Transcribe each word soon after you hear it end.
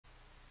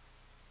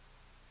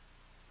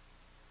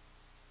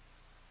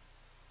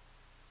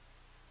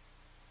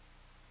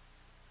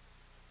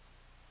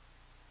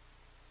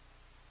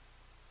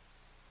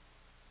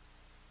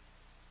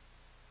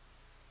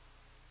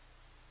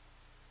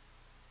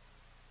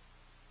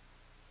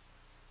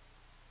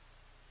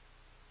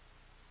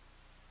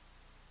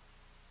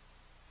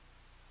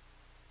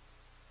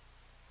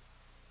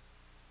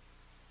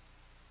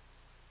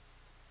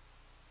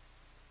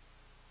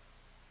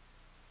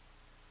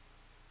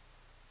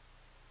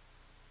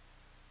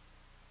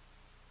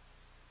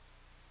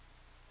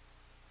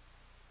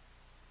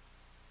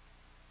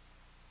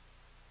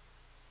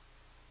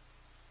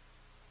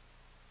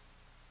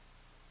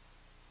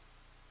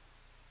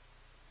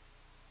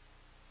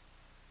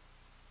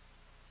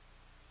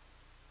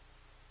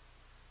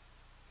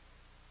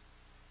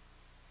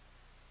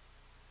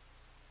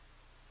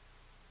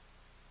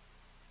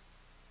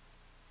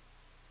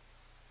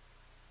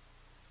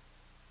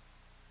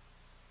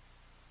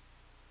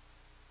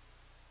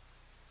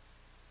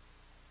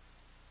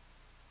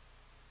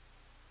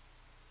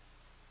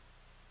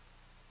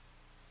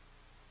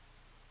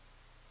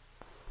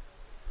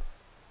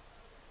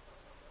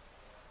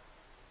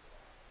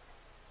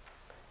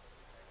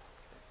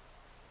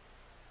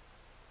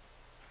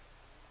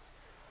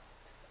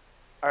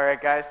All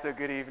right, guys, so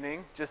good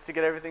evening. Just to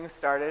get everything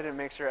started and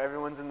make sure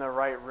everyone's in the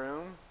right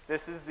room,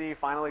 this is the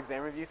final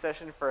exam review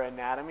session for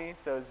anatomy,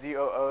 so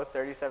ZOO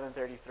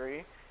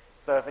 3733.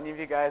 So if any of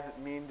you guys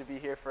mean to be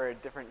here for a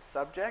different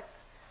subject,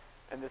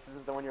 and this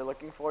isn't the one you're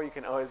looking for, you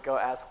can always go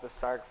ask the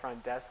SARC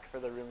front desk for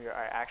the room you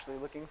are actually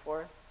looking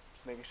for,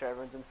 just making sure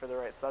everyone's in for the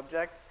right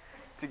subject.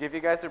 To give you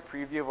guys a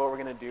preview of what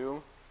we're going to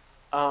do,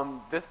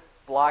 this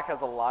block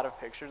has a lot of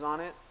pictures on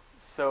it.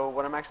 So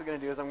what I'm actually going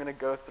to do is I'm going to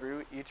go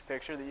through each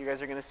picture that you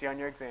guys are going to see on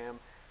your exam.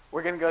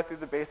 We're going to go through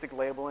the basic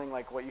labeling,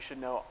 like what you should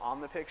know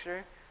on the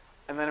picture.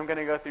 And then I'm going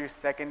to go through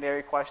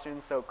secondary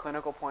questions, so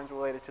clinical points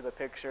related to the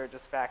picture,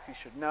 just facts you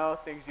should know,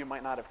 things you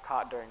might not have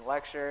caught during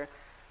lecture.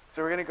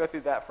 So we're going to go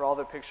through that for all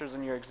the pictures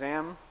in your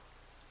exam.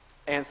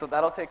 And so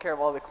that'll take care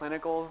of all the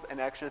clinicals and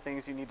extra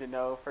things you need to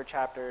know for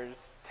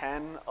chapters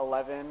 10,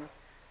 11,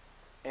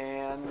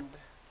 and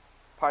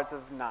parts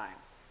of 9.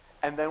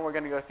 And then we're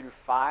going to go through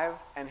 5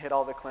 and hit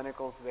all the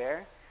clinicals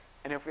there.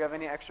 And if we have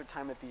any extra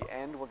time at the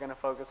end, we're going to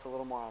focus a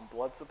little more on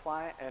blood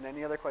supply. And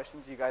any other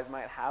questions you guys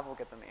might have, we'll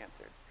get them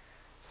answered.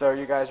 So are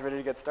you guys ready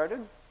to get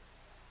started?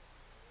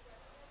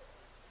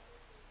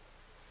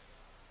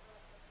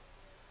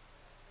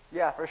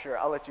 Yeah, for sure.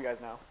 I'll let you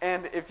guys know.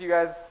 And if you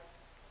guys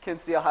can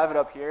see, I'll have it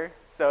up here.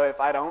 So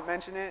if I don't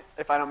mention it,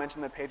 if I don't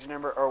mention the page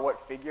number or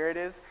what figure it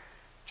is,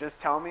 just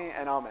tell me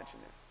and I'll mention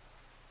it.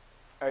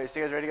 All right, so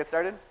you guys ready to get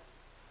started?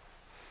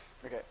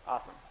 Okay,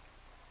 awesome.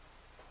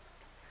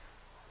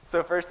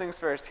 So first things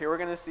first, here we're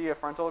going to see a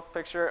frontal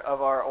picture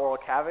of our oral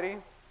cavity.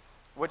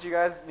 What you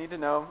guys need to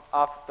know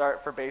off the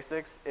start for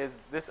basics is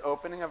this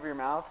opening of your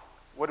mouth,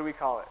 what do we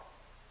call it?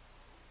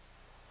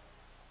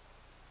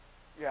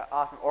 Yeah,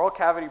 awesome. Oral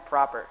cavity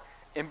proper.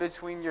 In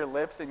between your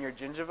lips and your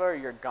gingiva or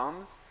your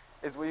gums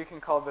is what you can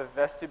call the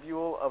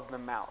vestibule of the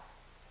mouth.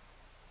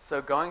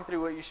 So going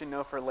through what you should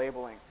know for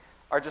labeling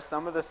are just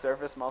some of the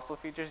surface muscle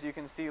features you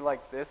can see,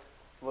 like this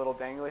little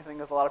dangly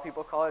thing, as a lot of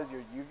people call it, is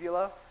your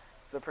uvula.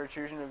 It's a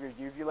protrusion of your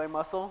uvulae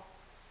muscle.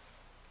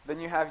 Then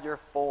you have your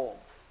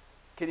folds.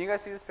 Can you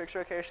guys see this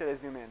picture okay, or should I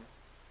zoom in?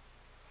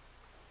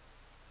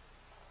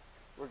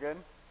 We're good?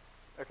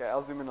 Okay,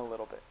 I'll zoom in a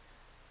little bit.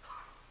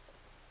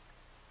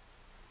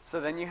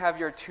 So then you have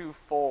your two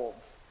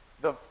folds.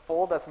 The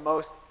fold that's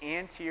most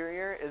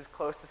anterior is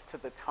closest to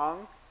the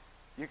tongue.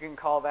 You can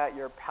call that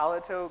your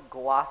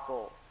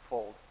palatoglossal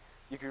fold.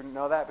 You can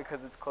know that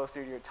because it's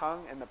closer to your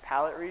tongue and the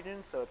palate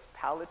region, so it's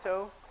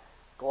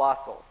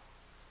palatoglossal.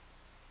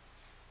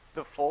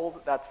 The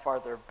fold that's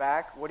farther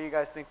back, what do you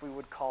guys think we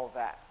would call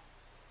that?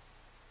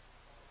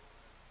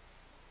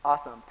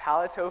 Awesome,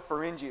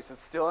 palatopharyngeus.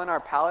 It's still in our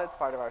palate, it's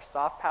part of our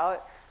soft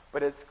palate,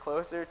 but it's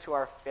closer to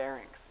our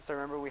pharynx. So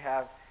remember, we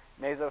have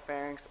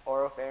nasopharynx,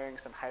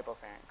 oropharynx, and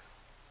hypopharynx.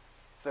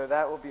 So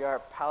that will be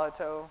our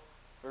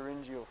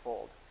palatopharyngeal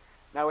fold.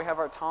 Now we have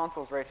our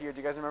tonsils right here.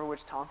 Do you guys remember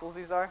which tonsils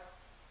these are?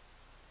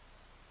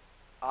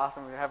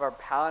 Awesome, we have our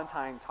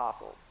palatine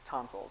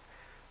tonsils.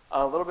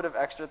 A little bit of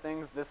extra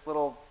things. This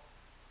little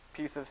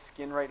piece of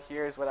skin right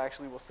here is what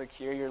actually will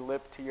secure your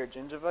lip to your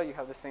gingiva. You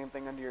have the same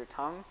thing under your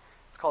tongue.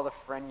 It's called a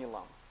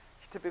frenulum.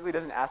 He typically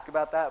doesn't ask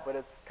about that, but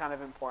it's kind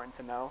of important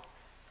to know.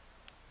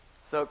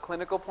 So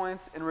clinical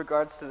points in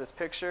regards to this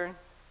picture,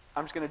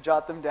 I'm just going to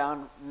jot them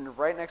down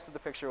right next to the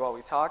picture while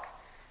we talk.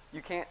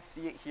 You can't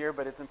see it here,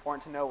 but it's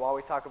important to know while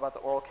we talk about the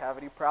oral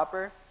cavity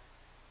proper,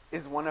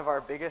 is one of our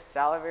biggest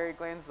salivary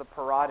glands, the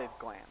parotid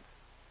gland.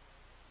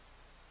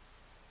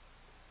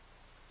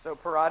 So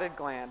parotid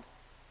gland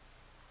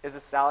is a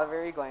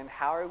salivary gland.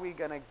 How are we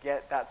going to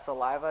get that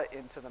saliva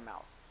into the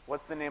mouth?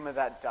 What's the name of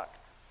that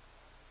duct?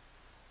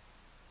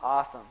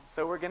 Awesome.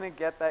 So we're going to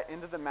get that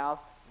into the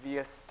mouth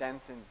via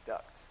Stenson's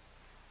duct.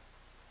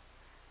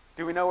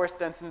 Do we know where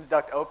Stenson's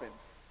duct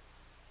opens?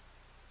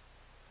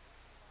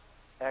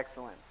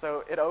 Excellent.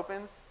 So it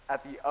opens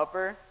at the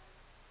upper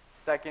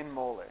second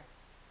molar.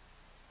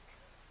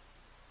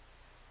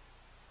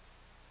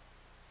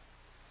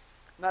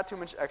 Not too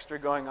much extra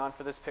going on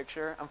for this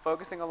picture. I'm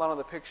focusing a lot on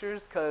the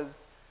pictures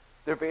because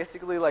they're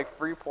basically like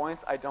free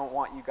points I don't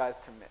want you guys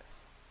to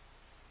miss.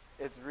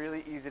 It's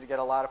really easy to get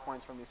a lot of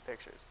points from these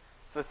pictures.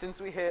 So since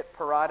we hit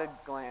parotid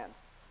gland,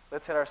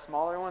 let's hit our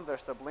smaller ones, our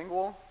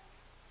sublingual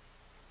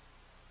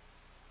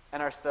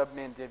and our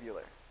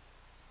submandibular.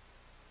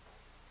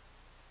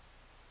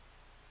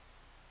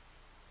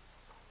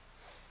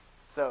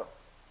 So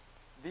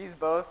these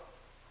both,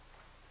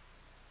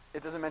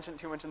 it doesn't mention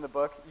too much in the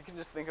book. You can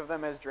just think of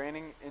them as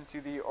draining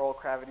into the oral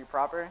cavity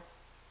proper.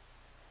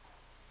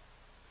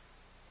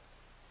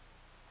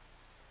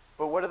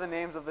 But what are the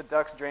names of the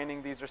ducts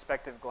draining these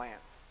respective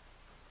glands?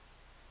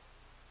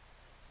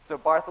 So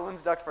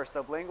Bartholin's duct for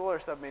sublingual or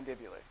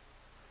submandibular?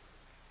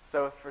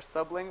 So for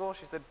sublingual,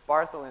 she said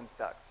Bartholin's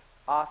duct.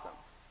 Awesome.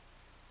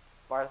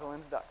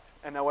 Bartholin's duct.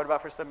 And now what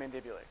about for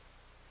submandibular?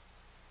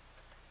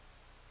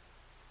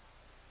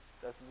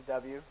 That's the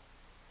W. You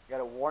got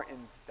a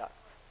Wharton's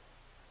duct.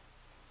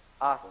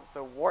 Awesome.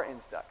 So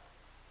Wharton's duct.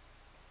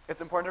 It's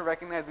important to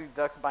recognize these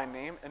ducts by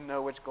name and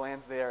know which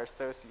glands they are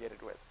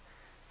associated with.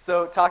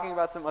 So talking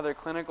about some other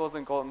clinicals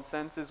and golden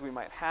senses we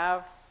might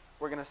have,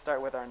 we're going to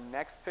start with our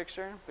next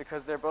picture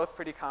because they're both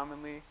pretty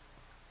commonly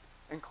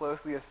and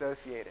closely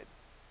associated.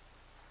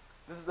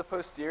 This is a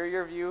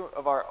posterior view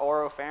of our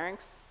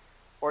oropharynx,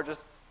 or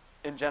just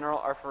in general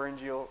our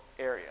pharyngeal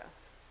area.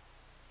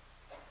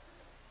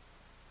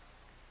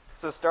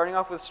 So starting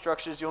off with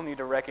structures you'll need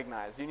to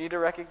recognize. You need to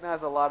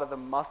recognize a lot of the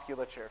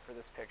musculature for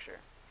this picture.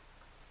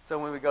 So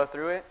when we go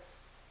through it,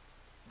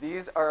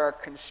 these are our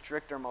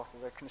constrictor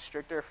muscles, our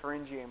constrictor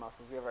pharyngeal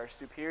muscles. We have our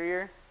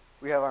superior,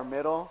 we have our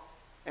middle,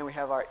 and we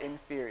have our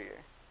inferior.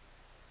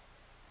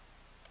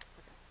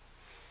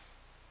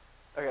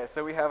 Okay,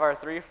 so we have our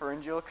 3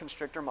 pharyngeal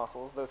constrictor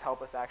muscles. Those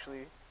help us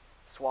actually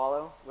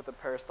swallow with the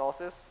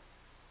peristalsis.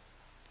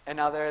 And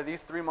now there are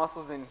these 3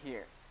 muscles in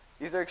here.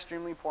 These are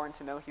extremely important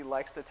to know. He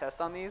likes to test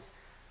on these.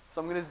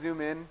 So I'm going to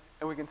zoom in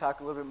and we can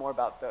talk a little bit more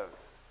about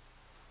those.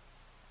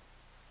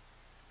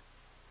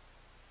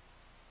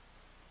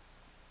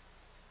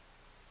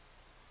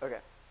 Okay.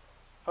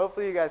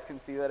 Hopefully you guys can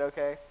see that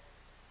okay.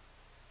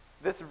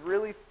 This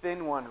really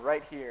thin one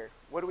right here,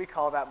 what do we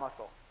call that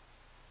muscle?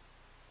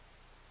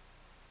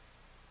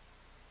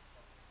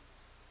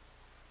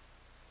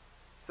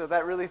 So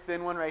that really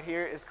thin one right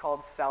here is called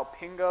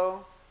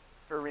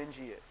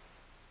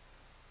salpingopharyngeus.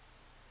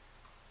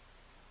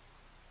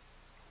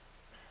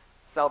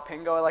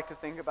 Salpingo, I like to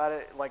think about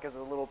it like as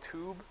a little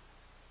tube,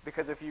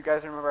 because if you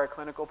guys remember our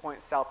clinical point,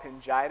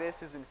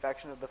 salpingitis is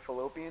infection of the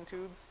fallopian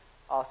tubes,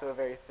 also a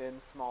very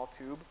thin, small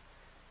tube.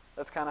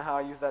 That's kind of how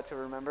I use that to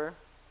remember.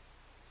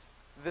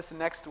 This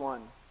next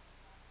one,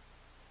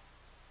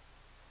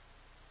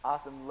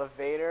 awesome,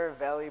 levator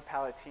veli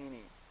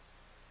palatini.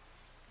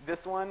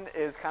 This one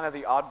is kind of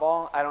the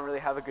oddball. I don't really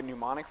have a good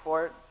mnemonic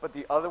for it, but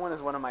the other one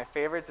is one of my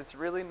favorites. It's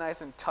really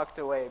nice and tucked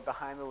away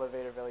behind the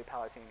levator veli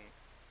palatini.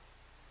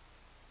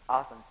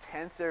 Awesome,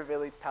 tensor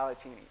veli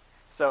palatini.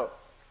 So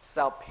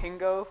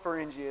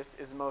salpingopharyngeus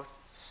is most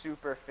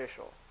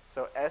superficial.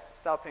 So S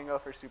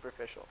salpingo for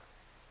superficial.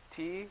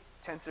 T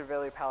tensor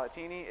veli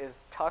palatini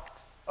is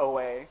tucked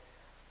away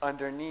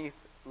underneath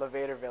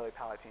levator veli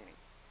palatini.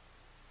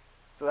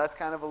 So that's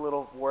kind of a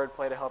little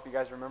wordplay to help you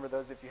guys remember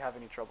those if you have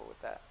any trouble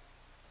with that.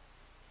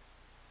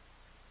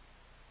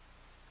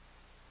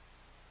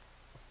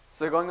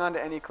 So going on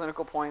to any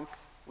clinical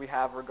points we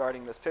have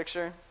regarding this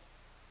picture.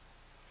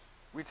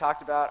 We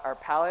talked about our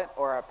palate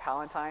or our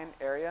palatine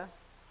area.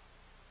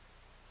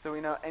 So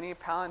we know any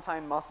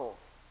palatine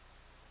muscles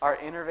are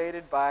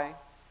innervated by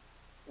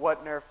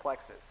what nerve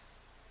plexus?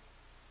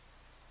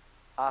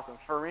 Awesome,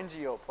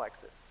 pharyngeal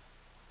plexus.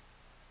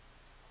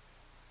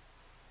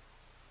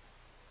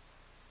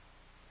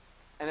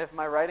 And if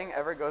my writing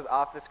ever goes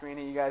off the screen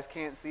and you guys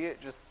can't see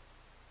it, just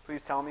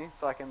please tell me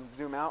so I can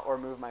zoom out or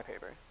move my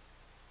paper.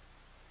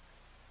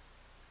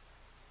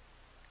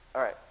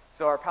 All right,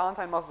 so our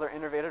palatine muscles are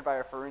innervated by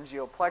our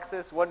pharyngeal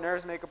plexus. What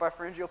nerves make up our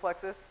pharyngeal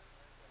plexus?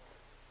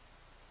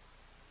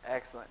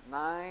 Excellent,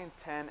 9,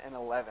 10, and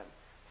 11.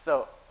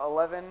 So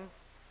 11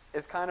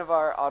 is kind of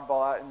our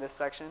oddball out in this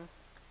section.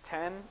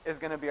 10 is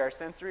going to be our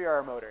sensory or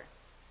our motor.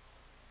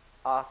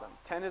 Awesome,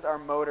 10 is our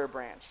motor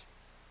branch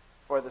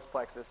for this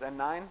plexus. And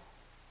 9,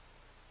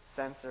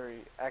 sensory,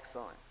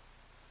 excellent.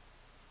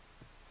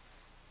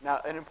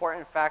 Now an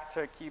important fact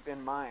to keep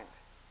in mind,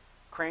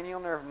 cranial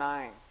nerve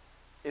 9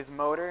 is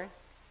motor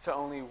to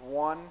only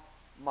one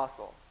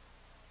muscle.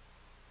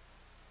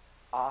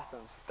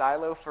 Awesome,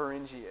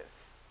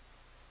 stylopharyngeus.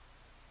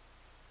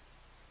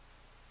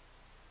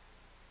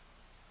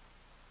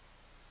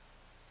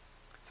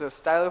 So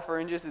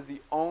stylopharyngeus is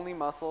the only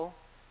muscle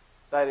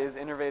that is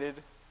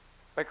innervated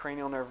by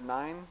cranial nerve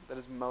 9 that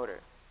is motor.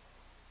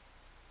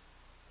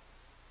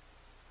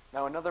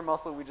 Now another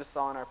muscle we just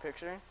saw in our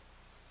picture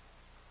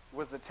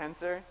was the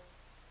tensor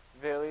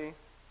veli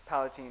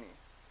palatini.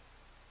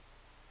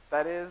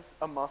 That is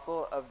a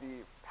muscle of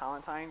the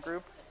palatine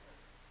group,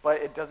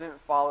 but it doesn't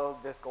follow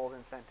this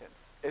golden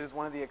sentence. It is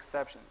one of the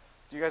exceptions.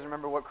 Do you guys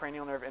remember what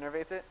cranial nerve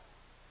innervates it?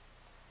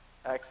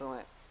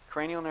 Excellent.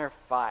 Cranial nerve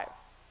 5.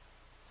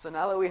 So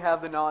now that we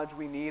have the knowledge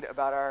we need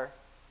about our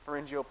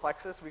pharyngeal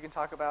plexus, we can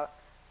talk about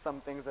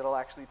some things that it'll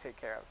actually take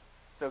care of.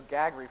 So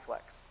gag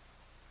reflex.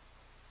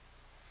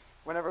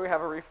 Whenever we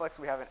have a reflex,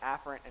 we have an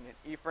afferent and an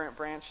efferent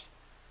branch.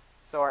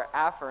 So our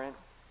afferent,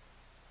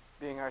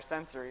 being our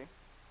sensory,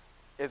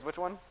 is which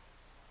one?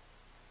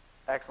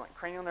 Excellent.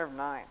 Cranial nerve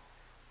 9.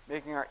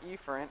 Making our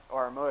efferent,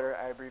 or our motor,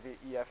 I abbreviate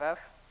EFF,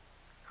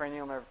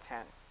 cranial nerve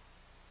 10.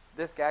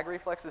 This gag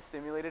reflex is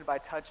stimulated by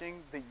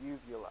touching the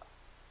uvula,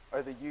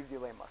 or the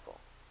uvulae muscle.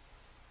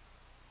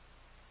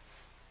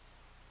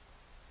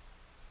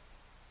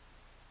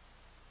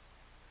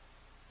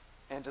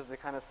 And just to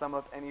kind of sum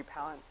up any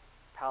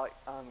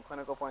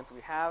clinical points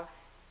we have,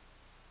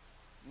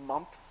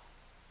 mumps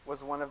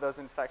was one of those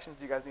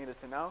infections you guys needed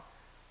to know.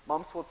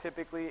 Mumps will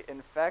typically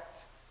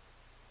infect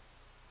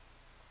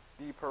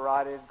the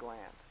parotid gland.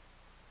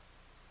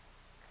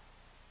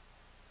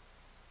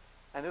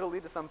 And it'll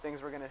lead to some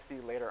things we're going to see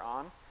later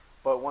on.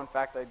 But one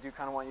fact I do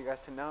kind of want you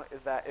guys to know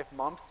is that if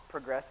mumps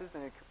progresses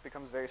and it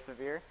becomes very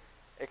severe,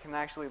 it can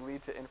actually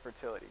lead to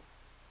infertility.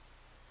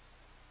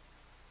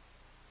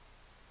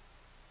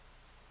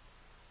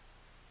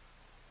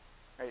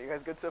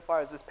 guys good so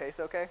far? Is this pace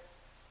okay?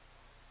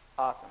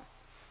 Awesome.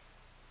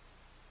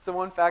 So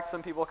one fact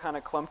some people kind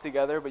of clump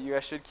together, but you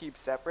guys should keep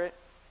separate,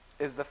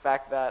 is the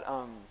fact that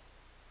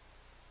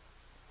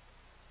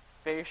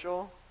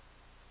facial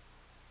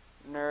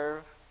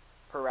nerve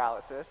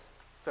paralysis,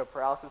 so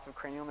paralysis of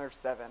cranial nerve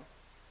 7,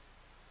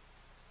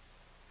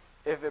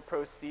 if it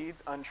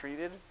proceeds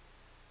untreated,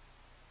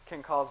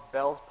 can cause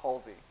Bell's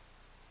palsy.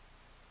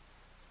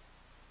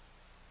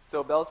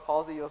 So Bell's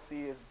palsy, you'll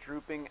see, is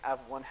drooping of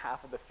one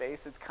half of the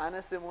face. It's kind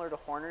of similar to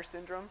Horner's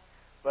syndrome,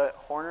 but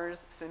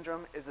Horner's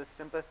syndrome is a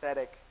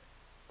sympathetic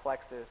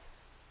plexus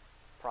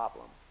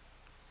problem.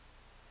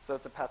 So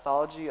it's a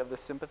pathology of the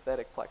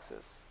sympathetic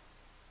plexus.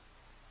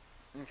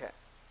 Okay.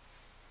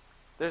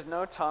 There's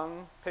no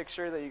tongue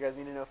picture that you guys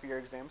need to know for your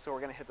exam, so we're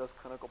going to hit those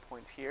clinical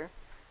points here.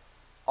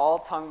 All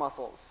tongue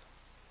muscles,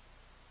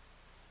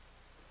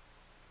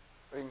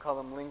 or you can call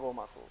them lingual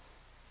muscles.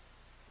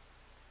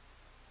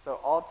 So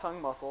all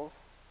tongue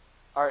muscles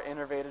are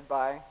innervated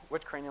by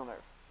which cranial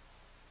nerve?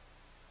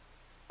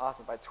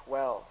 Awesome, by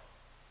 12,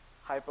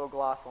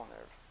 hypoglossal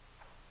nerve.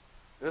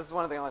 This is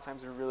one of the only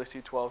times we really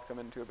see 12 come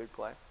into a big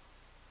play.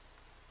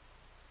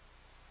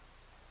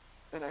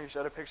 And I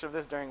showed a picture of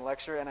this during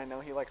lecture, and I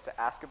know he likes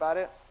to ask about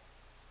it.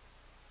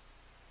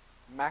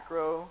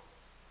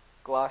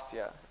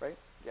 Macroglossia, right?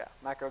 Yeah,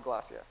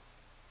 macroglossia.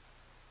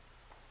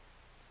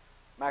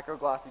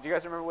 Macroglossia. Do you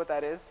guys remember what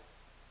that is?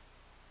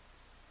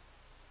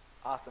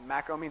 Awesome.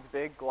 Macro means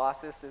big.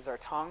 Glossus is our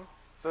tongue.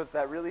 So it's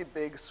that really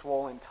big,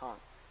 swollen tongue.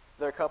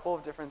 There are a couple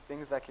of different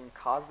things that can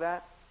cause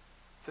that,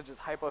 such as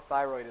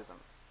hypothyroidism,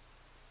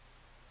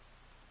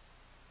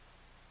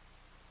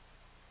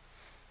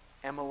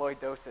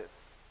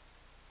 amyloidosis.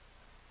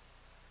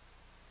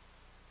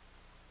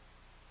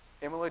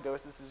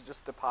 Amyloidosis is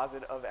just a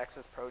deposit of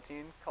excess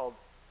protein called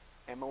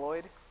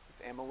amyloid.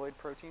 It's amyloid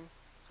protein,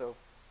 so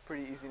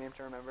pretty easy name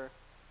to remember.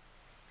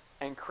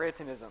 And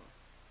cretinism.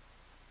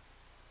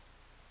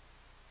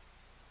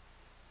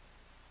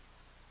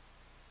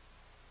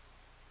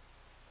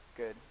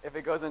 Good. If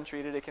it goes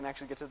untreated, it can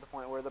actually get to the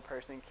point where the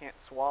person can't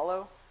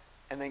swallow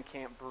and then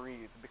can't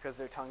breathe because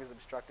their tongue is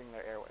obstructing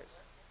their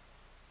airways.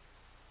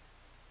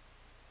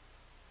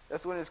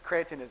 This one is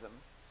cretinism.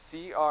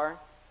 C-R-E-T-I-N-I-S-M.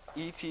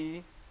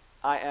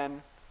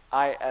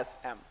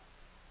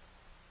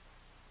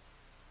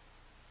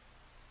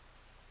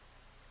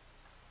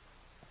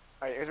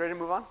 All right, you guys ready to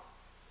move on?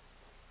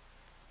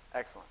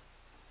 Excellent.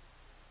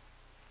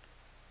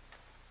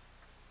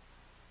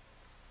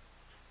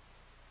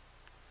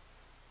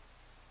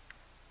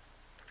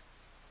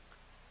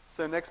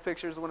 So next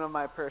picture is one of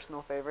my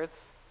personal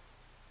favorites.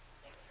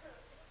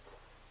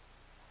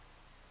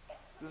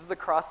 This is the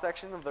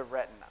cross-section of the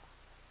retina.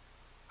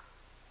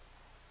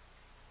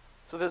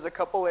 So there's a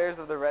couple layers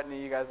of the retina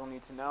you guys will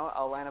need to know.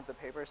 I'll line up the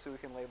paper so we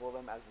can label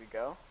them as we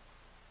go.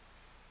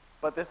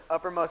 But this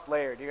uppermost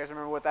layer, do you guys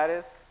remember what that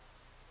is?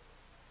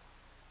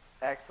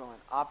 Excellent.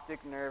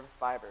 Optic nerve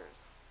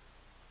fibers.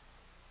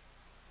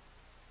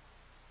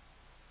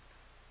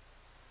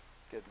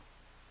 Good.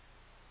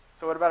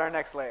 So what about our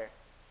next layer?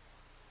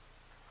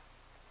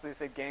 So you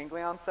say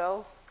ganglion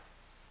cells?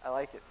 I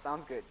like it.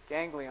 Sounds good.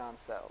 Ganglion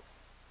cells.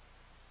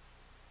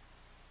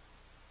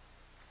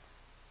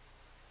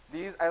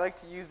 I like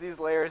to use these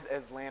layers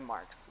as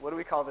landmarks. What do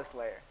we call this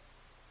layer?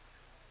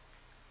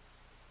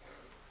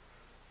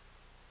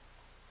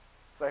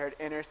 So I heard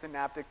inner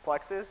synaptic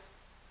plexus.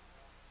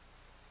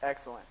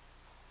 Excellent.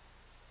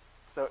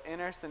 So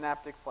inner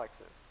synaptic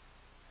plexus.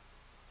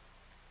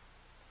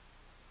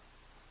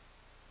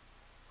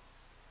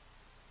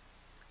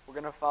 We're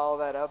going to follow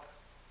that up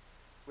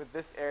with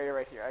this area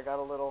right here. I got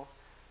a little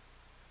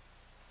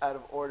out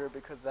of order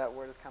because that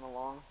word is kind of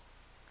long.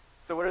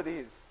 So what are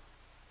these?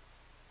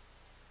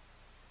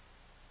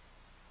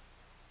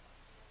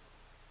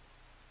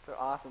 So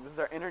awesome. This is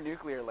our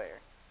internuclear layer.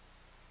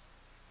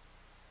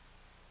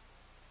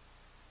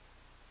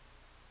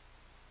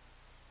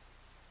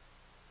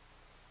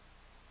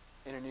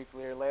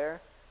 Internuclear layer.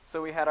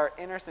 So we had our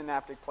inner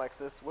synaptic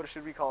plexus. What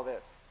should we call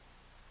this?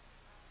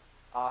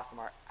 Awesome.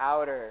 Our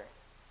outer.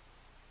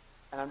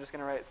 And I'm just going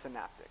to write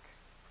synaptic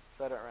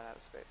so I don't run out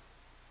of space.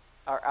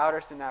 Our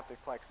outer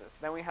synaptic plexus.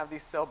 Then we have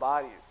these cell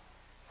bodies.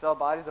 Cell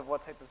bodies of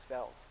what type of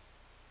cells?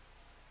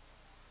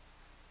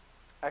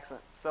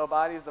 Excellent. Cell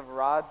bodies of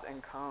rods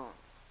and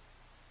cones.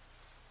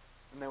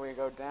 And then we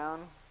go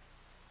down.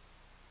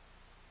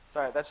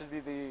 Sorry, that should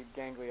be the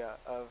ganglia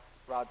of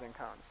rods and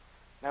cones.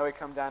 Now we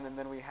come down and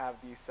then we have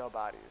these cell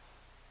bodies.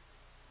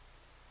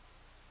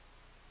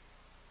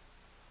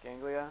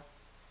 Ganglia.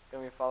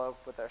 Then we follow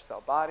up with our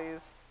cell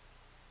bodies.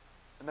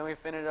 And then we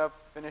finish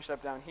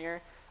up down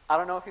here. I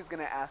don't know if he's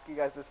going to ask you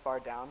guys this far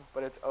down,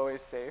 but it's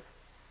always safe.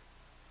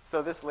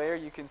 So this layer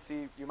you can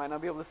see, you might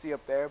not be able to see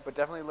up there, but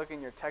definitely look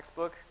in your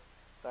textbook.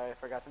 Sorry, I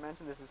forgot to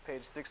mention, this is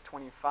page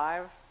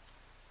 625,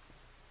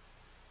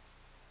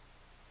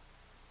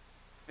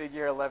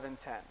 figure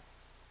 1110.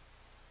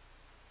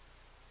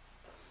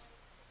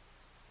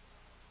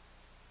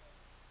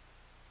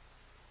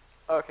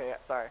 Okay, yeah,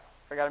 sorry,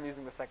 forgot I'm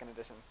using the second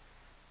edition.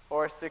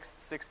 Or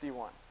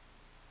 661.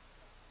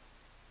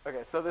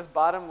 Okay, so this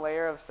bottom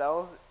layer of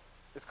cells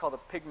is called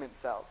a pigment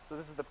cells. So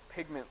this is the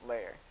pigment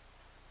layer.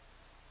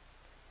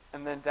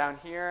 And then down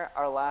here,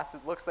 our last,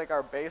 it looks like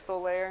our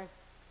basal layer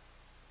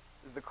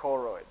is the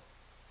choroid.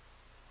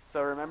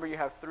 So remember, you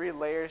have 3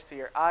 layers to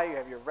your eye. You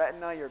have your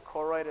retina, your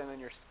choroid, and then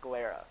your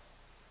sclera.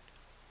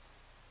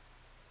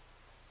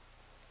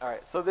 All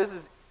right, so this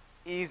is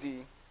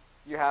easy.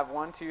 You have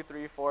 1, 2,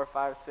 3, 4,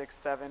 5, 6,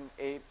 7,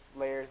 8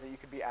 layers that you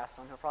could be asked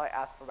on. He'll probably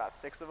ask for about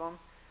 6 of them.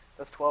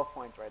 That's 12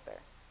 points right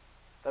there.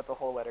 That's a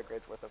whole letter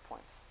grade's worth of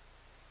points.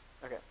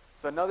 Okay,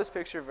 so know this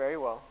picture very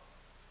well.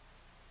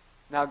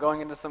 Now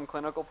going into some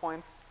clinical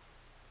points.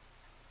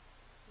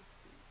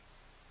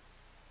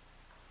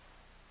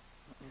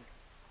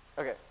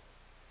 Okay,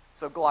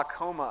 so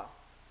glaucoma.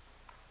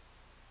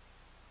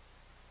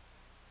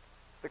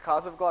 The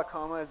cause of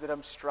glaucoma is an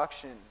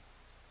obstruction.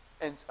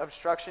 And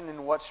obstruction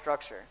in what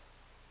structure?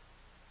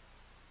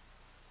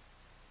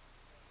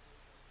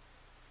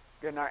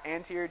 Good, in our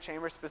anterior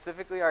chamber,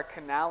 specifically our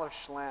canal of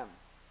Schlemm.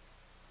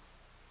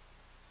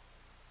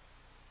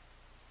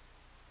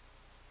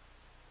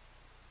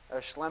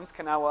 Schlemm's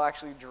canal will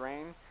actually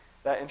drain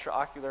that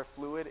intraocular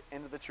fluid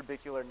into the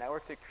trabecular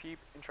network to keep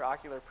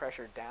intraocular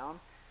pressure down.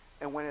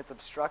 And when it's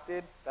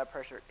obstructed, that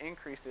pressure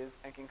increases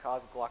and can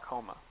cause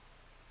glaucoma.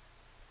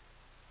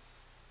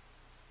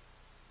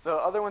 So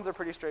other ones are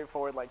pretty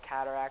straightforward, like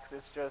cataracts.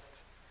 It's just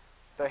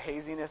the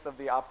haziness of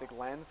the optic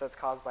lens that's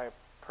caused by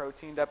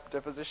protein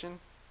deposition.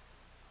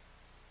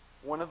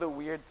 One of the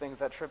weird things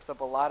that trips up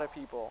a lot of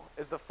people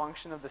is the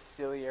function of the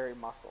ciliary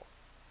muscle.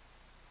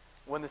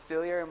 When the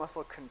ciliary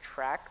muscle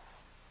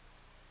contracts,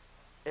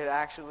 it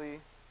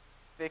actually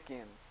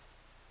thickens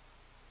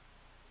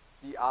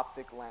the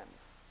optic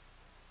lens.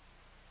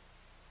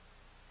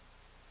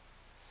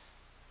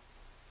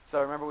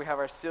 So remember, we have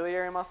our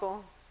ciliary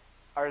muscle,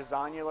 our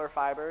zonular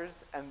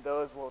fibers, and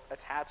those will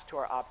attach to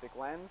our optic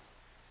lens.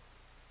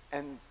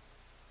 And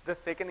the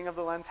thickening of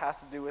the lens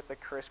has to do with the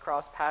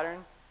crisscross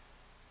pattern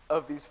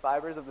of these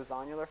fibers, of the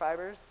zonular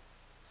fibers.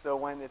 So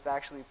when it's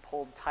actually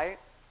pulled tight,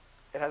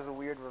 it has a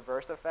weird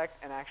reverse effect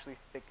and actually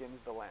thickens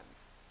the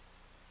lens.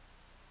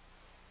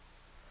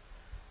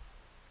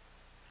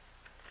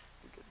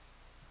 Good.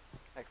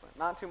 Excellent.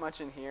 Not too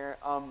much in here.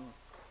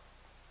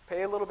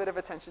 Pay a little bit of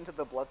attention to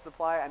the blood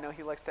supply. I know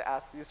he likes to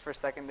ask these for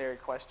secondary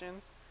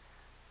questions.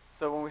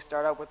 So when we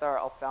start out with our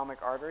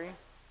ophthalmic artery,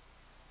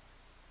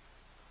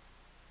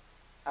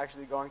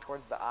 actually going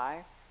towards the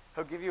eye,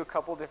 he'll give you a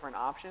couple different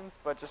options,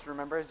 but just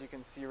remember, as you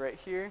can see right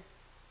here,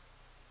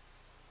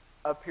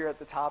 up here at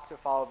the top to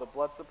follow the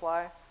blood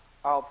supply,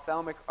 our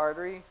ophthalmic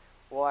artery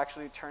will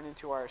actually turn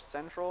into our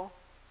central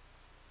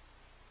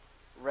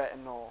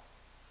retinal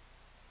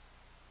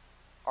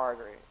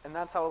artery. And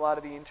that's how a lot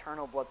of the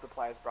internal blood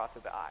supply is brought to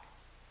the eye.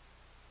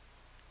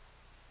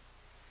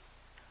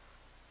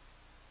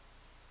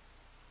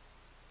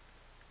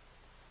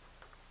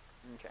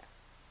 Okay.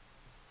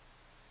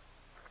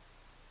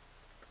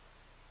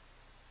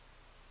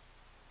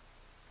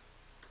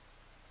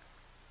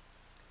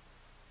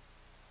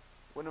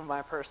 One of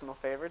my personal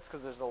favorites,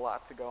 because there's a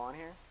lot to go on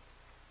here,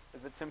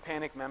 is the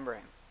tympanic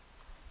membrane.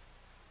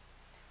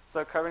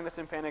 So covering the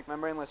tympanic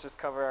membrane, let's just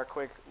cover our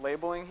quick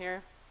labeling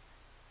here.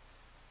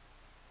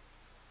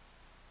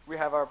 We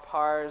have our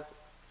pars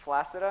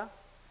flaccida.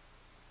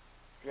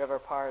 We have our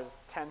pars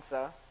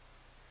tensa.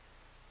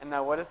 And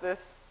now what is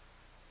this?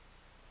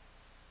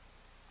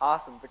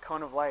 Awesome, the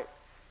cone of light.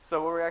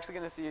 So what we're actually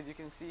going to see is, you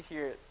can see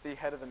here the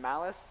head of the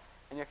malleus,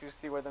 and you can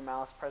see where the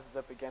malleus presses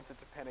up against the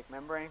tympanic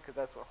membrane, because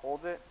that's what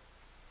holds it.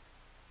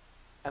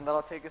 And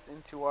that'll take us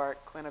into our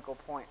clinical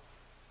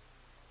points.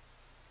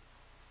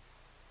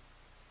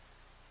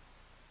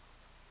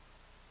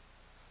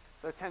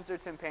 So tensor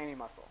tympani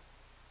muscle.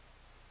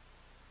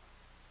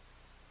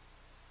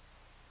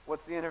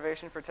 What's the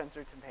innervation for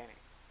tensor tympani?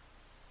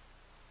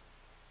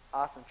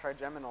 Awesome,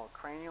 trigeminal,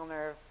 cranial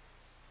nerve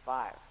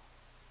 5.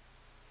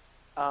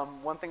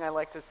 One thing I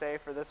like to say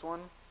for this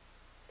one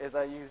is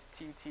I use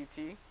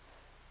TTT.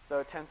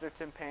 So tensor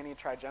tympani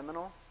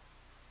trigeminal.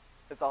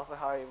 It's also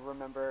how I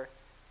remember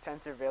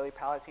tensor veli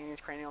palatini's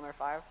cranial nerve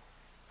 5.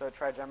 So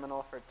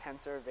trigeminal for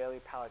tensor veli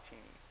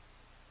palatini.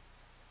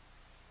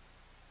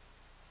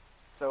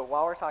 So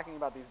while we're talking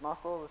about these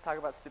muscles, let's talk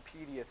about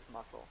stapedius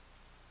muscle.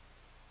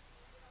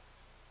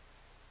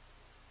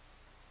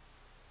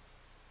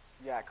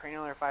 Yeah,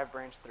 cranial nerve 5,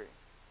 branch 3.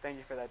 Thank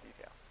you for that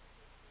detail.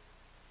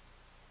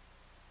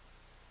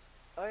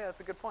 Oh yeah, that's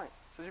a good point.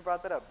 So you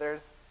brought that up.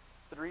 There's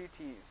 3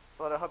 T's.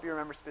 So that'll help you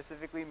remember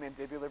specifically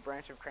mandibular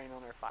branch of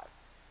cranial nerve 5.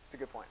 It's a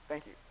good point.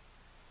 Thank you.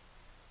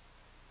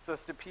 So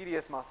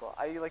stapedius muscle.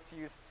 I like to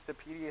use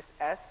stapedius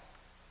S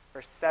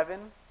or 7,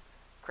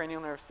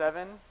 cranial nerve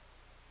 7.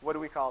 What do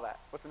we call that?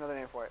 What's another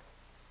name for it?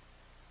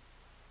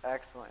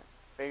 Excellent.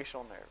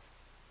 Facial nerve.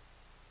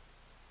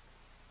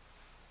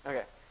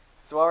 Okay.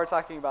 So while we're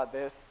talking about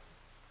this,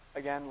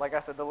 again, like I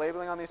said, the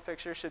labeling on these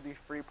pictures should be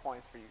free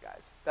points for you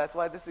guys. That's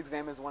why this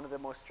exam is one of the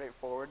most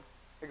straightforward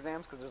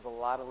exams, because there's a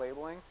lot of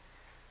labeling.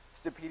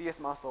 Stapedius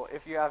muscle.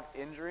 If you have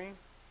injury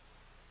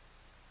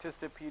to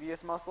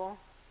stapedius muscle,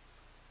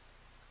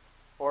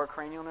 or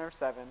cranial nerve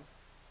 7,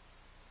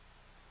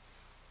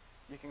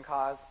 you can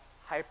cause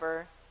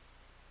hyperacusis.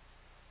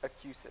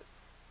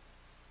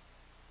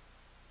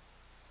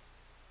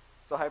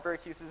 So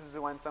hyperacusis is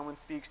when someone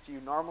speaks to you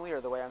normally,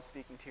 or the way I'm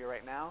speaking to you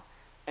right now,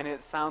 and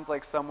it sounds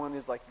like someone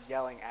is like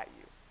yelling at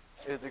you.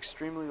 It is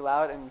extremely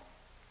loud and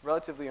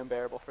relatively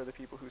unbearable for the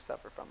people who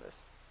suffer from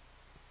this.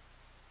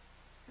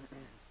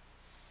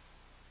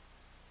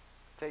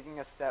 Taking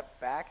a step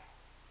back,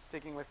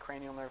 sticking with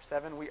cranial nerve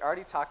 7, we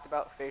already talked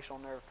about facial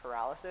nerve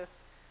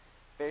paralysis.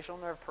 Facial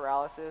nerve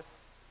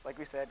paralysis, like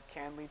we said,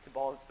 can lead to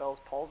Bell's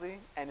palsy,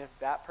 and if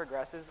that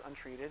progresses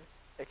untreated,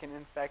 it can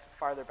infect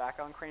farther back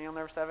on cranial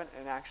nerve 7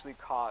 and actually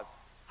cause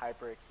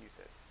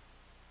hyperacusis.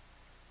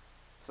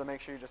 So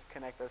make sure you just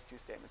connect those two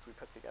statements we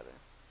put together.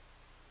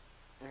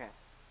 Okay.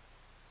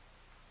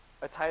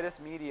 Otitis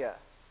media.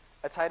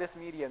 Otitis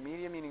media,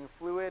 media meaning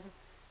fluid,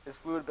 is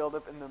fluid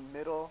buildup in the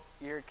middle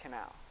ear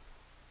canal.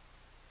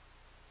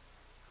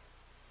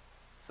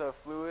 So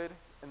fluid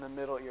in the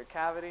middle ear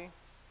cavity.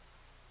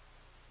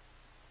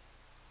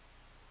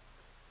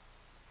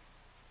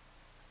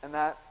 And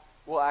that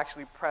will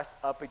actually press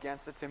up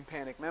against the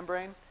tympanic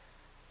membrane,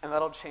 and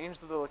that'll change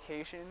the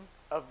location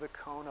of the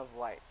cone of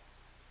light.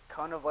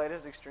 Cone of light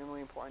is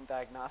extremely important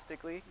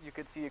diagnostically. You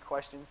could see a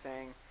question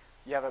saying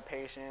you have a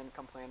patient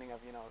complaining of,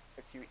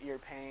 acute ear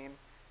pain.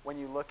 When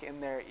you look in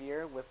their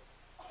ear with,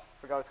 I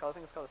forgot what it's called, I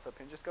think it's called a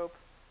salpingoscope.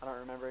 I don't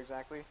remember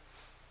exactly.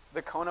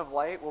 The cone of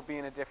light will be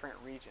in a different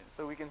region.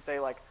 So we can say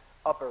like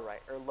upper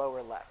right or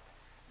lower left.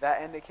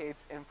 That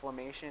indicates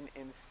inflammation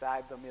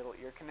inside the middle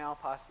ear canal,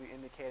 possibly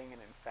indicating an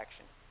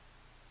infection.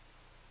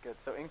 Good,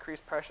 so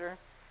increased pressure.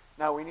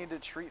 Now we need to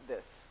treat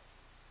this.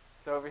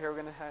 So over here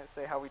we're going to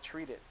say how we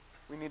treat it.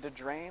 We need to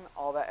drain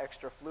all that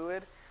extra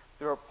fluid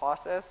through a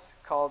process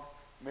called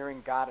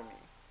myringotomy.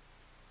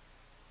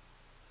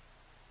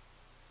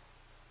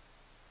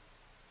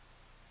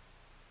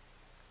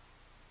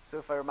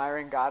 So for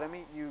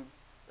myringotomy, you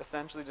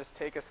essentially just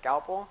take a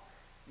scalpel,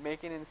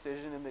 make an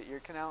incision in the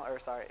ear canal,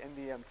 in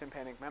the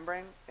tympanic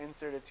membrane,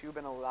 insert a tube,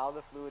 and allow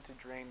the fluid to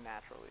drain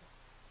naturally.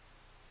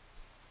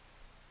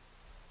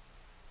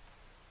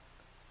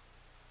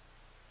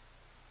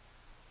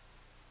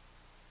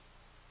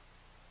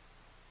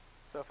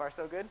 So far,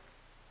 so good?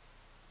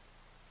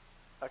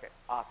 Okay,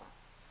 awesome.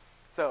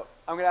 So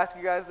I'm going to ask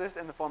you guys this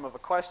in the form of a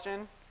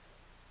question.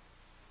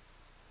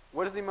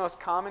 What is the most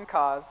common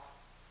cause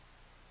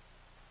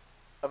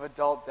of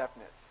adult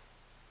deafness?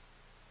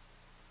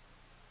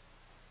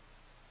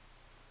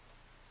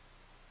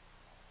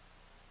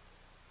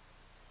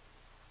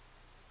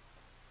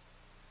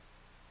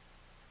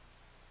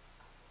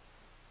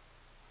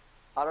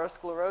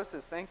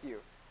 Otosclerosis, thank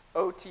you.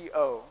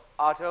 OTO,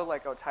 auto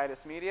like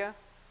otitis media.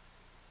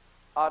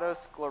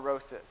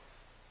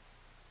 Otosclerosis.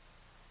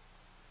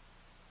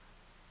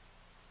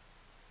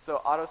 So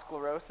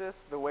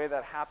otosclerosis, the way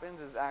that happens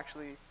is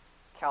actually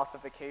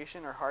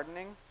calcification or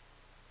hardening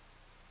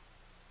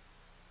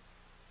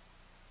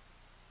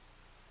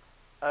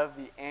of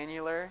the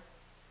annular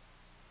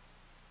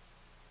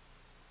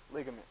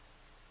ligament.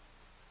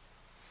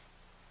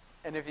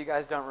 And if you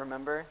guys don't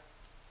remember,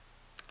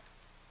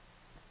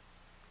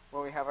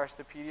 when we have our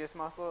stapedius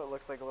muscle, it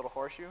looks like a little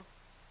horseshoe.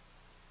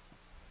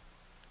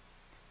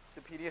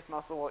 Stapedius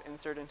muscle will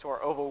insert into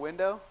our oval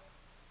window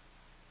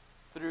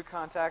through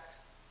contact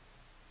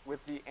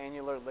with the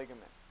annular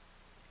ligament.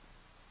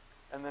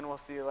 And then we'll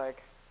see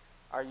like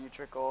our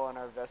utricle and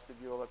our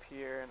vestibule up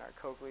here and our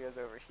cochleas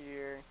over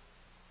here.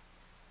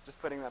 Just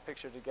putting that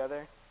picture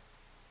together.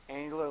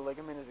 Annular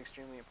ligament is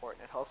extremely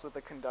important. It helps with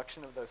the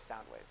conduction of those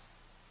sound waves.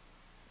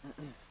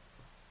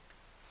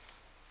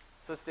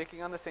 So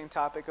sticking on the same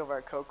topic of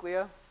our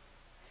cochlea,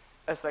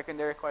 a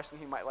secondary question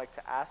he might like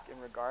to ask in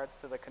regards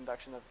to the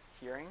conduction of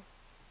hearing.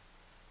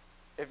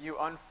 If you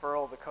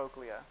unfurl the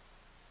cochlea,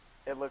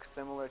 it looks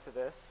similar to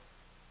this.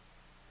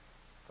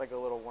 It's like a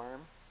little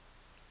worm.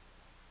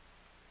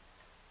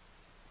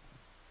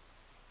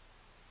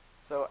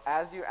 So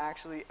as you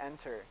actually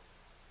enter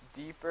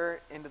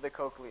deeper into the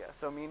cochlea,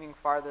 so meaning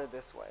farther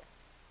this way.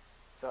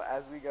 So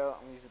as we go,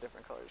 I'm going to use a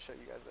different color to show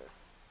you guys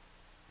this.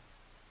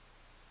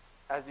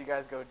 As you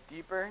guys go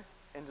deeper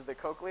into the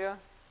cochlea,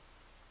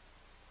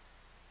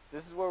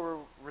 this is where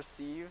we'll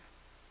receive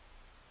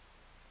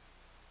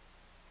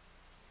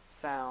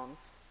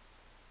sounds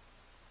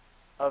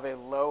of a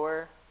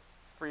lower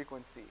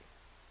frequency.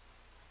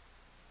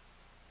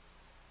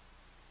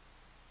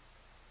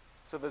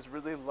 So those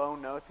really low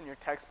notes in your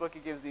textbook,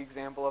 it gives the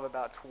example of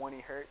about 20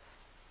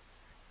 hertz.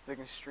 It's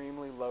an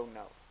extremely low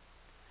note.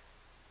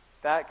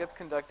 That gets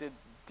conducted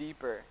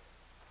deeper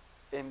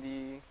in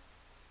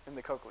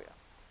the cochlea.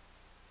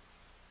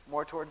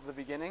 More towards the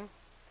beginning,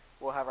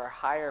 we'll have our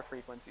higher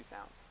frequency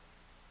sounds.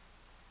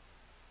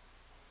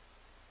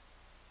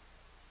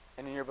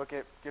 And in your book,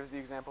 it gives the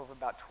example of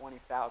about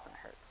 20,000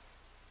 hertz.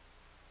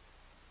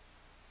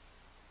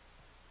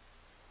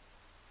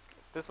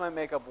 This might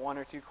make up 1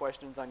 or 2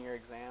 questions on your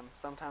exam.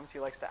 Sometimes he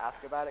likes to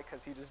ask about it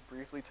because he just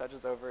briefly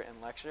touches over it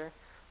in lecture,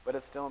 but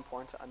it's still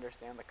important to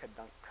understand the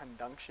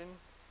conduction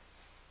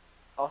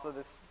Also,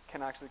 this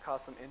can actually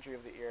cause some injury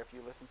of the ear if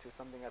you listen to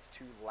something that's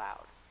too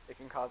loud. It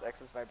can cause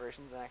excess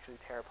vibrations and actually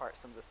tear apart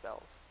some of the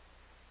cells.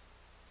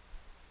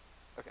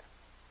 Okay.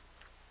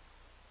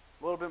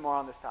 A little bit more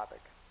on this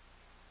topic.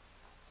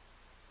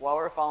 While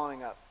we're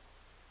following up,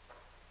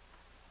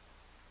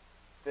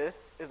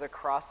 this is a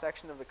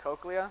cross-section of the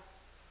cochlea.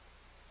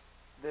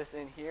 This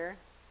in here,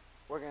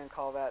 we're going to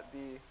call that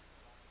the,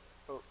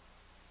 oh,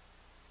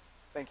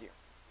 thank you.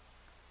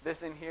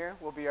 This in here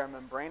will be our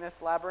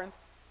membranous labyrinth.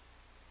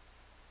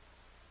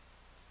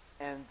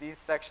 And these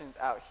sections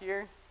out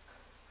here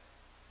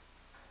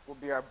will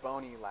be our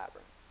bony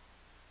labyrinth.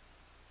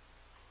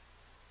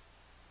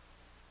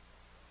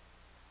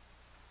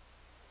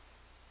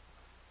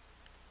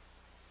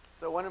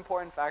 So one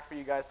important fact for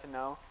you guys to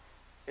know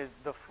is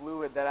the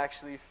fluid that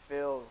actually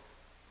fills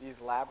these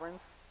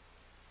labyrinths.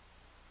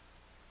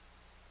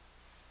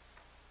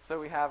 So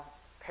we have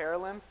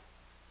perilymph,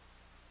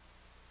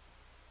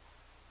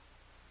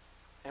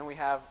 and we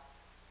have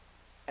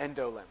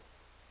endolymph.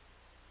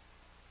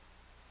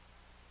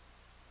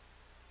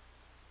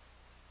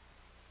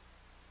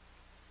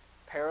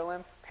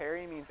 Perilymph,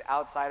 peri means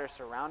outside or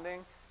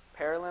surrounding.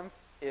 Perilymph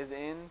is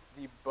in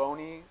the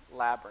bony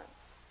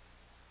labyrinths.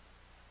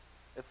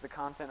 It's the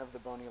content of the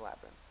bony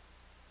labyrinths.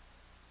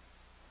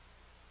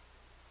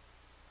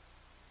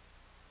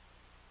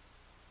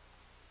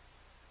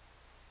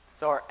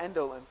 So our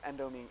endolymph,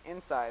 endo meaning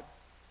inside,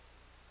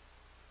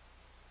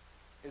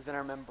 is in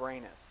our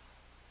membranous.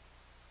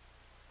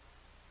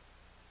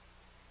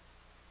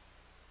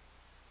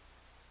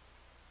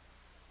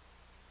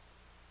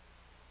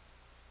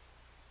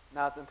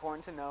 Now it's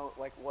important to know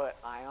like what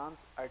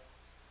ions are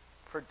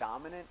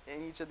predominant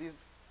in each of these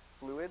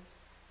fluids.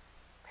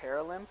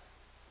 Perilymph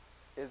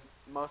is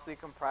mostly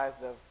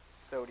comprised of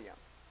sodium.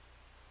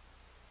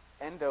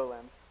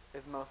 Endolymph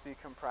is mostly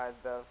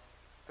comprised of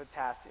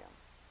potassium.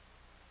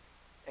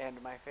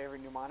 And my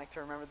favorite mnemonic to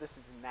remember this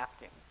is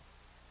napkin.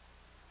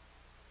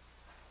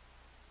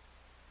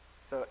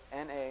 So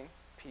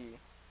NaPKEN.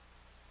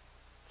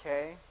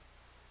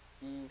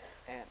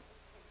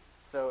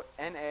 So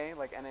Na,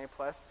 like Na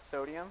plus,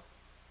 sodium,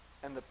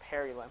 and the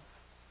perilymph.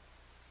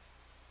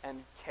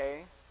 And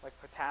K, like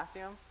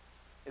potassium,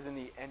 is in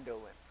the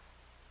endolymph.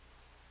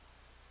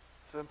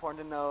 So it's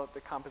important to know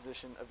the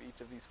composition of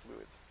each of these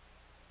fluids.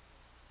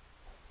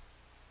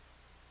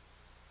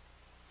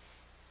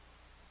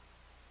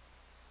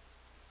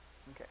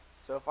 Okay,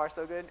 so far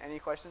so good. Any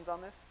questions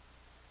on this?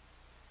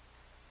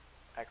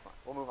 Excellent,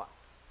 we'll move on.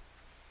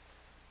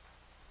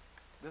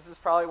 This is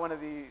probably one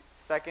of the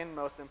second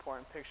most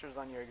important pictures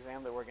on your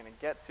exam that we're going to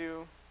get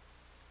to.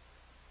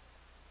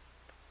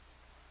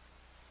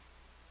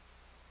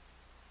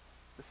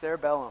 The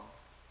cerebellum.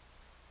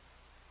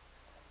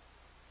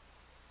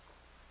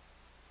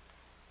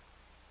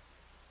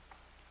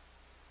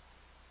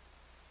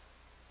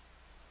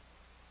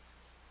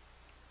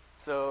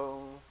 So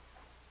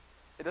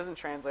it doesn't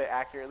translate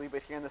accurately,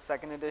 but here in the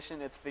second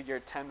edition, it's figure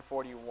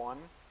 1041.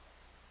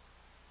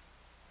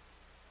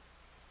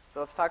 So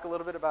let's talk a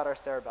little bit about our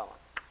cerebellum.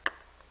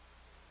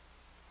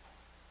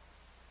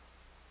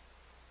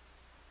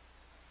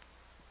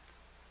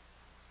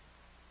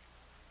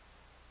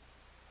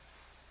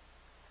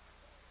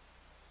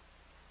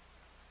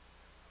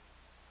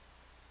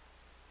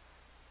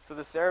 So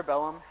the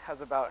cerebellum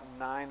has about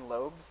 9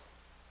 lobes.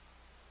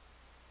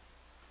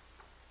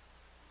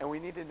 And we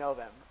need to know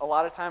them. A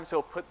lot of times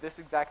he'll put this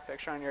exact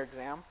picture on your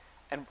exam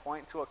and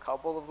point to a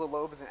couple of the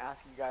lobes and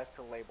ask you guys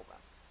to label them.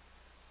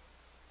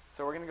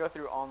 So we're going to go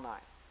through all 9.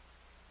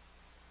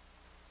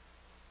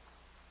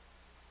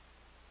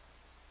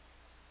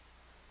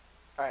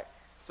 All right,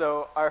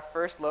 so our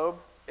first lobe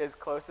is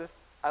closest.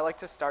 I like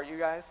to start you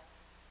guys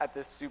at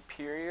the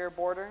superior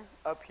border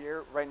up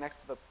here right next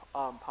to the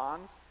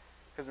pons.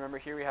 Because remember,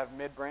 here we have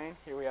midbrain,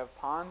 here we have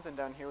pons, and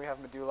down here we have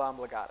medulla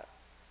oblongata.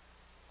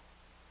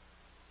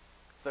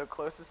 So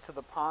closest to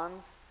the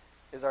pons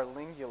is our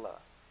lingula.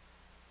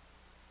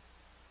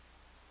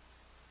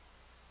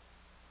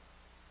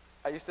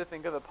 I used to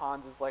think of the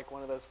pons as like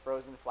one of those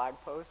frozen flag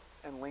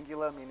posts, and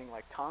lingula meaning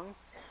like tongue.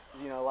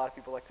 You know, a lot of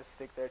people like to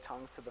stick their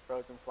tongues to the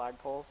frozen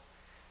flagpoles.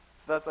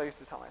 So that's what I used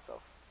to tell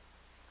myself.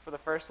 For the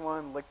first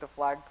one, lick the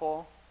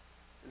flagpole,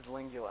 is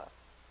lingula.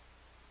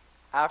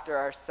 After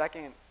our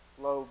second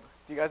lobe,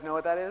 do you guys know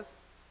what that is?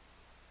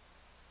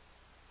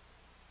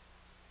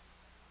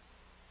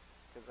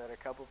 Because I had a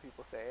couple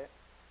people say it.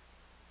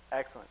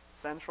 Excellent.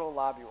 Central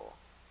lobule.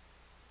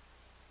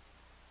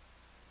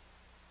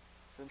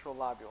 Central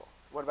lobule.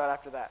 What about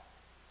after that?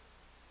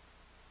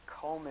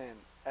 Culmen.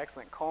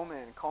 Excellent.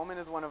 Culmen. Culmen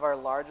is one of our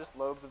largest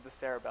lobes of the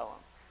cerebellum.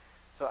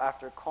 So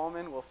after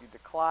culmen, we'll see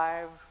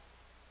declive.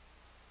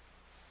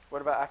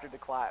 What about after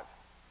declive?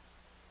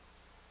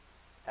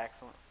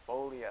 Excellent.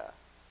 Folia.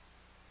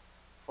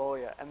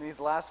 Folia. And these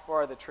last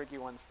 4 are the tricky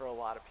ones for a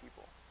lot of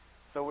people.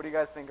 So what do you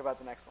guys think about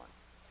the next one?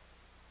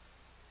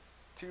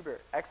 Tuber.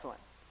 Excellent.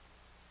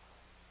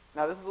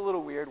 Now this is a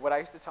little weird. What I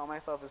used to tell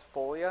myself is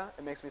folia.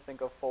 It makes me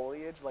think of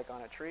foliage like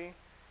on a tree.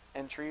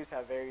 And trees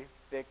have very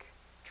thick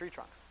tree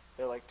trunks.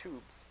 They're like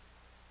tubes.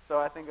 So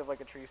I think of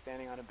like a tree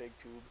standing on a big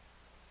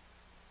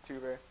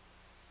tuber.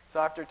 So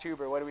after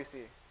tuber, what do we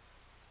see?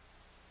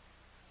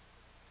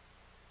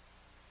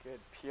 Good,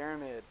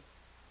 pyramid.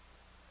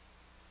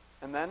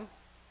 And then?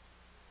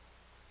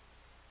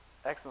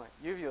 Excellent,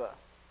 uvula,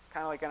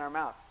 kind of like in our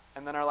mouth.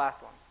 And then our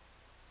last one,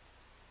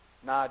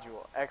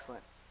 nodule,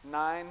 excellent.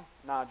 9,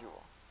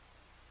 nodule.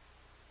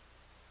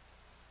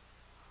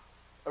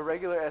 A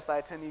regular SI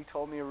attendee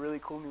told me a really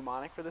cool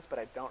mnemonic for this, but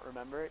I don't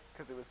remember it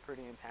because it was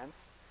pretty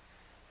intense.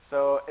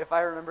 So if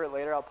I remember it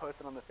later, I'll post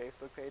it on the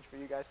Facebook page for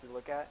you guys to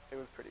look at. It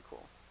was pretty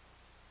cool.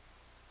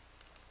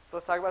 So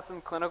let's talk about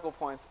some clinical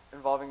points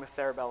involving the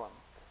cerebellum.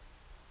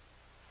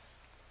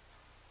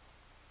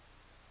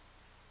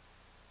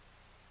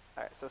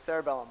 All right, so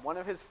cerebellum. One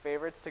of his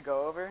favorites to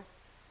go over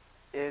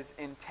is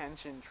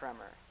intention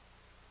tremor.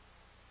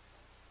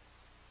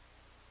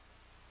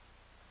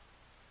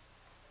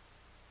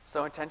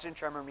 So intention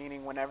tremor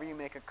meaning whenever you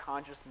make a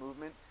conscious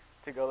movement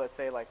to go, let's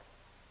say, like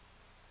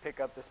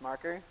pick up this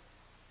marker,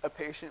 a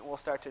patient will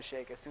start to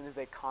shake as soon as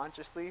they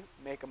consciously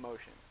make a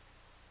motion,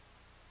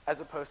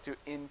 as opposed to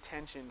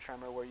intention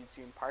tremor where you'd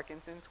see in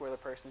Parkinson's where the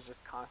person's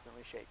just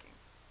constantly shaking.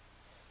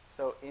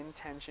 So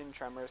intention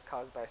tremor is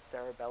caused by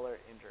cerebellar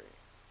injury,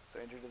 so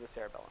injury to the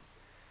cerebellum.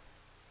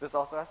 This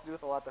also has to do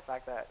with a lot the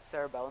fact that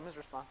cerebellum is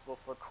responsible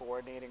for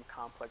coordinating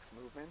complex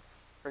movements.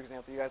 For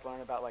example, you guys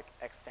learn about like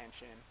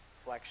extension,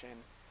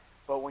 flexion,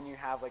 but when you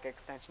have like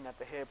extension at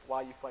the hip,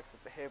 while you flex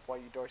at the hip, while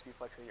you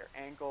dorsiflex at your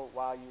ankle,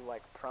 while you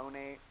like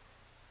pronate,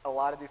 a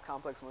lot of these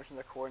complex motions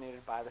are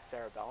coordinated by the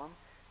cerebellum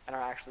and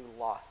are actually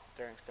lost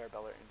during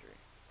cerebellar injury.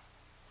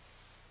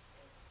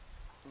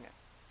 Okay.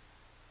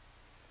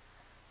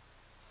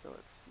 So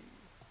let's see.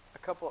 A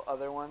couple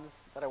other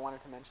ones that I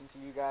wanted to mention to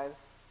you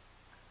guys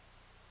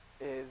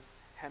is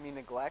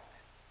hemi-neglect.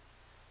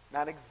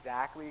 Not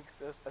exactly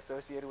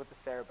associated with the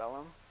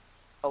cerebellum.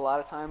 A lot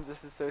of times this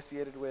is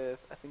associated with,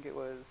 I think it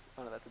was,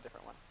 oh no, that's a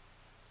different one.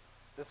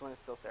 This one is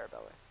still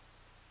cerebellar.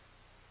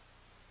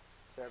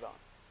 Cerebellum.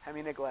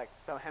 Hemi-neglect.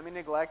 So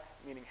hemi-neglect,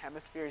 meaning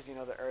hemispheres, you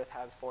know the earth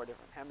has 4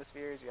 different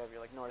hemispheres. You have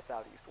your like north,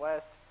 south, east,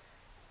 west.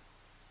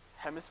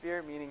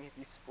 Hemisphere, meaning if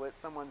you split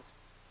someone's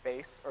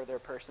face or their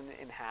person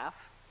in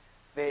half,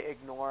 they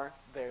ignore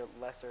their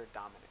lesser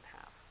dominant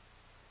half.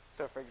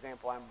 So for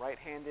example, I'm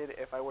right-handed.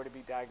 If I were to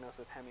be diagnosed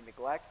with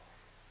hemi-neglect,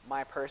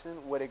 my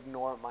person would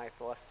ignore my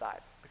left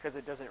side because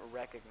it doesn't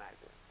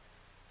recognize it.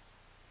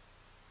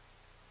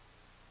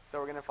 So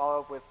we're going to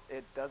follow up with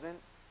it doesn't,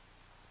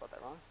 spelled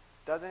that wrong,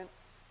 doesn't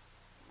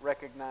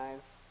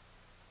recognize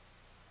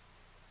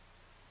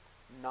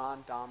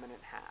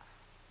non-dominant half.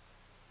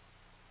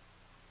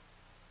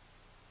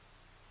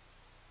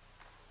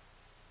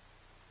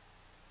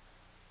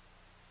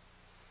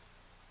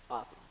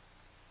 Awesome.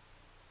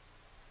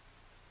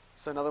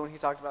 So another one he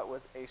talked about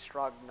was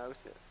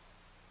astrognosis.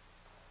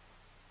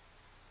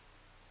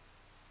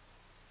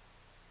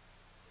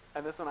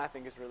 And this one I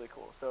think is really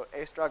cool. So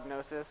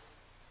astrognosis,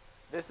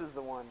 this is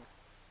the one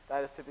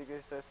that is typically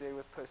associated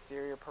with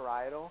posterior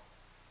parietal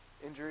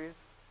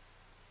injuries.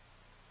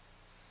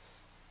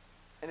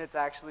 And it's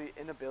actually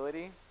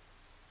inability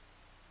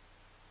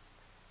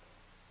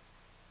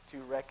to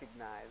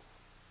recognize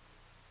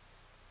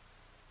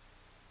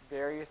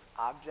various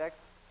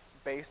objects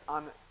based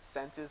on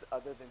senses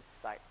other than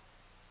sight.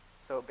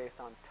 So based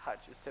on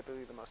touch is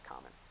typically the most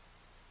common.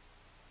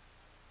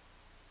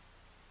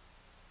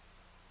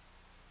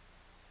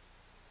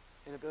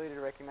 Inability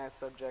to recognize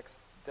subjects,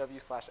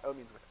 W/O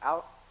means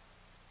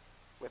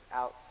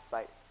without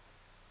sight.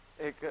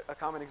 A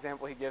common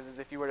example he gives is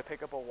if you were to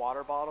pick up a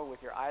water bottle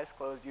with your eyes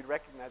closed, you'd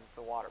recognize it's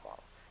a water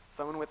bottle.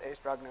 Someone with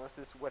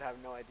astrognosis would have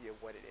no idea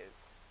what it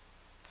is.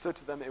 So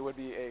to them, it would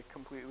be a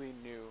completely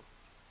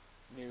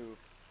new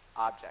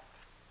object.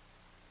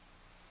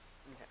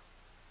 Okay.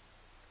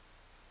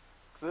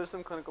 So there's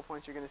some clinical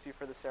points you're going to see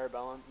for the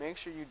cerebellum. Make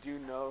sure you do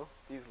know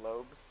these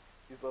lobes.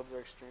 These lobes are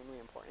extremely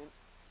important,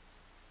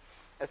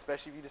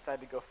 especially if you decide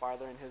to go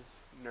farther in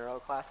his neuro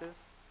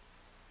classes.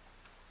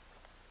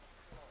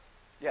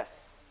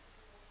 Yes.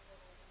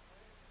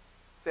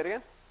 Say it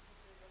again?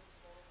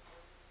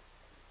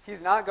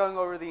 He's not going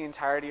over the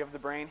entirety of the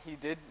brain. He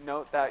did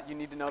note that you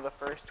need to know the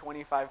first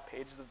 25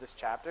 pages of this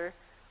chapter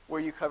where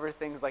you cover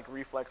things like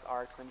reflex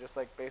arcs and just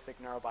like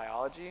basic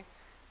neurobiology.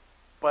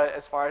 But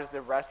as far as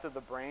the rest of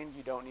the brain,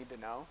 you don't need to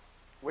know,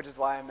 which is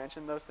why I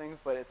mentioned those things,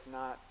 but it's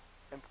not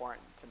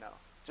important to know.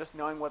 Just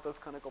knowing what those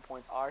clinical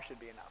points are should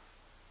be enough.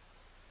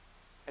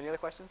 Any other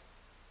questions?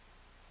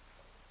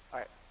 All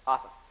right,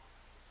 awesome.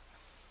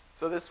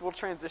 So this will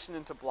transition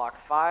into block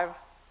 5.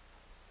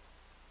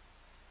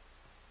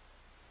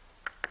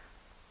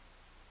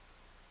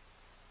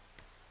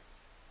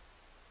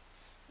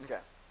 Okay,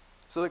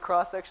 so the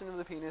cross-section of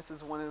the penis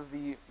is one of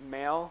the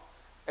male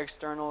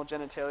external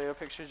genitalia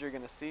pictures you're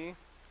going to see.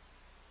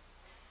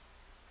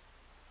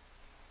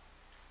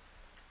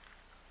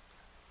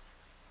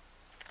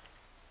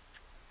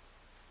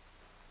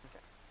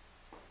 Okay.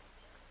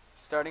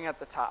 Starting at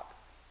the top.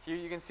 Here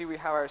you can see we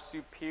have our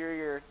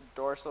superior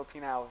dorsal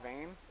penile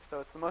vein.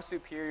 So it's the most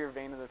superior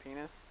vein of the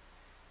penis.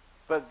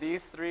 But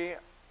these three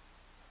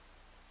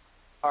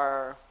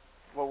are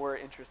what we're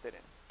interested in.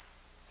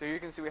 So here you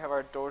can see we have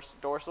our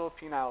dorsal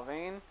penile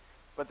vein,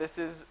 but this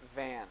is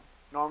van.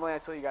 Normally I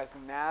tell you guys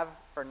nav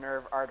for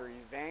nerve, artery,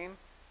 vein.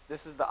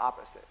 This is the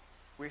opposite.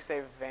 We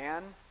say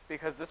van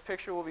because this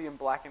picture will be in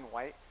black and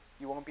white.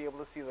 You won't be able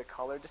to see the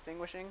color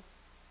distinguishing.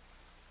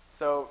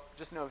 So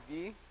just know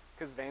V,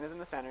 because vein is in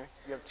the center.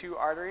 You have two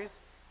arteries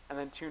and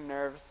then two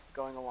nerves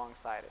going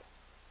alongside it.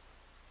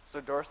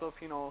 So dorsal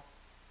penile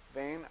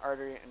vein,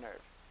 artery, and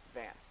nerve,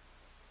 van.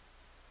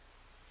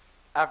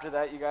 After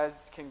that, you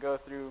guys can go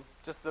through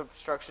just the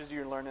structures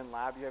you learn in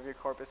lab. You have your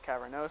corpus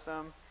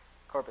cavernosum,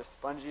 corpus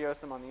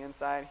spongiosum on the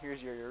inside.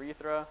 Here's your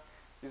urethra,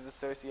 these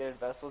associated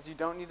vessels. You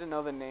don't need to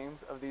know the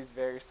names of these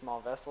very small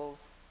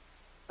vessels.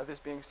 Of this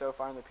being so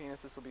far in the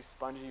penis, this will be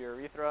spongy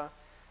urethra.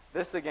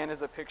 This, again,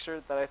 is a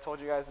picture that I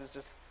told you guys is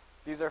just,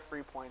 these are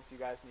free points you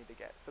guys need to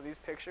get. So these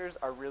pictures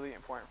are really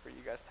important for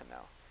you guys to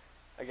know.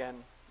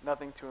 Again,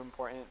 nothing too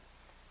important.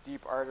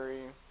 Deep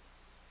artery.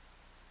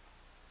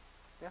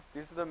 Yeah,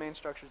 these are the main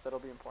structures that'll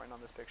be important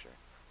on this picture.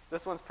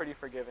 This one's pretty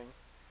forgiving.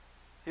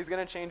 He's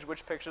going to change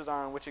which pictures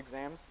are on which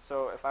exams,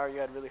 so if I were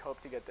you, I'd really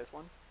hope to get this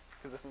one,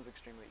 because this one's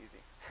extremely easy.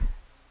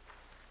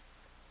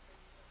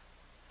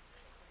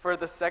 For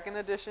the second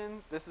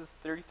edition, this is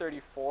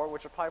 334,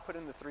 which will probably put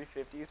in the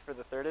 350s. For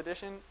the third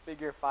edition,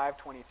 figure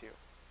 522.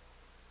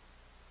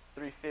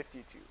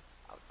 352.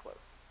 I was close.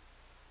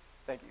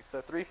 Thank you.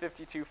 So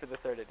 352 for the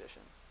third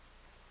edition.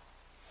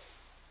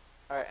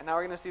 All right, and now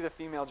we're going to see the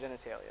female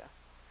genitalia.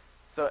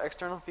 So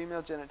external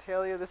female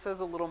genitalia, this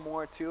has a little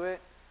more to it.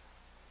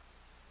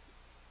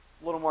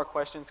 A little more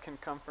questions can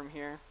come from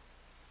here.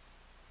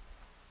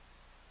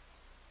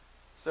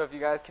 So if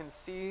you guys can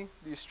see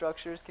these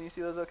structures, can you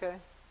see those okay?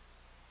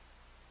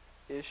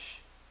 Ish.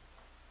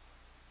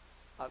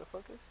 Out of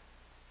focus?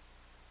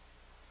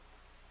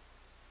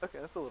 Okay,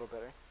 that's a little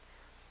better.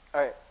 All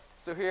right,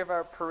 so here we have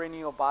our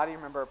perineal body.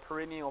 Remember, our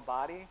perineal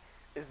body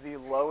is the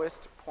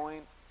lowest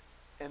point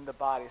in the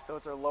body. So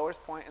it's our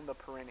lowest point in the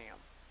perineum,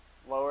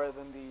 lower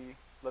than the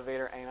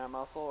levator ani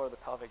muscle or the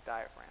pelvic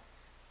diaphragm.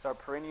 So our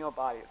perineal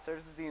body, it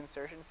serves as the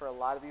insertion for a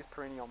lot of these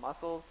perineal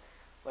muscles,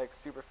 like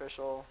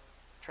superficial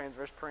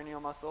transverse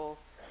perineal muscles,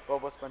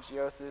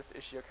 bulbospongiosus,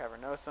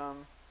 ischiocavernosum.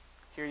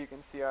 Here you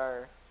can see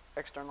our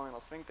external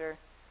anal sphincter.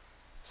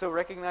 So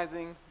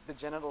recognizing the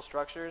genital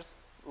structures,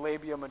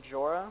 labia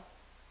majora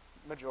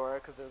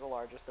because they're the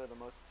largest, they're the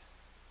most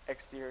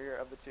exterior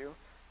of the two.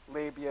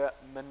 Labia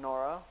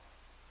minora.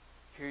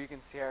 Here you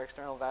can see our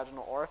external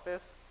vaginal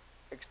orifice,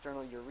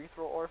 external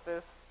urethral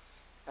orifice,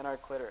 and our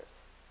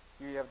clitoris.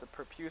 Here you have the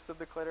prepuce of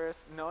the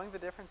clitoris. Knowing the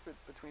difference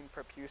between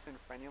prepuce and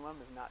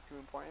frenulum is not too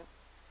important.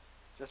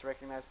 Just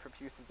recognize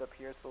prepuce is up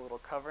here, it's the little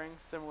covering,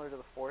 similar to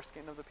the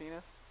foreskin of the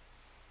penis.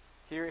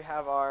 Here we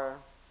have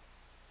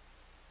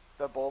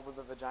the bulb of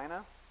the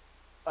vagina.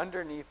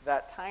 Underneath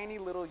that tiny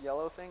little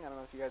yellow thing, I don't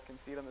know if you guys can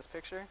see it on this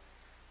picture,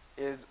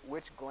 is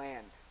which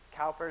gland?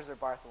 Cowper's or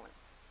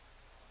Bartholin's?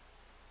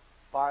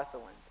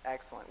 Bartholin's,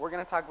 excellent. We're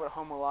going to talk about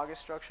homologous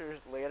structures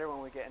later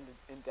when we get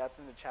in depth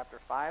into chapter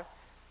 5,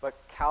 but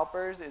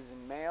Cowper's is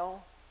in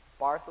male,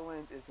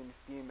 Bartholin's is in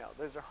female.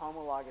 Those are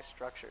homologous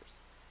structures.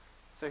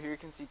 So here you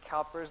can see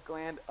Cowper's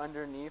gland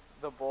underneath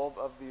the bulb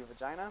of the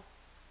vagina.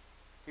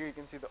 Here you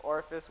can see the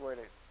orifice where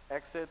it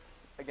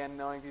exits. Again,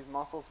 knowing these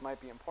muscles might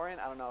be important.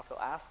 I don't know if he'll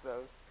ask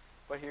those.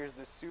 But here's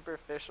the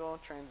superficial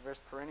transverse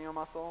perineal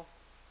muscle,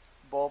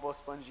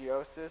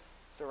 bulbospongiosis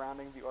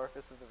surrounding the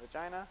orifice of the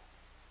vagina,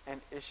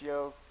 and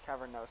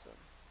ischiocavernosum.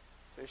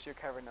 So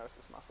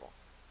ischiocavernosus muscle.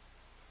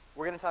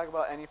 We're going to talk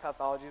about any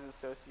pathologies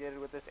associated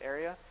with this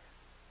area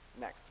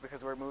next,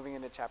 because we're moving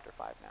into chapter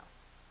 5 now.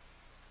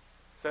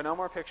 So no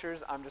more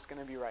pictures. I'm just going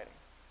to be writing.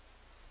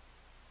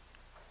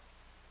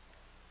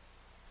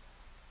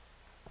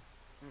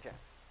 Okay.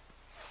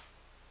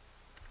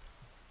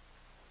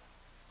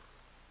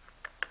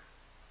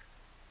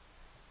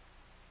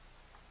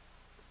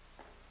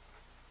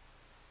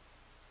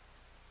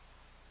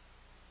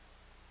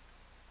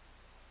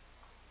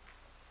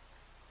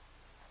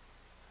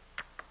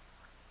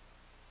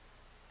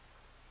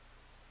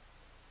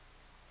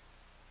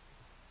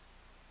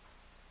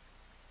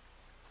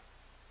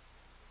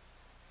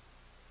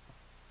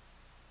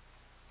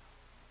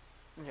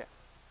 Okay.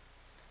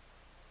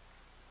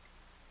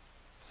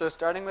 So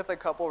starting with a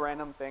couple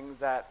random things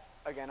that,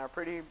 again, are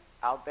pretty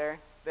out there.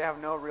 They have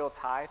no real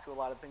tie to a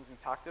lot of things we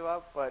talked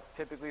about, but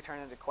typically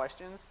turn into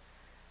questions,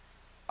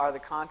 are the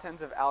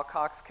contents of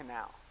Alcock's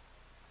canal.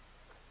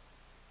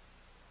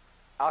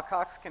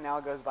 Alcock's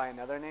canal goes by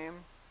another name.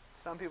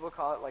 Some people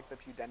call it like the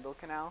pudendal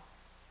canal.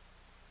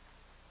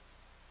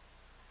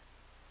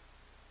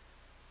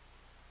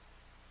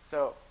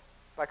 So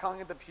by calling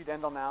it the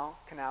pudendal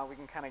canal, we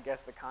can kind of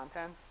guess the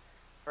contents.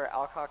 For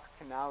Alcock's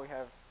canal, we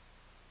have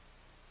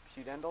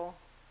pudendal,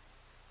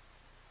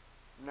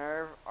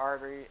 nerve,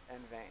 artery, and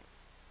vein.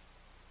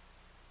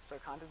 So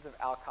contents of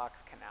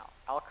Alcock's canal.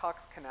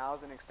 Alcock's canal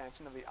is an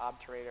extension of the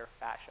obturator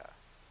fascia.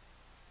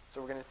 So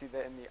we're going to see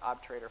that in the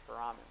obturator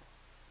foramen.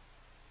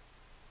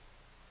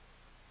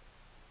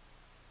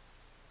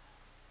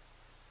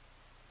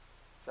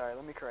 sorry,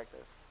 let me correct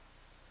this.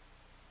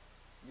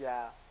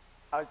 Yeah,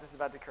 I was just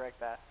about to correct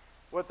that.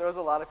 What throws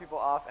a lot of people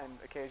off and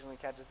occasionally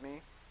catches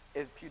me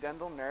is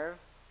pudendal nerve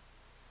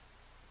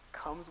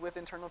comes with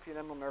internal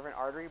pudendal nerve and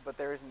artery, but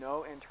there is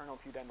no internal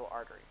pudendal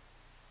artery.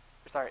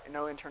 Sorry,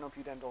 no internal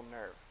pudendal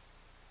nerve.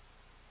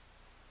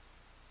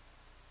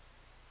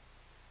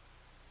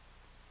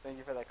 Thank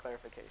you for that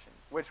clarification.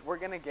 Which we're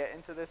going to get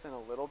into this in a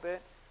little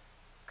bit,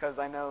 because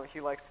I know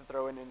he likes to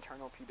throw an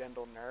internal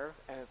pudendal nerve,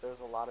 and it throws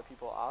a lot of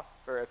people off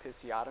for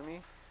episiotomy,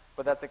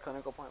 but that's a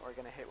clinical point we're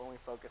going to hit when we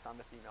focus on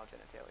the female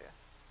genitalia.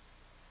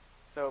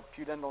 So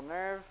pudendal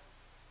nerve,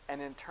 and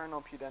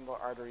internal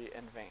pudendal artery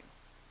and vein.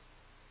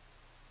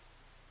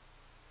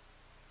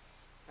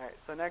 All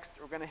right, so next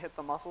we're going to hit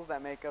the muscles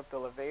that make up the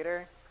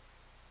levator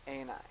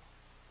ani.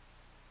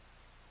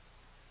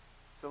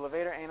 So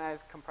levator ani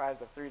is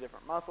comprised of 3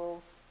 different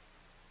muscles.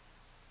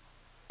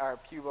 Our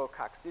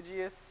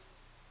pubococcygeus,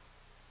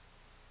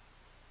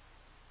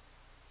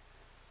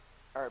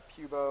 our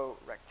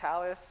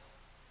puborectalis,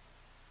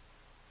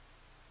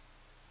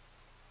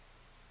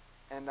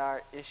 and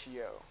our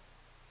ischio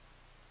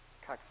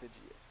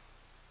coccygeus.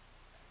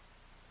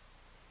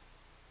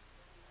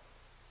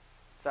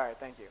 Sorry,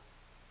 thank you.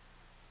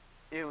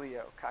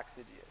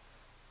 Iliococcygeus.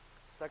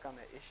 Stuck on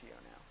the ischio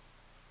now.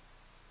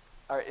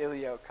 Our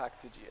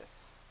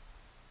iliococcygeus.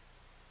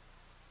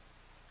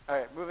 All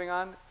right, moving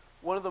on.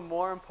 One of the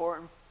more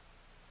important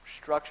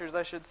structures,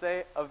 I should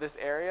say, of this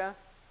area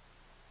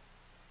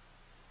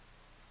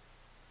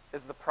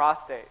is the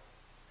prostate.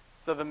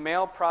 So the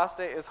male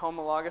prostate is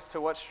homologous to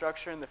what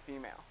structure in the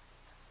female?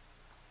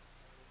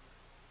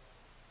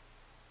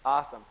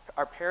 Awesome.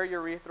 Our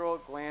periurethral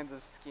glands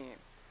of Skene.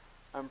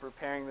 I'm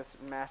preparing this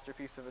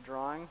masterpiece of a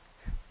drawing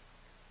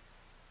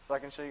so I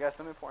can show you guys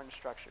some important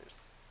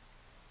structures.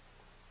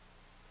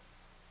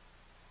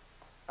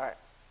 All right.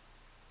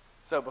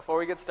 So before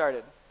we get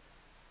started,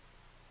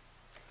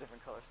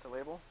 different colors to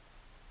label.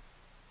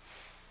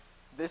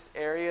 This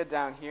area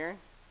down here,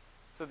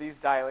 so these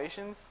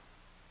dilations,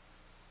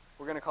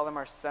 we're going to call them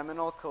our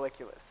seminal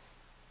colliculus.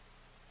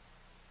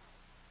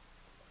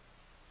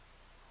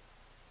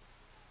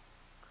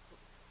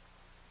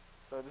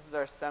 So this is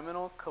our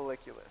seminal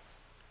colliculus.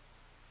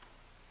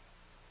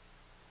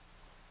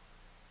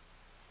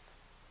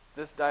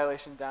 This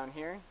dilation down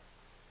here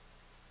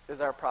is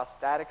our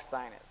prostatic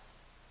sinus.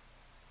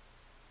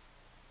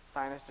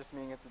 Sinus just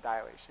meaning it's a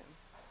dilation.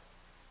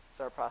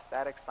 So our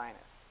prostatic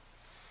sinus.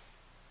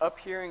 Up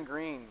here in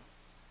green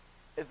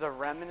is a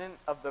remnant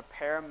of the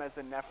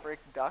paramesonephric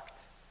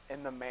duct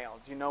in the male.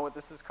 Do you know what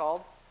this is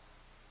called?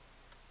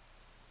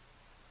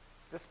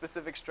 This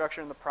specific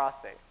structure in the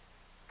prostate.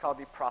 It's called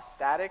the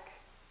prostatic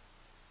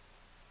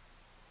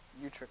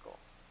utricle.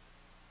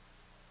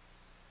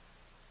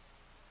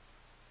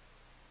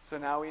 So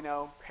now we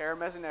know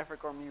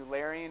paramesonephric or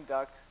Mullerian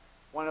duct,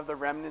 one of the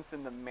remnants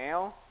in the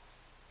male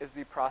is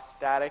the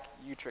prostatic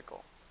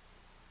utricle.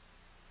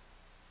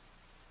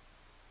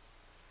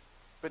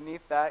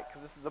 Beneath that,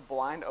 because this is a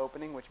blind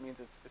opening, which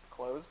means it's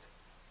closed,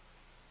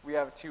 we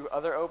have 2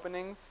 other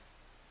openings.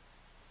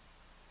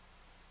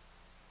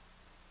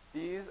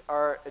 These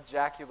are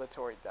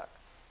ejaculatory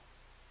ducts.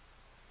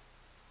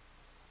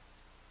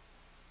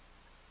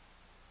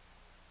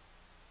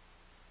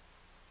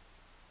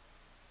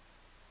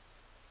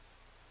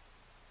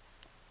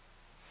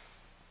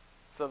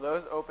 So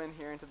those open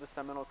here into the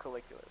seminal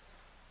colliculus.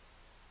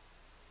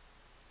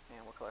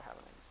 And what color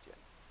haven't I used yet?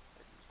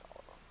 I've used all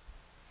of them.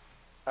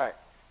 All right,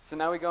 so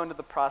now we go into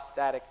the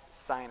prostatic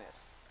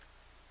sinus.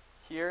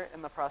 Here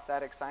in the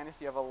prostatic sinus,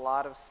 you have a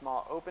lot of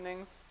small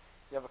openings.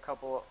 You have a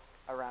couple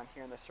around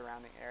here in the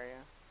surrounding area,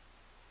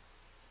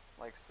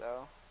 like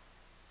so.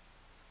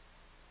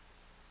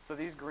 So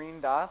these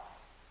green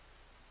dots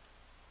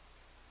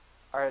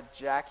are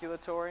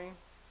ejaculatory.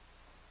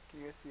 Can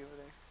you guys see over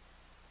there?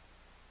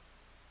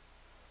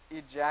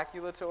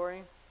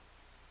 Ejaculatory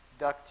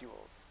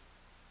ductules.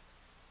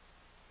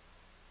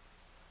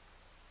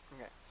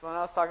 Okay, so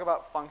now let's talk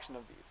about function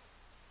of these.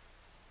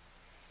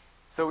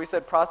 So we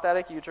said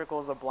prostatic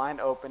utricle is a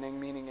blind opening,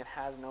 meaning it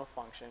has no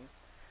function.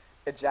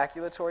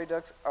 Ejaculatory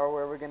ducts are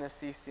where we're going to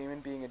see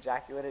semen being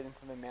ejaculated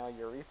into the male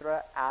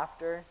urethra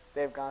after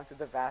they've gone through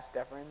the vas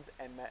deferens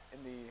and met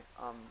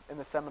in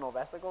the seminal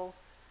vesicles.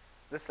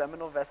 The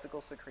seminal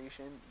vesicle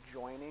secretion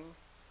joining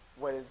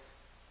what is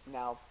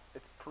now,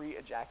 it's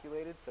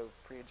pre-ejaculated, so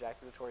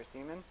pre-ejaculatory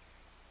semen.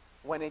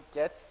 When it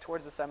gets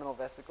towards the seminal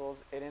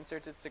vesicles, it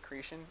inserts its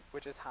secretion,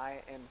 which is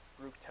high in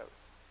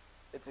fructose.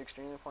 It's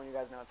extremely important you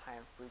guys know it's high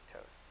in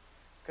fructose,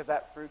 because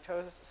that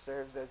fructose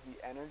serves as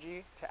the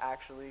energy to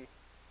actually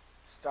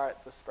start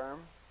the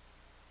sperm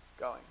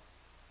going.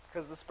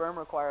 Because the sperm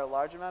require a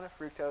large amount of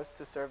fructose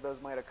to serve those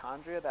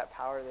mitochondria that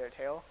power their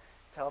tail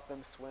to help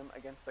them swim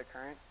against the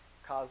current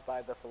caused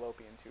by the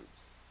fallopian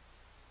tubes.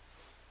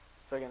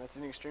 So again, that's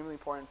an extremely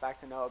important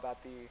fact to know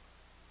about the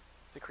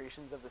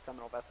secretions of the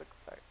seminal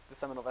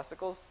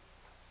vesicles,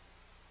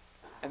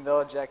 and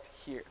they'll eject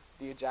here,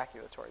 the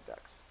ejaculatory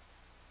ducts.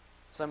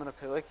 Seminal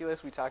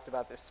colliculus, we talked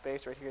about this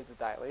space right here is a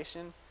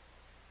dilation.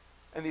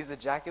 And these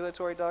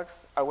ejaculatory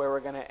ducts are where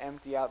we're going to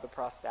empty out the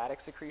prostatic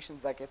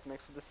secretions that gets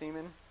mixed with the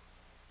semen.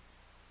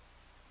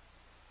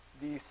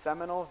 The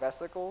seminal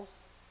vesicles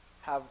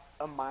have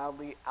a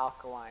mildly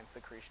alkaline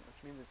secretion,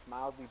 which means it's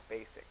mildly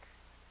basic.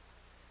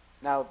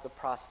 Now, the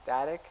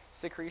prostatic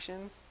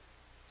secretions,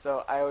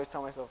 so I always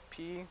tell myself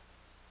P,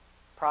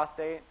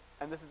 prostate,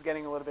 and this is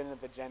getting a little bit into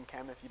the Gen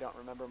Chem if you don't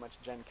remember much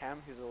Gen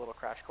Chem. Here's a little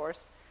crash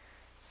course.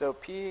 So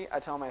P,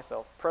 I tell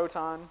myself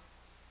proton.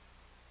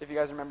 If you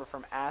guys remember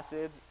from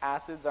acids,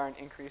 acids are an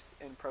increase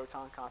in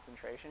proton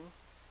concentration.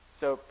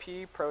 So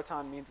P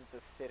proton means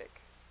it's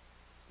acidic.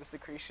 The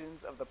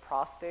secretions of the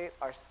prostate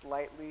are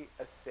slightly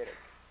acidic.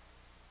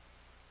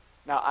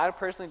 Now, I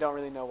personally don't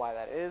really know why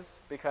that is,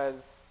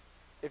 because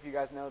if you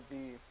guys know,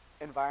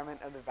 the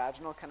environment of the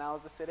vaginal canal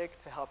is acidic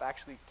to help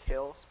actually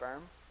kill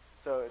sperm.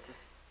 So it's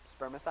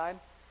a spermicide.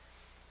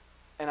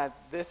 And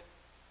this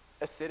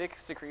acidic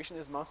secretion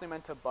is mostly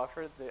meant to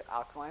buffer the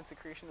alkaline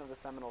secretion of the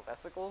seminal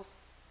vesicles.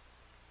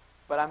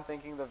 But I'm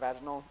thinking the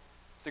vaginal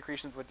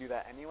secretions would do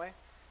that anyway.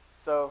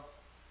 So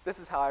this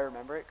is how I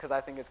remember it, because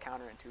I think it's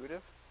counterintuitive.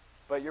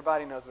 But your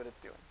body knows what it's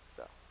doing.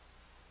 So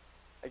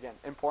again,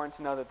 important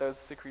to know that those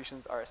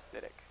secretions are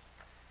acidic.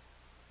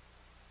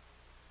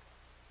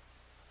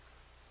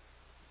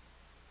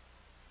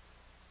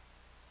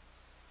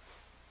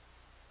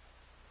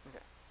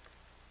 Okay.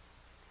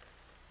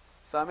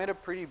 So I made a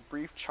pretty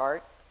brief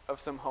chart of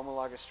some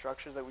homologous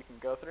structures that we can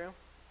go through,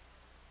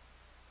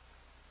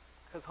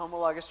 because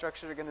homologous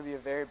structures are going to be a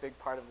very big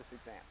part of this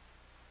exam.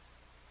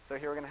 So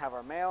here we're going to have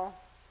our male.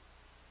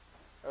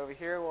 Over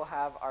here we'll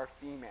have our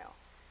female.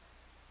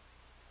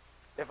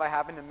 If I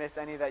happen to miss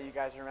any that you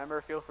guys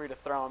remember, feel free to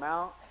throw them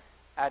out,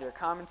 add your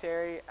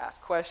commentary,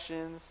 ask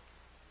questions,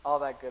 all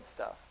that good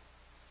stuff.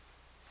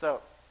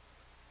 So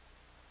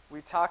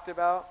we talked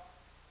about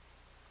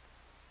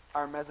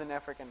our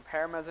mesonephric and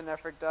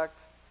paramesonephric duct.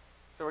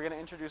 So we're going to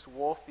introduce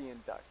Wolffian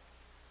duct.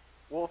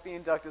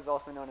 Wolffian duct is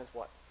also known as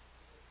what?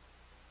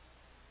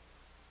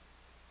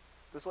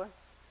 This way?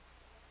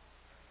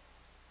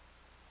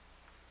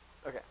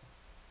 Okay.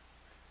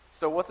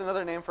 So what's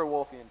another name for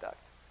Wolffian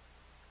duct?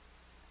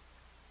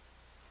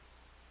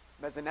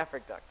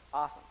 Mesonephric duct.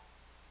 Awesome.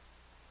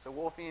 So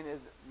Wolffian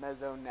is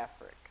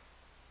mesonephric.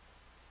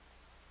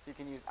 You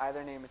can use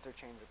either name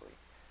interchangeably.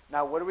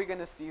 Now, what are we going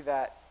to see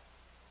that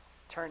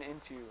turn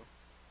into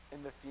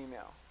in the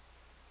female?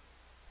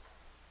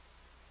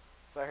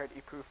 So I heard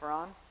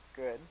epuphoron.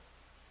 Good.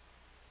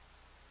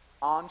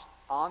 On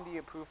the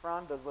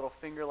epuphoron, those little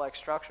finger-like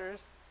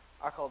structures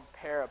are called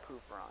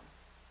parapuphoron.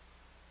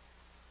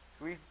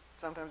 We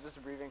sometimes just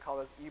abbreviate and call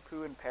those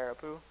epu and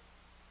parapu.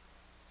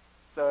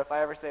 So if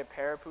I ever say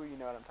parapu, you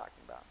know what I'm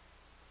talking about.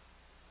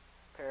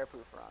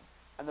 Parapuphoron.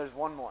 And there's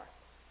one more.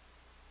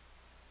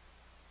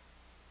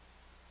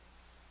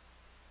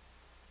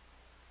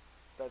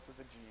 Starts with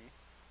a G.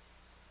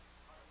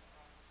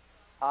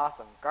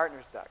 Awesome.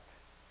 Gartner's duct.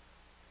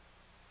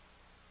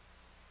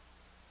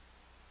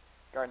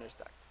 Gartner's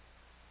duct.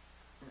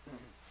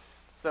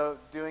 So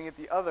doing it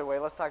the other way,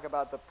 let's talk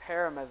about the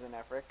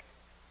paramesonephric.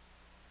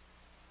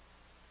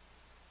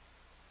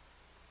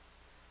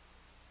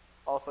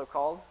 Also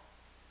called,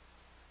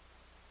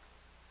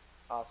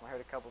 awesome, I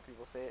heard a couple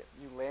people say it,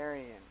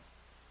 Mullerian.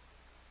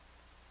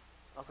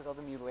 Also called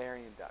the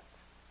Mullerian duct.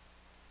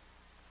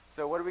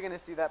 So what are we going to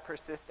see that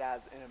persist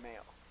as in a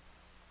male?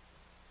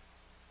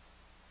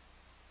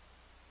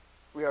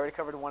 We already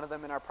covered one of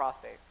them in our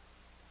prostate.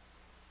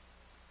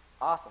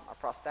 Awesome, our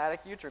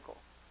prostatic utricle.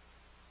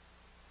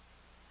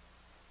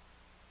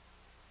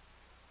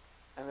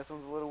 And this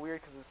one's a little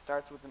weird because it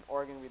starts with an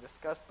organ we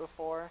discussed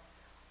before,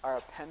 our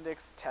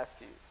appendix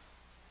testes.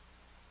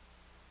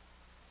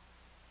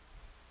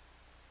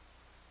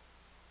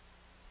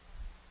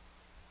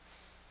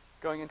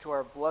 Going into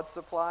our blood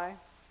supply,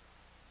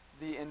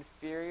 the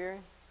inferior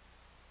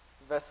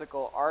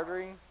vesical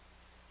artery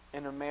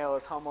in a male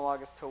is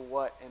homologous to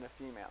what in a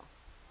female?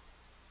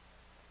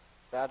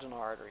 Vaginal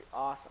artery.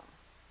 Awesome.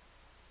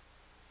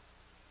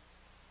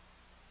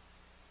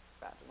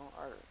 Vaginal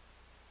artery.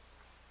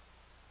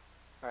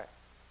 All right.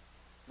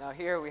 Now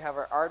here we have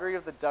our artery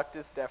of the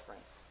ductus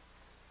deferens.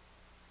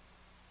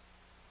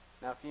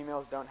 Now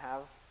females don't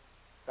have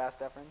vas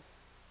deferens,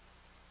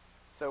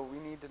 so we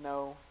need to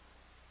know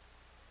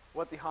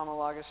what the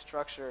homologous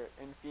structure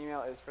in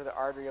female is for the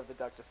artery of the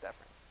ductus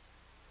deferens.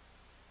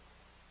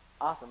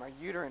 Awesome, our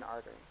uterine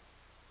artery.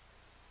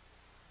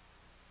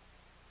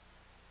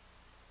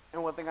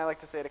 And one thing I like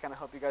to say to kind of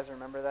help you guys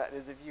remember that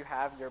is if you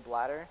have your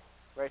bladder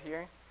right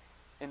here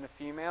in the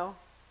female,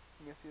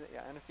 you can see that,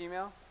 yeah, in a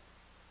female,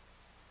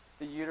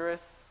 the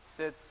uterus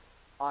sits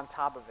on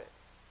top of it.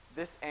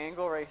 This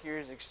angle right here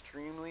is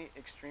extremely,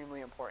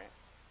 extremely important.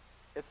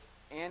 It's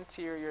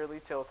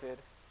anteriorly tilted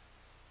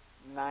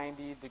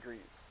 90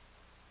 degrees.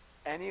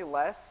 Any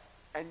less,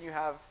 and you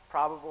have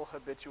probable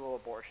habitual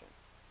abortion.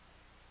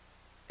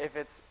 If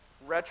it's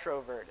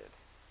retroverted,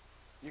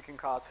 you can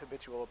cause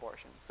habitual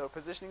abortion. So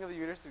positioning of the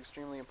uterus is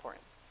extremely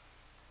important.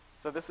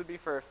 So this would be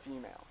for a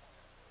female.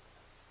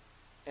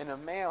 In a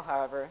male,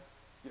 however,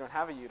 you don't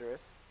have a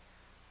uterus,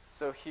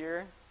 So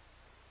here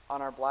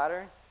on our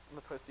bladder, on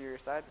the posterior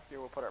side, here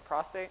we'll put our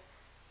prostate.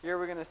 Here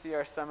we're going to see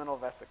our seminal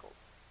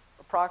vesicles,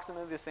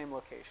 approximately the same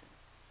location.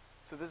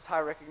 So this is how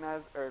I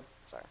recognize,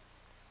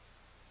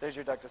 there's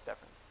your ductus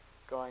deferens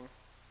going,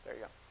 there you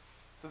go.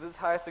 So this is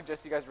how I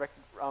suggest you guys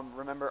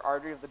remember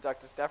artery of the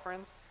ductus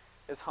deferens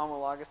is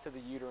homologous to the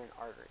uterine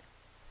artery.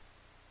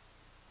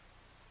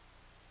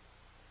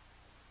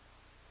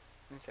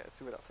 Okay, let's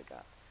see what else I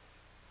got.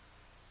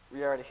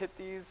 We already hit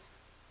these.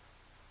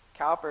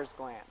 Cowper's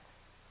gland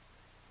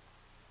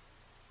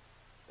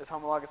is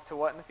homologous to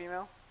what in the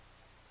female?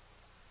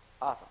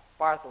 Awesome.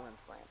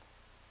 Bartholin's gland.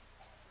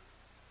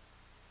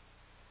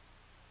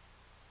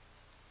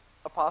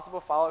 A possible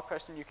follow-up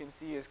question you can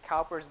see is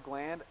Cowper's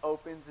gland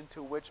opens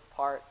into which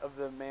part of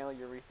the male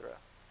urethra?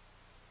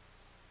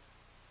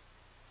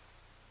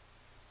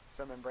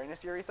 So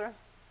membranous urethra?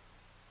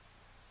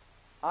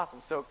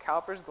 Awesome. So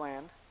Cowper's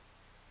gland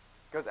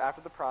goes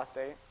after the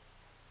prostate.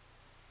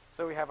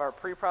 So we have our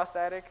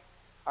preprostatic,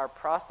 our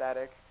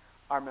prostatic,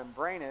 our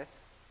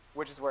membranous,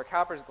 which is where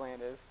Cowper's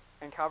gland is,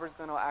 and Cowper's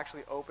gland will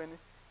actually open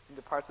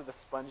into parts of the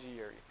spongy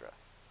urethra.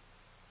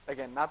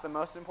 Again, not the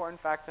most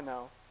important fact to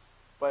know,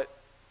 but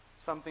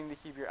something to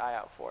keep your eye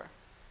out for.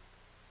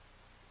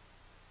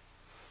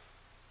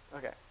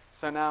 Okay,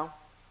 so now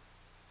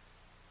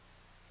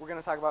we're going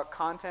to talk about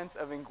contents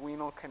of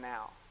inguinal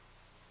canal.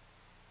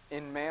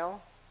 In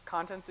male,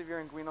 contents of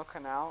your inguinal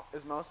canal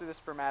is mostly the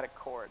spermatic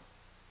cord.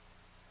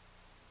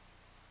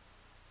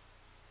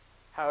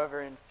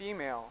 However, in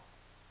female,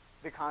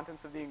 the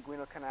contents of the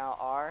inguinal canal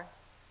are,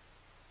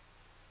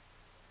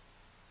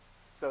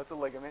 so it's a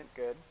ligament,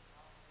 good.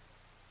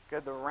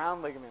 Good, the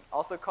round ligament,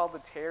 also called the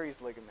teres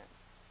ligament.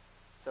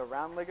 So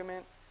round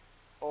ligament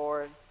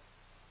or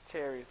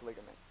teres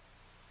ligament.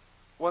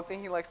 One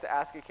thing he likes to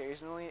ask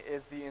occasionally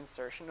is the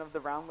insertion of the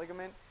round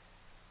ligament.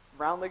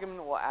 Round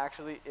ligament will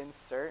actually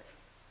insert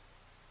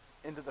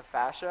into the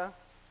fascia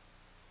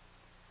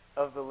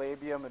of the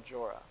labia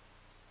majora.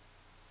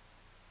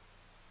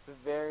 It's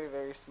a very,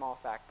 very small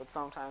fact, but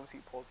sometimes he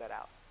pulls that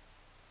out.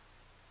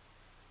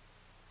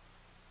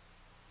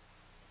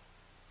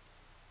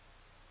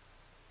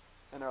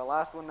 And our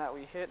last one that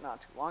we hit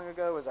not too long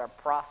ago is our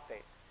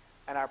prostate.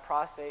 And our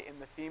prostate in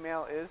the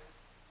female is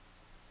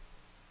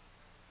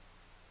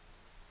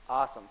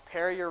awesome.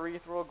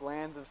 Periurethral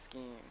glands of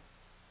Skene.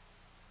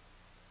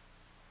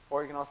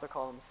 Or you can also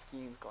call them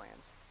Skene's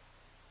glands.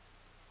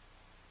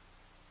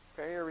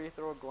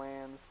 Periurethral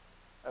glands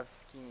of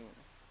Skene.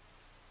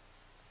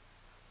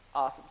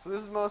 Awesome. So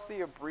this is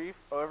mostly a brief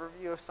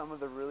overview of some of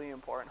the really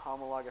important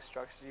homologous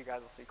structures you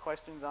guys will see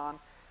questions on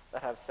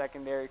that have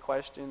secondary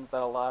questions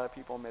that a lot of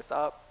people miss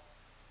up.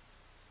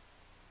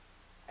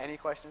 Any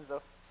questions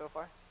so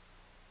far?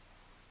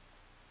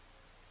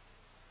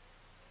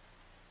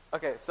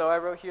 Okay, so I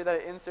wrote here that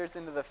it inserts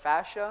into the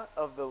fascia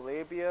of the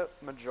labia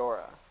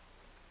majora.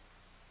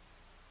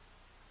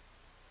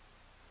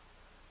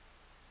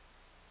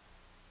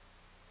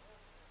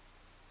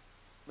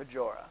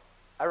 Majora.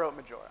 I wrote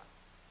majora.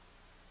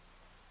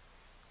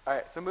 All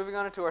right, so moving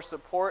on into our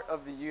support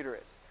of the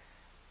uterus.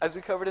 As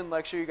we covered in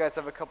lecture, you guys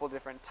have a couple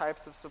different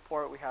types of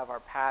support. We have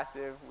our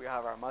passive, we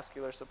have our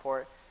muscular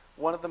support.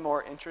 One of the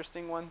more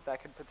interesting ones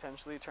that could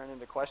potentially turn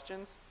into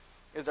questions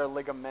is our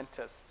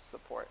ligamentous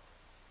support.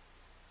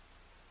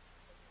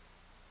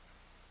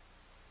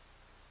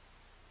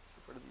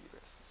 Support of the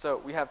uterus.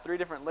 So we have 3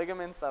 different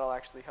ligaments that will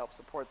actually help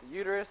support the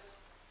uterus.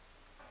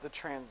 The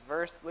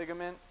transverse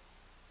ligament.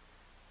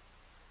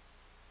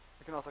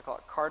 We can also call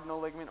it cardinal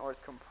ligament, or it's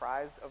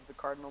comprised of the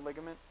cardinal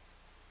ligament.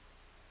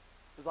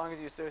 As long as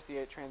you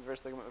associate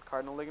transverse ligament with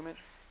cardinal ligament,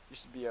 you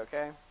should be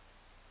okay.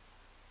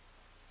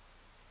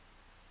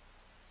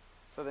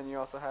 So then you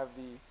also have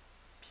the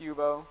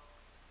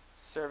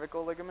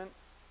pubo-cervical ligament.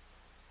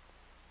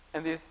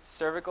 And these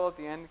cervical at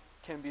the end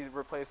can be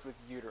replaced with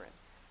uterine.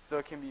 So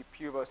it can be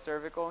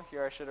pubo-cervical.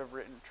 Here I should have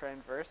written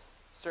transverse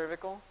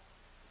cervical.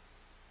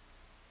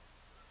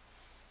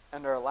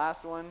 And our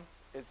last one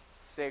is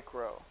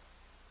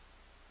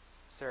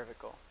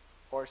sacro-cervical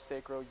or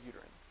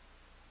sacro-uterine.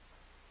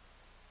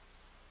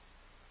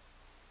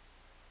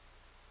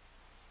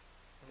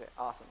 Okay,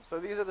 awesome. So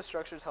these are the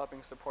structures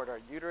helping support our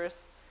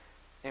uterus.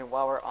 And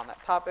while we're on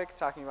that topic,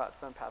 talking about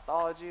some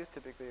pathologies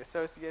typically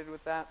associated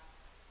with that.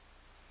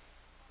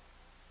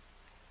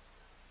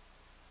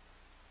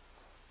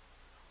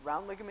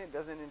 Round ligament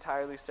doesn't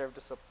entirely serve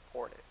to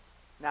support it.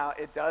 Now,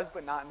 it does,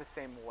 but not in the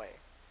same way.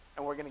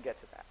 And we're going to get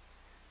to that.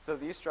 So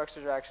these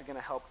structures are actually going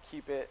to help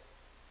keep it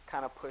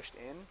kind of pushed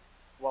in,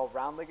 while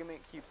round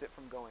ligament keeps it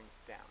from going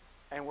down.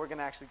 And we're going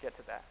to actually get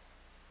to that.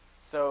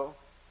 So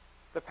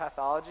the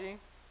pathology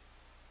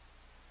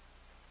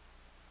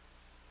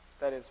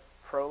that is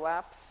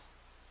prolapse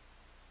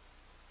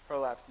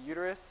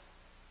uterus,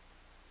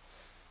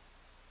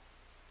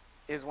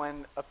 is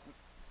when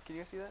can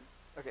you see that?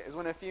 Okay, is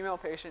when a female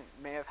patient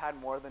may have had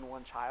more than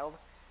one child.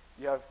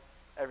 You have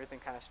everything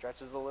kind of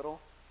stretches a little.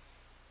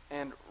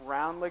 And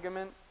round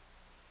ligament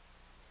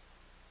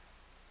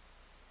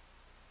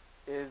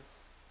is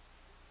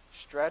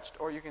stretched,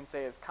 or you can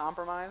say is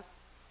compromised,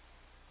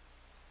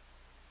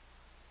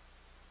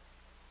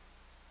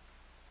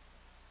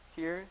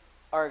 here,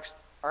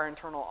 our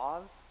internal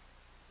os,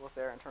 we'll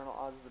say our internal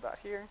os is about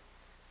here,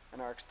 and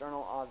our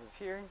external os is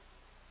here.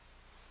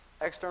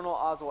 External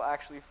os will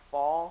actually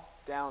fall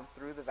down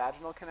through the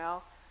vaginal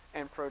canal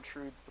and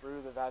protrude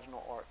through the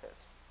vaginal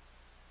orifice.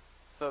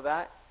 So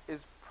that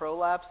is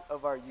prolapse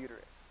of our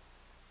uterus.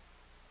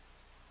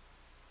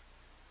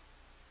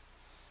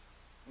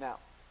 Now,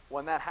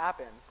 when that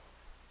happens,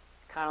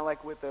 kind of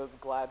like with those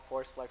Glad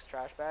Force Flex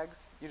trash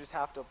bags, you just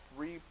have to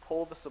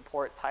re-pull the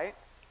support tight.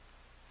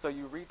 So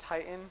you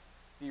retighten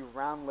the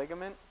round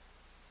ligament,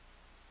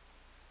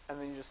 and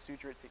then you just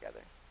suture it together.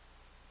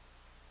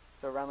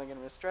 So round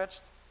ligament is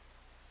stretched.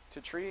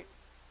 To treat,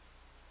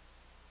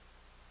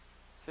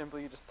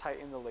 simply you just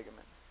tighten the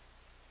ligament.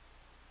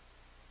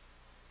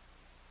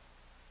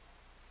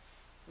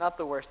 Not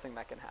the worst thing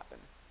that can happen.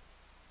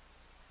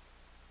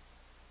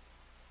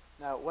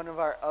 Now, one of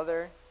our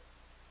other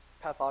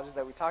pathologies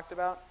that we talked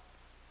about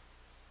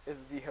is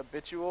the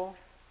habitual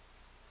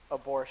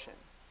abortion.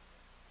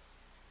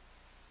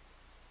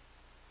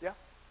 Yeah?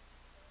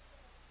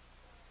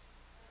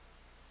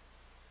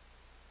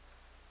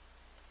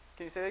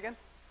 Can you say that again?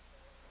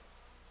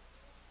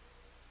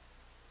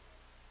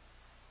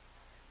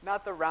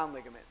 Not the round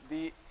ligament.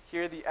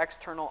 Here, the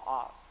external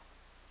os.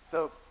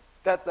 So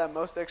that's that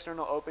most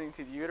external opening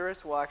to the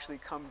uterus will actually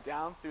come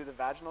down through the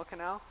vaginal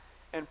canal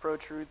and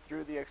protrude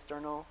through the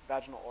external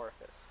vaginal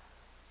orifice.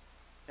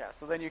 Yeah,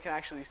 so then you can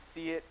actually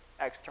see it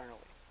externally.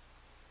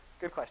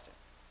 Good question.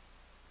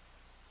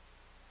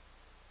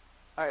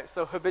 All right,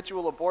 so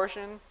habitual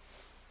abortion.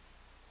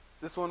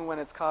 This one, when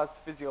it's caused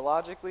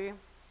physiologically,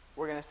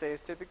 we're going to say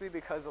is typically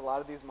because a lot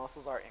of these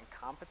muscles are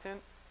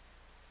incompetent.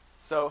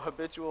 So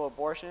habitual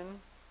abortion,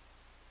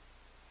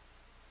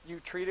 you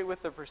treat it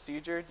with the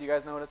procedure. Do you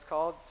guys know what it's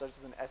called? It starts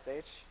with an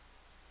SH.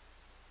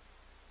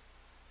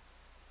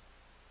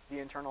 The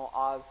internal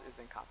os is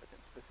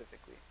incompetent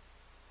specifically.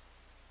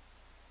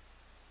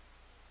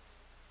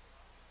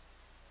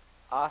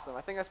 Awesome.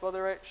 I think I spelled it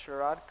right.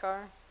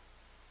 Shirodkar,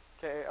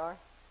 K-A-R.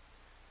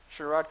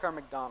 Shirodkar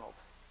McDonald.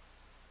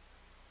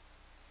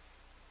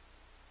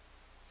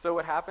 So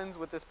what happens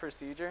with this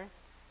procedure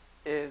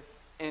is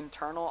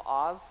internal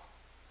os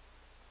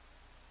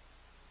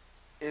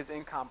is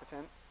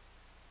incompetent.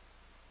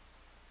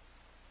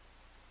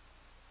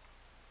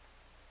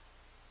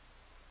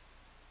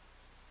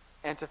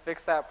 And to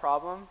fix that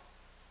problem,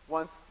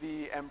 once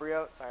the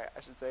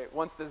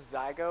once the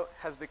zygote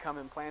has become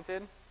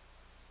implanted,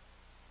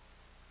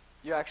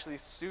 you actually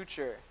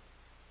suture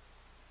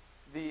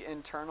the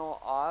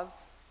internal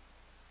os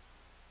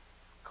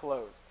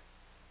closed.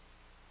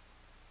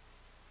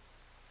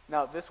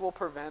 Now, this will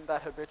prevent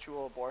that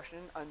habitual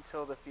abortion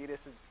until the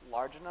fetus is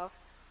large enough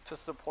to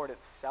support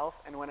itself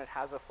and when it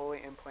has a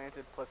fully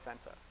implanted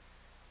placenta.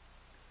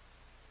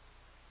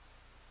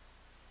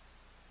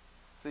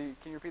 So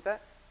can you repeat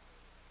that?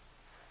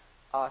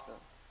 Awesome.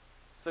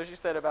 So she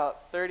said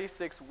about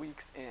 36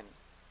 weeks in.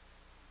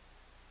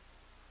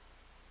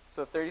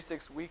 So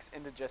 36 weeks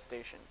into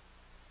gestation.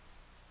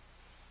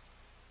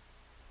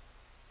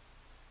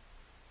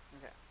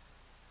 Okay.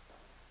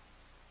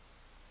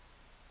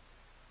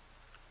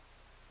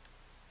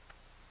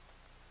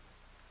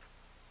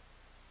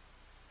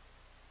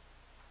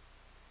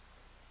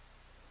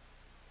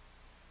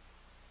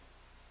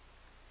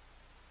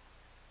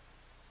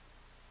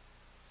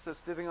 So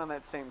sticking on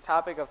that same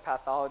topic of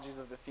pathologies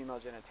of the female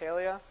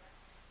genitalia,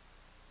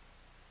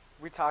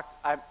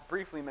 I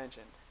briefly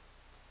mentioned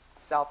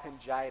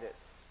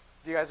salpingitis.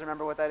 Do you guys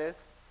remember what that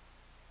is?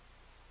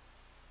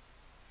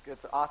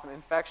 Good, so awesome.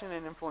 Infection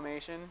and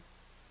inflammation.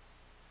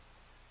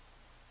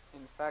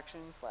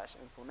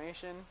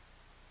 Infection/inflammation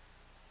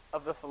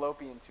of the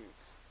fallopian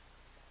tubes.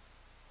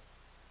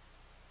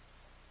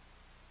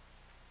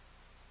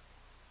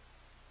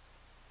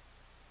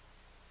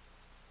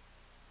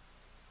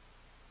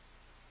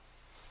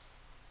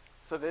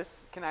 So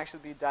this can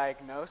actually be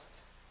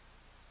diagnosed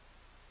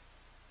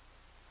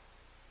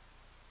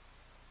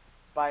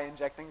by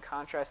injecting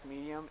contrast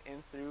medium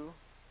in through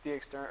the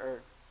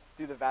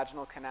through the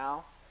vaginal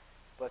canal,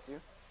 bless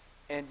you,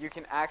 and you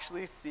can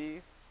actually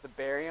see the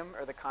barium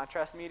or the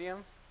contrast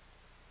medium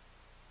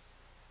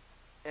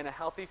in a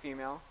healthy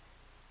female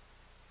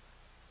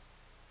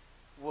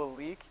will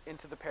leak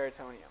into the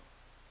peritoneum.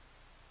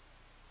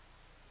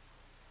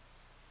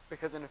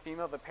 Because in a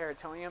female, the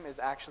peritoneum is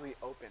actually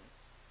open.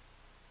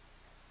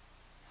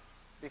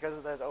 Because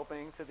of that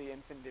opening to the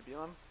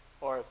infundibulum,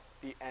 or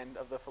the end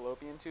of the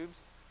fallopian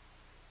tubes.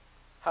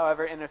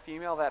 However, in a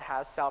female that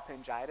has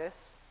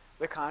salpingitis,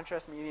 the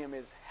contrast medium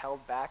is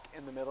held back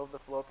in the middle of the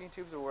fallopian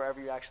tubes or wherever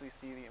you actually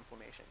see the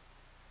inflammation.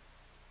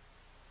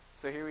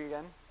 So here we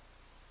again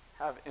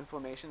have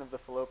inflammation of the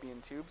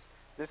fallopian tubes.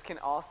 This can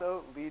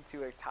also lead to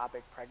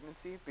ectopic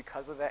pregnancy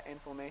because of that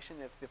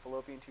inflammation. If the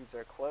fallopian tubes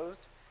are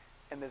closed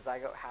and the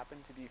zygote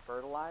happened to be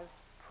fertilized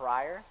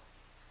prior,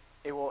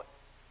 it will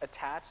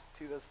attach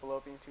to those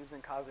fallopian tubes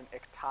and cause an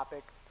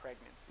ectopic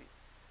pregnancy.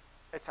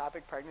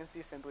 Ectopic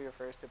pregnancy simply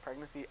refers to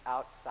pregnancy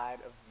outside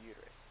of the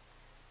uterus.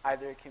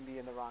 Either it can be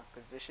in the wrong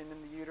position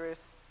in the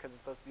uterus because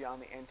it's supposed to be on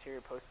the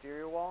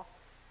anterior-posterior wall.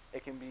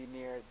 It can be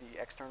near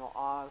the external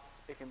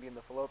os. It can be in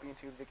the fallopian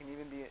tubes. It can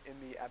even be in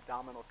the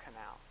abdominal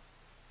canal.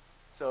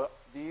 So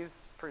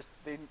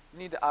they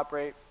need to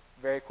operate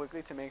very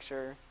quickly to make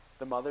sure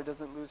the mother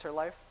doesn't lose her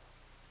life,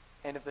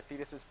 and if the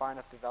fetus is far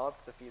enough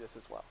developed, the fetus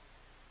as well.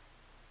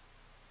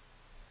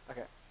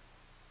 Okay.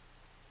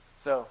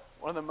 So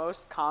one of the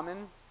most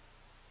common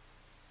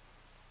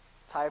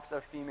types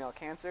of female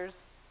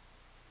cancers,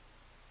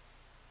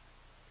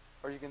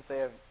 or you can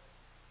say of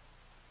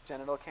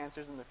genital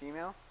cancers in the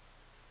female,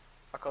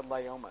 are called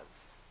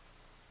lyomas.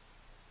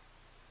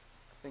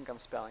 I think I'm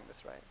spelling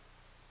this right.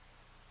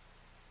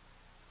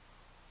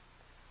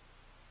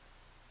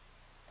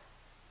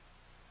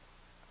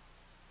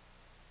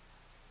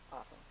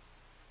 Awesome.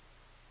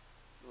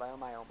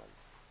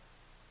 Leiomyomas.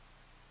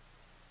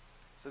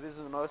 So these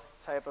are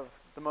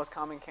the most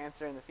common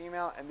cancer in the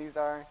female, and these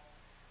are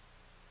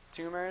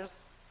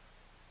tumors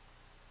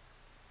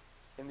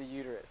in the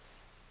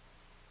uterus.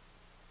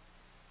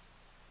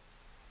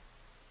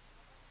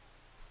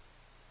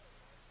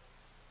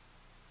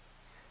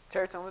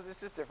 Teratomas is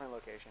just different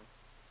location.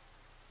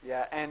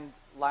 Yeah, and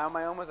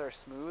leiomyomas are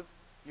smooth.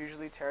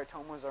 Usually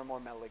teratomas are more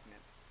malignant.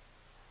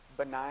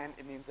 Benign,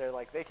 it means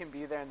they can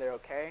be there and they're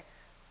okay.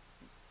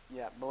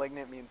 Yeah,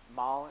 malignant means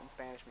mal in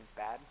Spanish means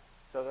bad.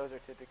 So those are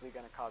typically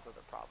going to cause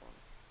other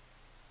problems.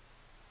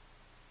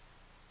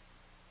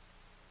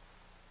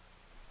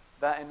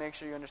 That, and make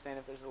sure you understand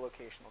if there's a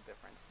locational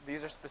difference.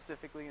 These are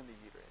specifically in the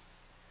uterus.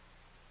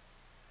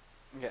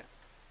 Okay,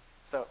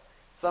 so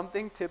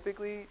something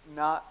typically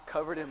not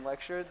covered in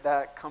lecture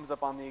that comes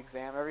up on the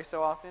exam every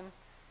so often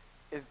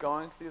is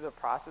going through the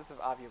process of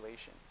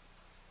ovulation.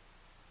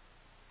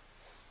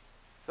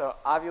 So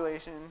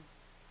ovulation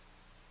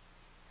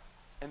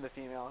in the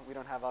female, we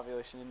don't have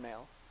ovulation in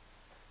male.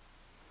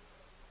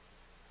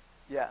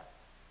 Yeah.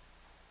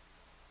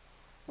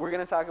 We're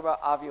going to talk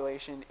about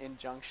ovulation in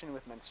junction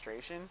with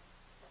menstruation.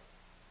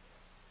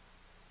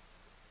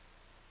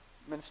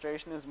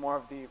 Menstruation is more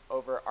of the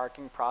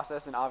overarching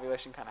process, and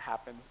ovulation kind of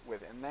happens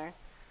within there.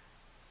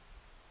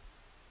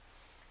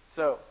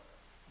 So,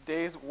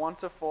 days 1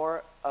 to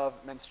 4 of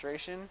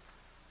menstruation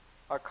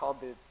are called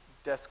the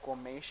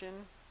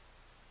desquamation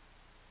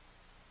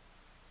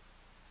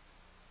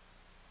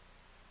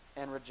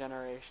and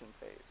regeneration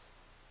phase.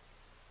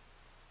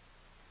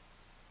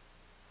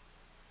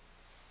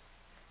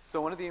 So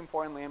one of the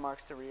important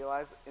landmarks to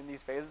realize in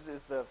these phases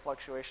is the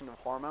fluctuation of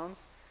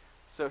hormones.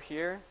 So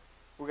here,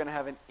 we're going to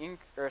have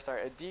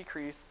a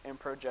decrease in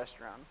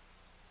progesterone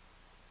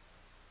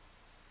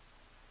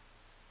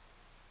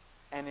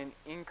and an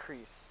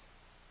increase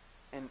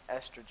in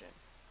estrogen.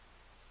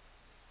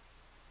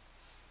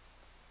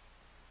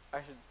 I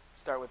should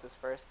start with this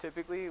first.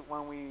 Typically,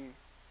 when we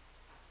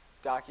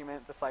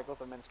document the cycles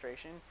of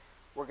menstruation,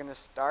 we're going to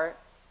start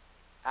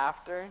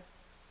after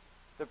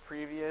the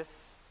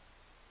previous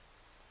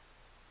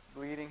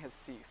bleeding has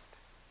ceased.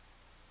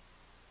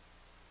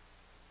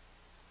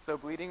 So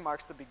bleeding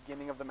marks the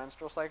beginning of the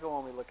menstrual cycle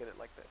when we look at it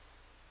like this.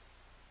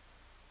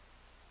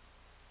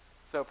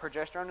 So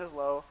progesterone is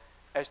low,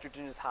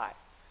 estrogen is high.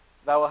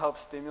 That will help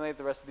stimulate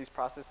the rest of these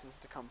processes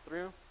to come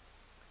through.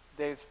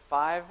 Days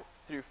 5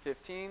 through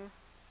 15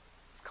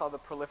 is called the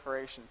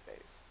proliferation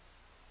phase.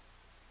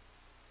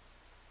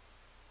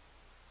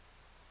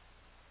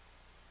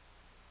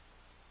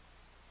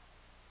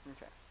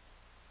 Okay.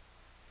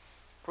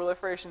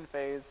 Proliferation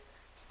phase,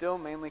 still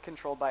mainly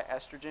controlled by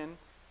estrogen.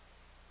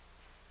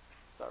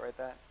 So I'll write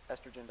that,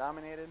 estrogen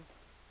dominated.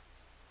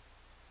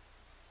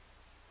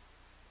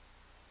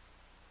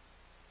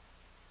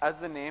 As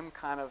the name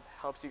kind of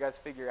helps you guys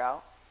figure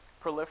out,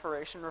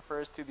 proliferation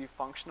refers to the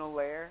functional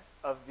layer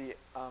of the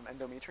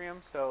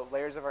endometrium. So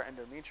layers of our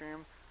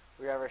endometrium,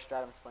 we have our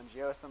stratum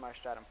spongiosum, our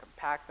stratum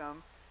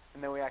compactum,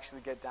 and then we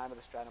actually get down to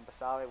the stratum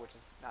basale, which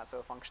is not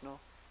so functional.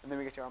 And then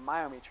we get to our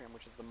myometrium,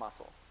 which is the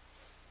muscle.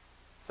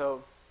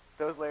 So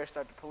those layers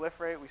start to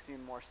proliferate. We see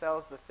more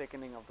cells, the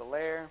thickening of the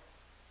layer.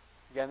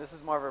 Again, this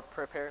is more of a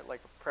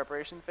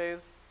preparation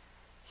phase.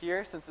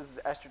 Here, since this is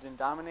estrogen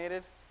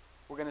dominated,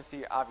 we're going to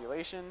see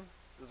ovulation.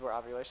 This is where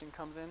ovulation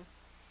comes in.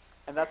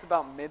 And that's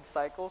about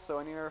mid-cycle, so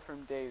anywhere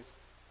from days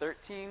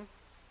 13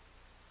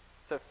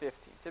 to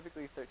 15,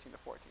 typically 13 to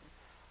 14.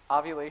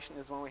 Ovulation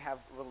is when we have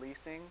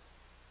releasing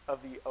of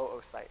the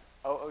oocyte.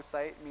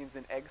 Oocyte means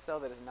an egg cell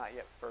that is not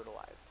yet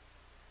fertilized.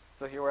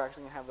 So here we're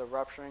actually going to have the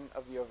rupturing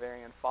of the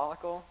ovarian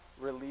follicle,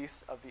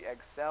 release of the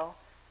egg cell,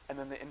 and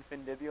then the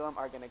infundibulum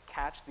are going to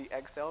catch the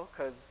egg cell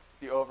because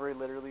the ovary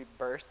literally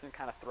bursts and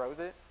kind of throws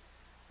it,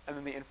 and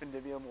then the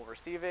infundibulum will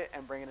receive it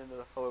and bring it into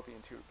the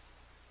fallopian tubes.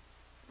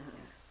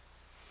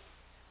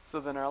 So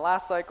then our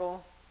last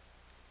cycle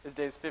is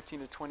days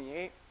 15 to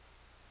 28,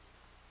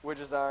 which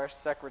is our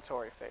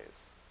secretory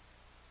phase.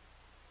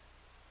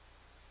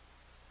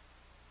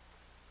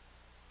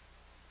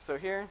 So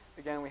here,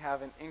 again, we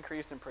have an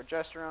increase in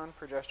progesterone.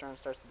 Progesterone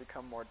starts to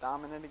become more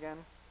dominant again.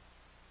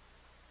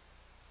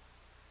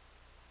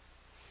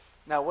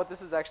 Now, what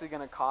this is actually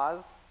going to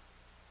cause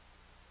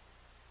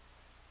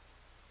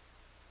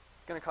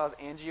going to cause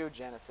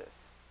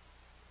angiogenesis.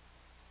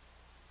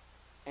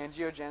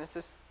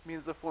 Angiogenesis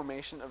means the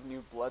formation of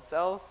new blood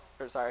cells,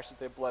 or sorry, I should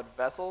say blood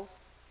vessels.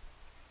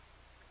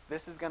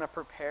 This is going to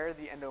prepare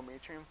the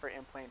endometrium for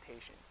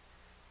implantation.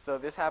 So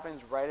this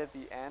happens right at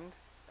the end,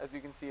 as you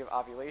can see, of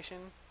ovulation.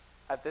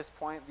 At this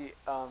point, the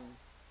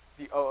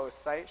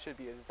oocyte should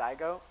be a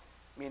zygote,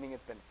 meaning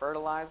it's been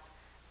fertilized.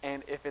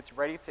 And if it's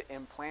ready to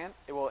implant,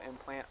 it will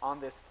implant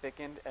on this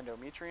thickened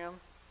endometrium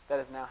that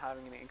is now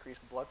having an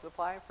increased blood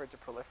supply for it to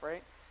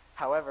proliferate.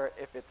 However,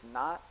 if it's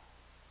not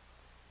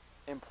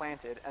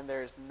implanted and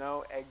there's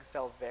no egg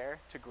cell there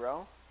to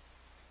grow,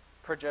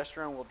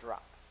 progesterone will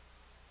drop.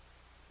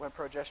 When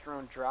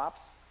progesterone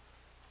drops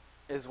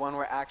is when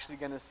we're actually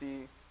going to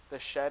see the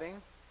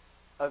shedding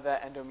of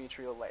that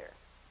endometrial layer.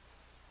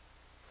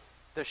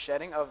 The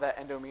shedding of that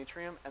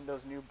endometrium and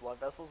those new blood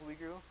vessels we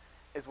grew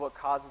is what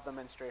causes the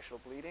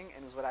menstrual bleeding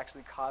and is what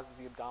actually causes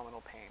the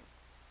abdominal pain.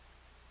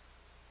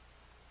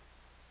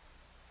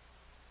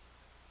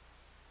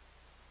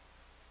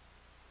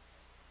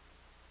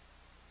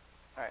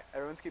 All right,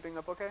 everyone's keeping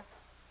up okay?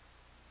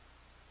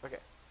 Okay,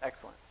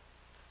 excellent.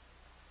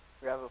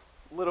 We have a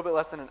little bit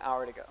less than an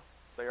hour to go,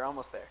 so you're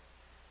almost there.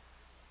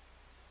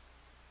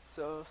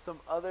 So some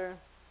other,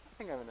 I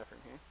think I have enough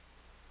room here.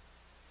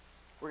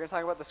 We're going to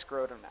talk about the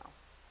scrotum now,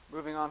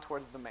 moving on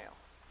towards the male.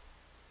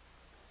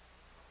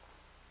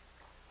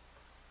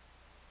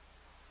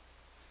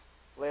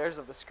 Layers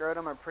of the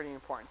scrotum are pretty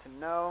important to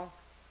know.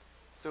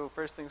 So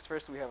first things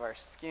first, we have our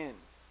skin.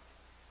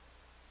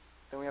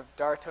 Then we have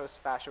dartos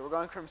fascia. We're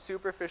going from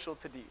superficial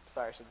to deep.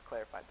 Sorry, I should have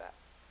clarified that.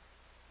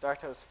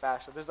 Dartos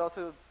fascia. There's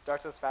also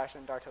dartos fascia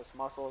and dartos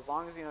muscle. As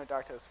long as you know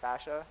dartos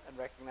fascia and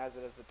recognize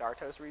it as the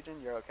dartos region,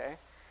 you're okay.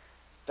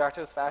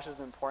 Dartos fascia is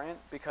important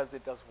because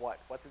it does what?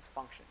 What's its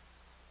function?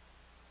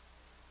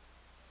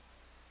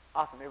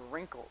 Awesome, it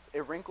wrinkles.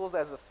 It wrinkles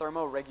as a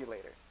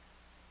thermoregulator.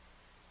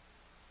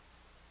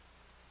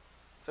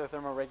 So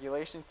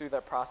thermoregulation through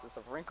that process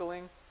of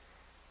wrinkling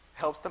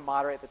helps to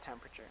moderate the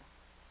temperature.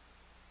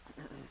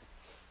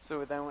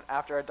 So then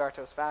after our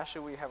dartos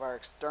fascia, we have our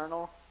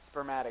external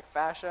spermatic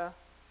fascia.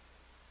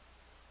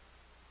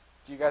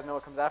 Do you guys know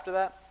what comes after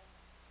that?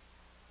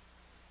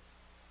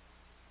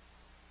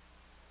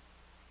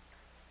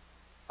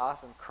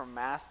 Awesome,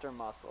 cremaster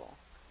muscle.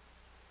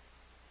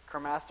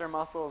 Cremaster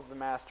muscle is the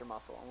master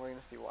muscle, and we're going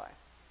to see why.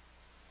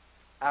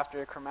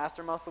 After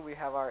cremaster muscle, we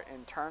have our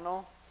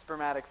internal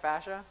spermatic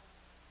fascia.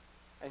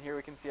 And here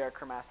we can see our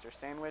cremaster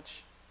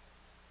sandwich.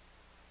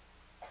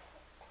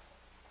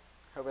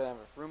 Hope I have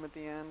enough room at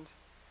the end.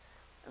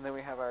 And then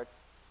we have our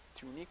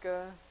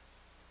tunica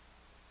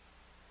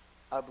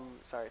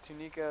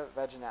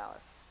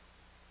vaginalis.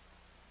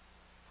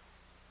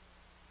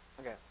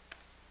 Okay.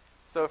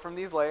 So from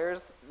these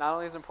layers, not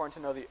only is it important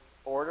to know the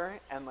order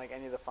and like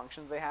any of the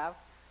functions they have,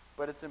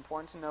 but it's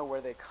important to know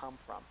where they come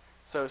from.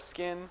 So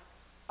skin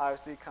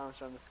obviously comes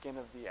from the skin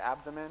of the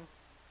abdomen.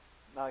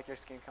 Not like your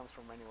skin comes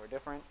from anywhere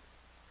different.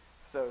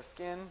 So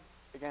skin,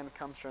 again,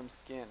 comes from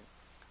skin.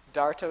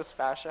 Dartos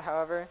fascia,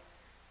 however,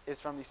 is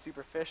from the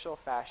superficial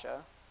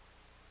fascia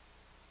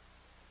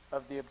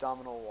of the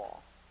abdominal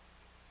wall.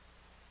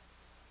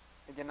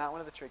 Again, not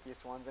one of the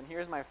trickiest ones. And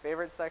here's my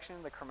favorite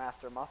section, the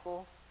cremaster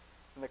muscle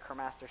and the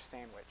cremaster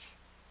sandwich.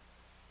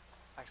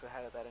 Actually, I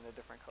highlighted that in a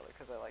different color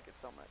because I like it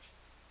so much.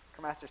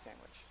 Cremaster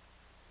sandwich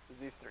is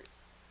these three.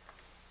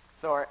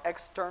 So our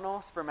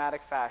external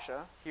spermatic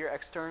fascia, here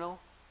external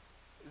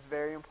is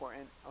very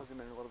important. I'll zoom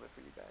in a little bit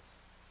for you guys.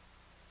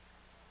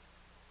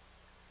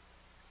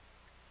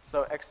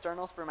 So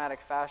external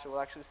spermatic fascia will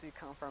actually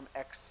come from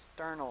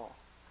external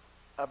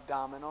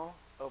abdominal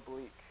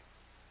oblique.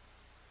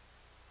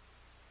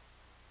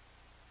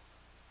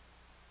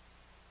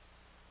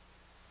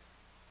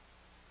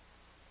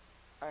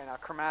 All right, now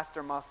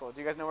cremaster muscle.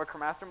 Do you guys know where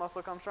cremaster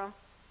muscle comes from?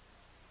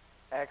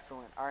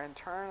 Excellent. Our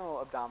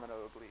internal abdominal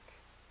oblique.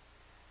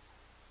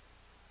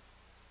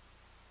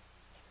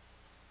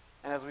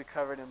 And as we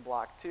covered in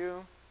block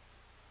 2,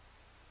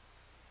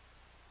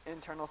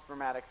 internal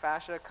spermatic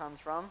fascia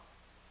comes from,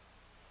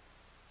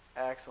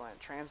 excellent,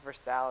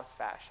 transversalis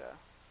fascia.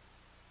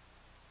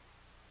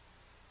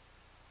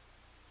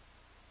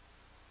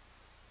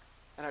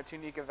 And our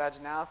tunica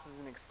vaginalis is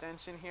an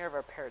extension here of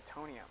our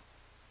peritoneum.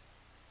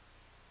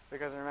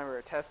 Because remember,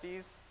 our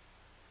testes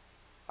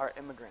are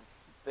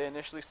immigrants. They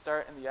initially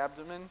start in the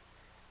abdomen,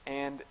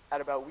 and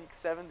at about week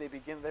 7, they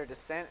begin their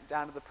descent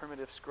down to the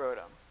primitive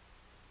scrotum.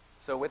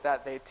 So with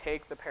that, they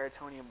take the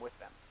peritoneum with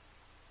them.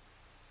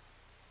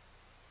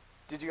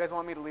 Did you guys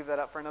want me to leave that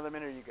up for another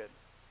minute, or are you good?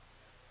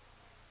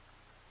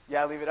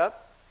 Yeah, leave it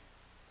up?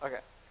 Okay.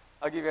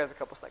 I'll give you guys a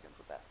couple seconds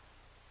with that.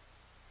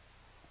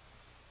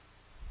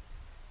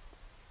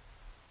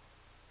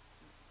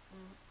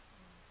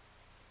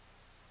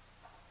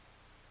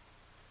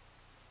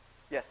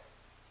 Yes?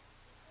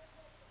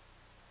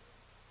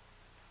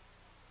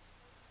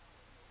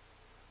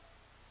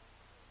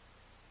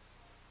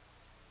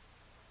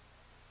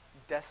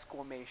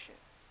 Desquamation.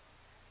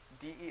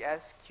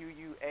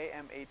 Desquamation.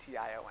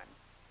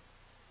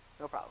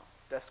 No problem.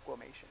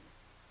 Desquamation.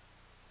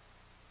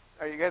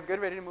 Are you guys good?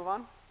 Ready to move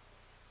on?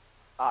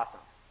 Awesome.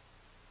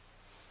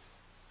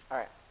 All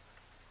right.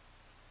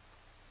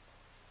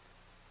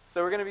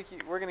 So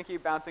we're gonna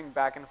keep bouncing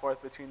back and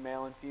forth between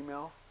male and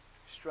female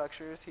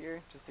structures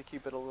here, just to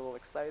keep it a little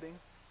exciting.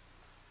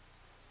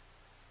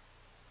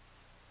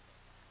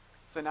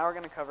 So now we're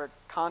gonna cover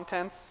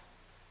contents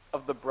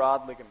of the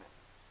broad ligament.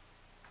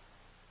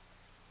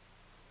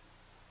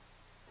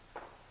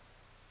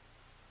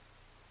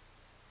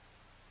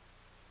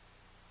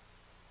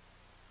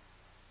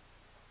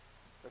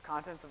 So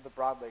contents of the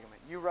broad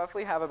ligament. You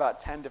roughly have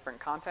about 10 different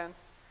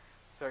contents.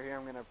 So here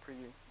I'm gonna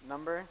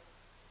pre-number.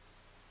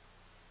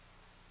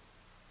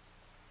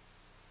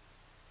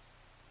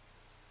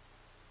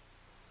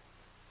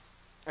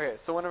 Okay,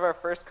 so one of our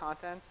first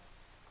contents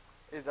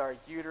is our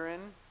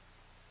uterine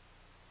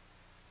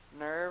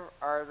nerve,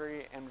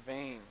 artery, and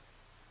vein.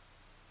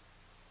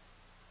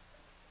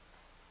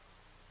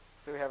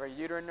 So we have our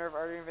uterine nerve,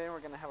 artery, and vein. We're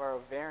going to have our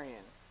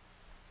ovarian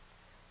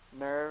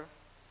nerve,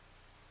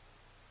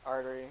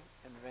 artery,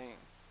 and vein.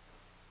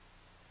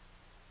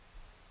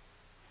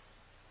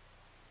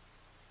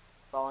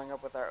 Following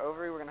up with our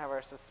ovary, we're going to have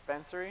our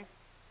suspensory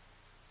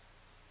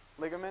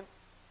ligament.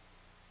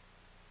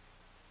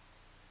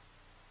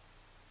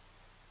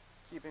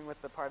 Keeping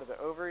with the part of the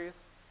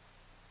ovaries.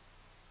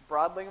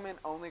 Broad ligament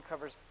only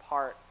covers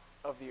part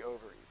of the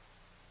ovaries.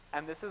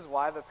 And this is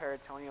why the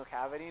peritoneal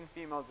cavity in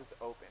females is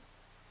open.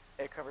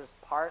 It covers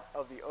part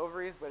of the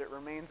ovaries, but it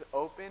remains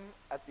open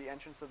at the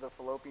entrance of the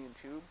fallopian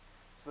tube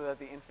so that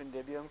the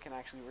infundibuum can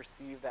actually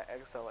receive that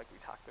egg cell like we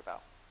talked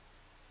about.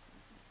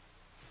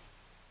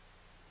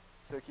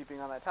 So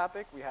keeping on that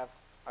topic, we have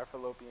our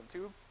fallopian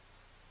tube.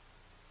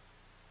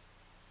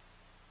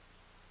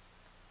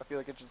 I feel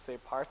like it should say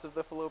parts of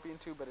the fallopian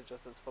tube, but it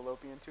just says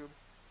fallopian tube.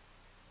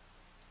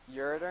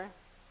 Ureter.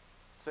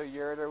 So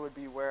ureter would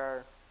be where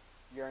our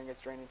urine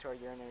gets drained into our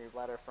urinary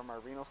bladder from our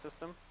renal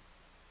system.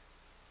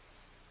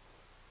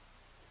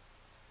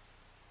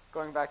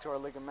 Going back to our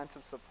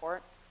ligamentum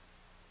support,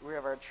 we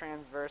have our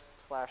transverse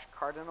 /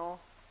 cardinal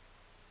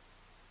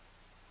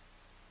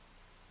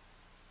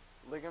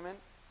ligament.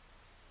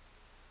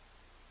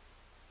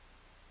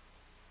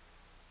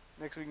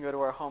 Next we can go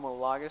to our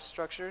homologous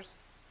structures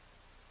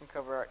and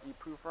cover our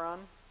epuphoron,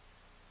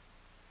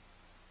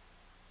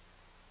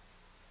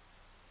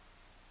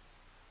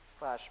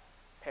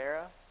 /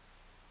 para,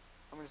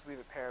 I'm going to just leave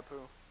it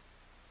parapu,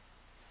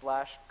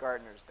 /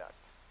 Gardner's duct.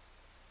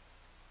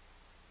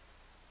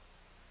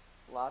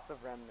 Lots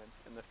of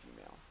remnants in the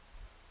female.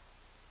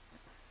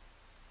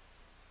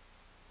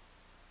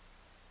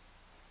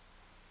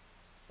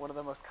 One of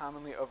the most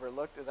commonly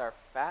overlooked is our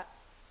fat,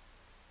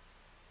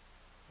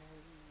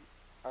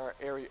 our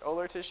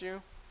areolar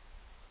tissue,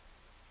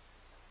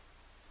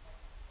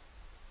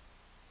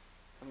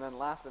 and then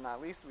last but not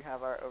least, we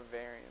have our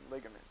ovarian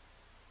ligament.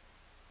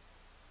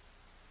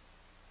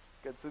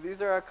 Good, so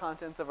these are our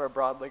contents of our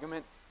broad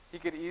ligament. He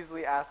could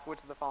easily ask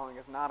which of the following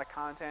is not a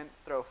content,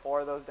 throw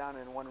 4 of those down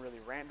and one really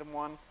random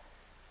one.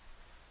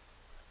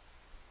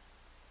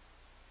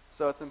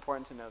 So it's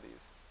important to know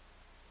these.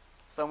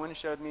 Someone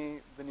showed me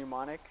the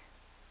mnemonic.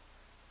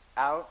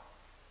 Out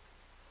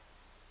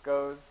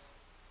goes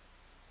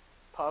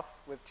puff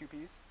with 2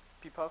 P's,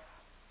 P-puff,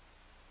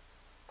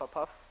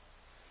 puff.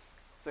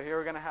 So here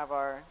we're going to have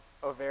our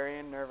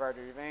ovarian nerve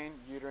artery vein,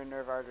 uterine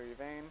nerve artery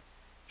vein,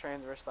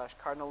 transverse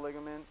 / cardinal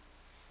ligament.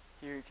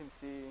 Here you can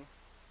see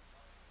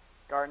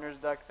Gardner's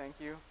duct, thank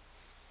you.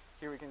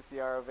 Here we can see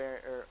our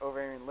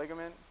ovarian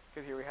ligament,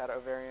 because here we had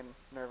ovarian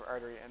nerve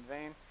artery and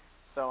vein,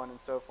 so on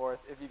and so forth.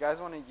 If you guys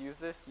want to use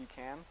this, you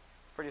can.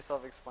 It's pretty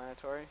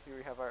self-explanatory. Here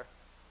we have our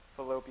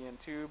fallopian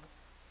tube,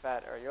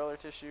 fat areolar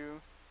tissue,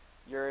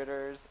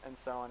 ureters, and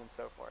so on and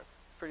so forth.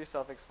 It's pretty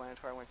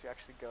self-explanatory once you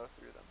actually go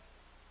through them.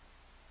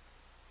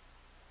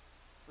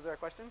 Was there a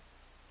question?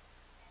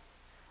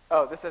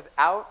 Oh, this says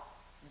out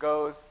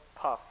goes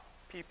puff.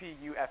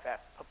 P-P-U-F-F,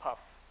 puff.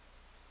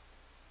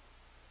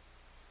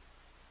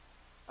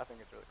 I think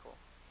it's really cool.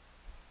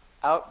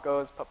 Out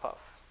goes puff.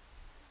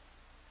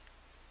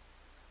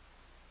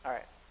 All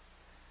right.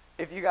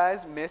 If you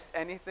guys missed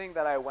anything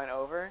that I went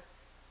over,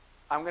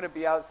 I'm going to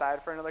be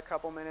outside for another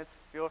couple minutes.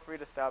 Feel free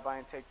to stop by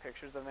and take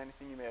pictures of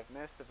anything you may have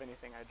missed, of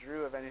anything I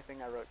drew, of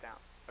anything I wrote down.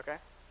 Okay?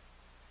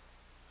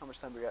 How much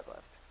time do we have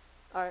left?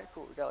 All right,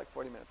 cool. We got like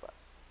 40 minutes left.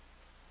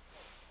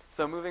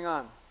 So moving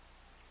on.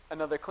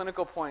 Another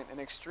clinical point,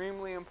 an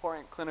extremely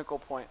important clinical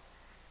point,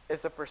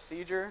 is a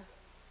procedure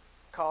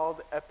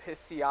called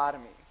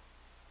episiotomy.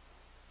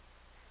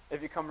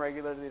 If you come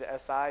regularly to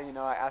SI, you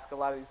know I ask a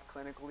lot of these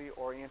clinically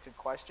oriented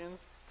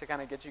questions to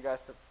kind of get you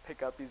guys to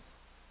pick up these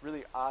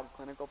really odd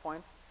clinical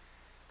points.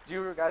 Do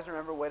you guys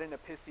remember what an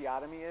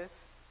episiotomy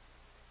is?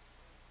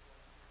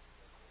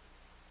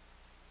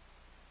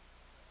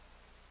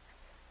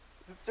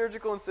 It's a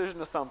surgical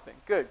incision of something.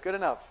 Good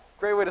enough.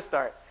 Great way to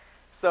start.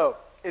 So,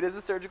 it is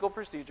a surgical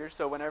procedure,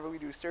 so whenever we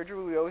do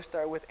surgery, we always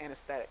start with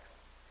anesthetics.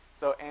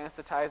 So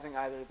anesthetizing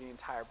either the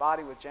entire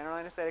body with general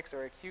anesthetics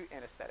or acute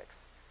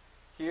anesthetics.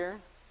 Here,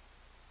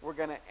 we're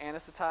going to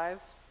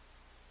anesthetize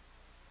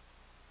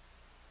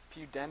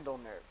pudendal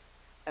nerve.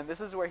 And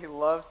this is where he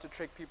loves to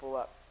trick people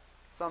up.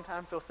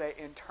 Sometimes he'll say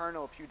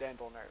internal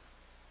pudendal nerve,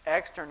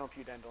 external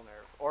pudendal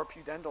nerve, or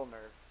pudendal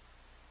nerve.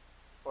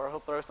 Or he'll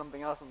throw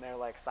something else in there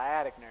like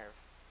sciatic nerve,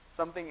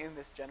 something in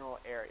this general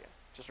area.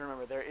 Just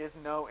remember, there is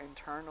no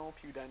internal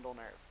pudendal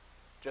nerve,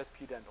 just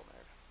pudendal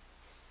nerve.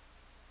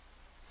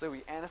 So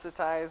we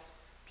anesthetize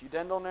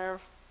pudendal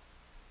nerve,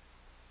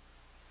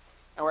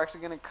 and we're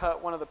actually going to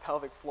cut one of the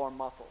pelvic floor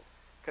muscles,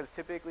 because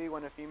typically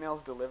when a female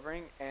is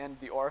delivering and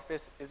the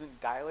orifice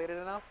isn't dilated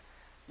enough,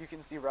 you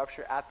can see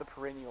rupture at the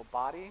perineal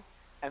body,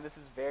 and this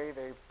is very,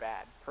 very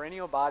bad.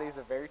 Perineal body is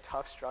a very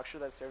tough structure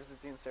that serves as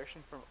the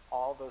insertion from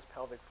all those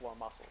pelvic floor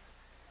muscles.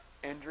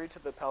 Injury to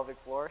the pelvic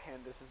floor,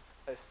 and this is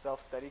a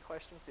self-study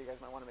question, so you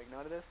guys might want to make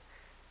note of this.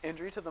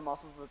 Injury to the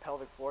muscles of the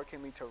pelvic floor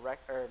can lead to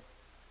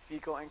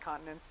fecal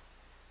incontinence,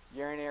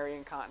 urinary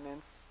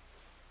incontinence.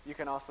 You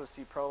can also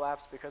see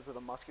prolapse because of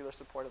the muscular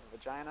support of the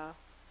vagina.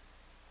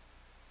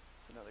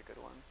 That's another good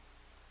one.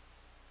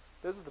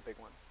 Those are the big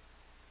ones.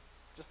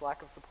 Just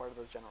lack of support of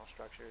those general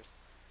structures.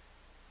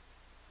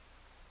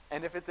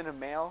 And if it's in a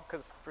male,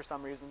 because for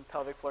some reason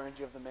pelvic floor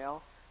injury of the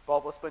male,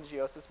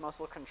 bulbospongiosis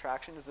muscle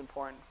contraction is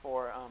important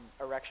for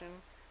erection.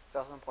 It's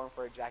also important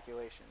for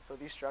ejaculation. So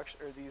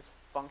these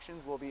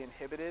functions will be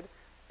inhibited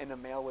in a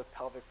male with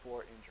pelvic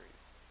floor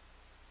injuries.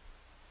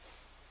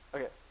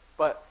 Okay,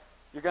 but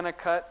you're going to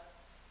cut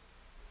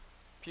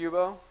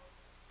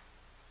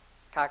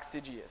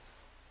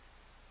pubococcygeus.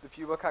 The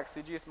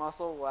pubococcygeus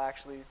muscle will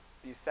actually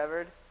be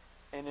severed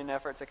in an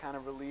effort to kind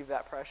of relieve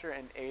that pressure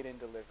and aid in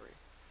delivery.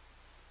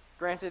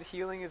 Granted,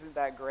 healing isn't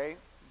that great,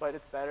 but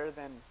it's better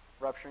than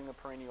rupturing the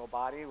perineal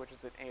body, which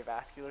is an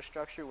avascular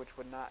structure, which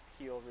would not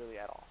heal really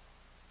at all.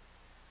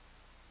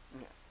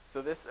 Okay.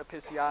 So this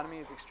episiotomy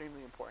is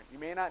extremely important. You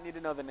may not need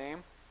to know the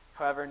name,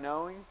 however,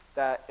 knowing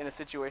that in a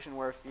situation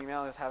where a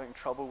female is having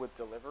trouble with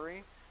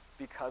delivery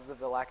because of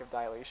the lack of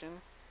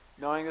dilation,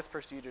 knowing this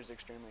procedure is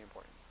extremely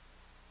important.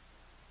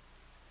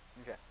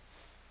 Okay.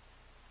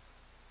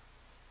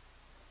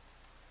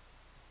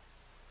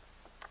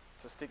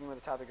 So sticking with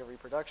the topic of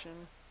reproduction,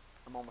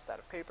 I'm almost out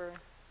of paper.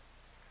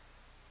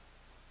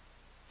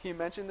 He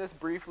mentioned this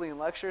briefly in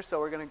lecture, so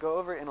we're going to go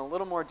over it in a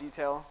little more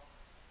detail.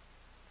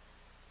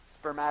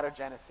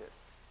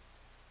 Spermatogenesis.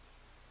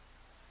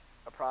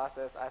 A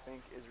process I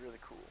think is really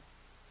cool.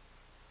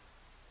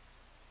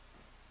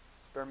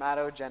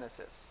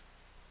 Spermatogenesis.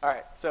 All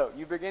right, so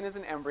you begin as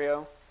an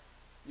embryo.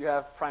 You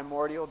have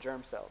primordial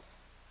germ cells.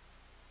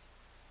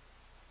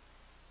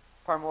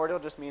 Primordial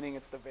just meaning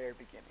it's the very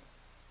beginning.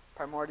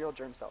 Primordial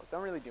germ cells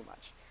don't really do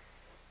much.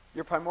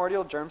 Your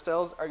primordial germ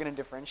cells are going to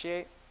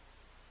differentiate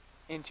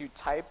into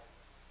type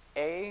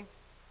A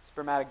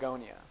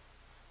spermatogonia.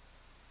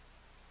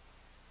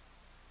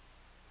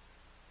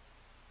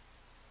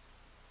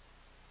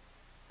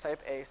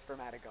 Type A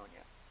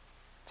spermatogonia.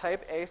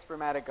 Type A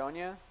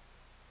spermatogonia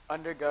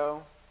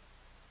undergo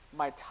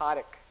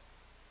mitotic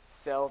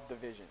cell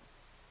division.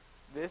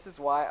 This is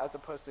why, as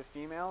opposed to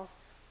females,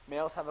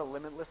 males have a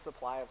limitless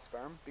supply of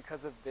sperm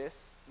because of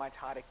this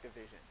mitotic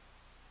division.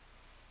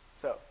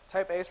 So,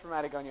 type A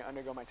spermatogonia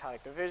undergo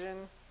mitotic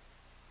division.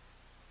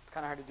 It's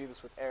kind of hard to do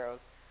this with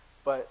arrows,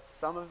 but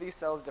some of these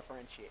cells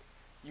differentiate.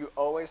 You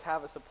always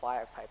have a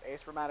supply of type A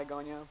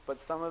spermatogonia, but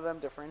some of them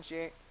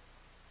differentiate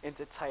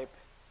into type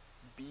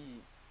B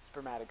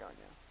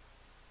spermatogonia.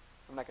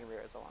 I'm not going to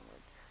read it, it's a long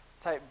word.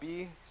 Type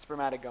B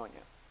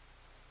spermatogonia.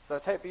 So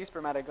type B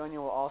spermatogonia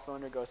will also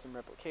undergo some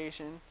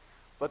replication,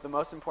 but the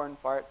most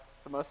important part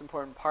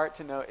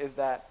to note is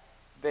that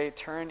they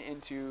turn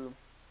into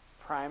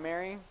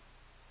primary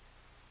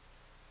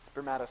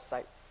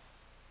spermatocytes.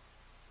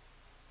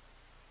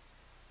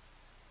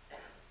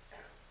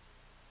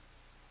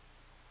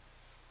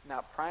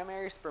 Now,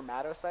 primary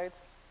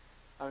spermatocytes,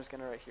 I'm just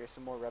going to write here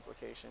some more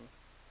replication.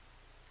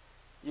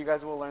 You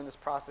guys will learn this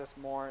process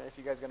more if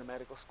you guys go to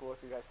medical school,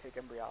 if you guys take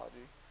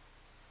embryology.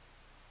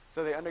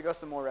 So they undergo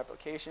some more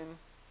replication.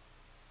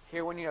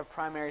 Here, when you have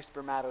primary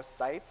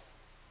spermatocytes,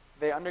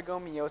 they undergo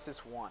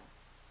meiosis 1.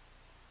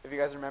 If you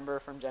guys remember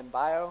from Gen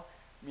Bio,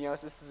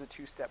 meiosis is a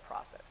two-step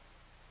process.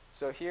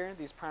 So here,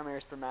 these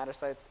primary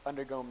spermatocytes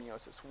undergo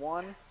meiosis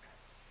 1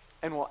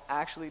 and will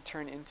actually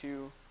turn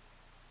into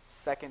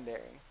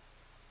secondary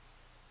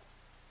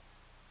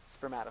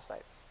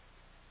spermatocytes.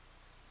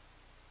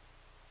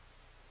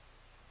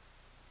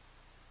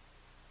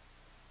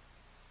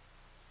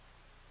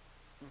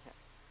 Okay.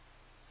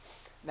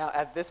 Now,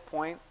 at this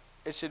point,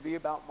 it should be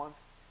about month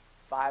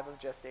 5 of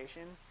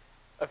gestation.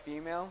 A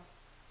female,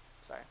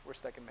 sorry, we're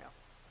stuck in male.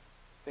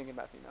 Thinking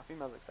about female.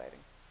 Female's exciting.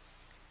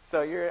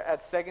 So you're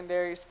at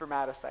secondary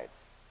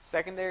spermatocytes.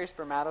 Secondary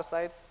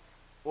spermatocytes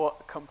will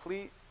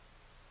complete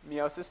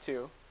meiosis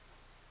 2.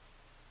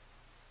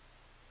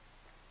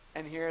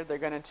 And here they're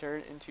going to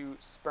turn into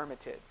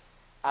spermatids.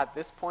 At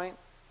this point,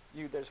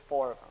 there's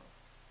 4 of them.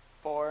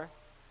 4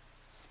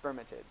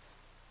 spermatids.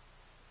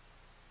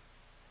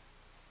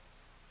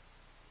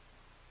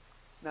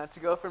 Now, to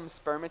go from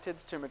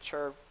spermatids to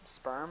mature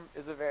sperm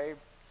is a very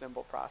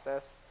simple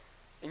process.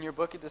 In your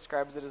book, it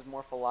describes it as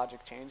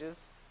morphologic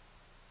changes.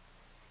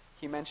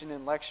 He mentioned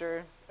in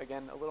lecture,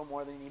 again, a little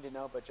more than you need to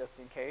know, but just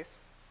in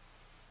case,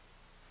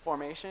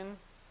 formation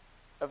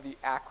of the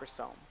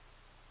acrosome.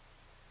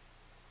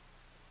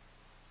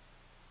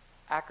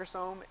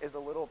 Acrosome is a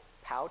little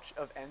pouch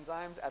of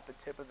enzymes at the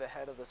tip of the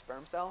head of the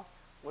sperm cell,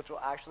 which will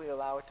actually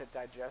allow it to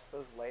digest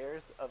those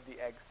layers of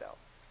the egg cell.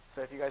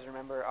 So if you guys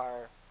remember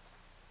our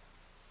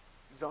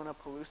zona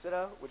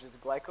pellucida, which is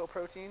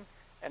glycoprotein,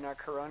 and our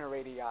corona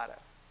radiata,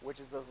 which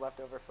is those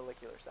leftover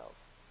follicular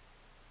cells.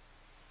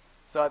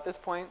 So at this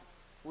point,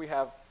 we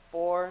have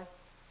 4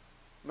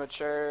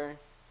 mature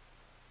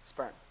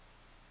sperm.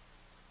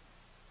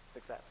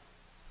 Success.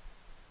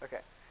 Okay,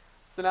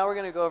 so now we're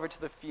going to go over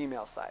to the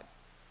female side.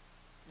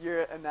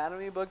 Your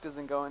anatomy book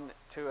doesn't go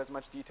into as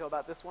much detail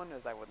about this one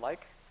as I would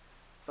like,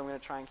 so I'm going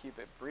to try and keep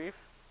it brief.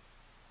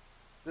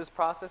 This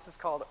process is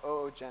called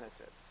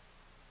oogenesis.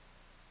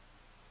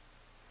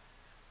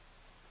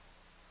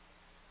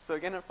 So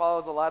again, it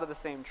follows a lot of the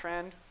same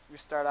trend. We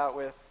start out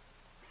with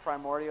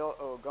primordial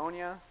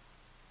oogonia.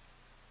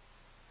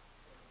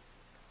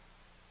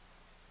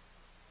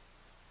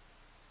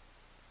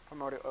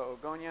 Primordial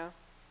oogonia,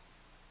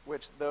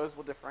 which those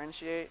will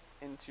differentiate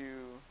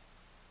into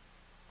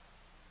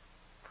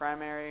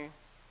primary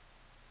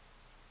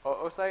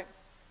oocyte.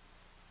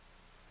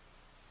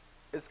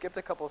 It skipped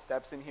a couple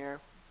steps in here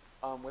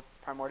with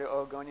primordial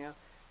oogonia.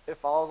 It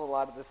follows a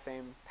lot of the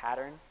same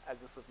pattern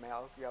as this with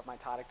males. You have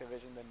mitotic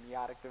division, then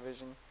meiotic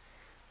division.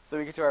 So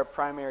we get to our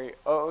primary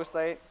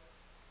oocyte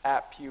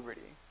at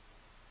puberty.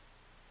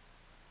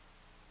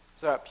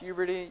 So at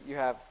puberty, you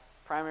have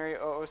primary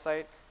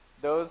oocyte.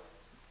 Those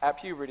at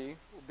puberty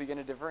will begin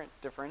to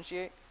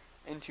differentiate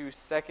into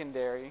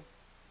secondary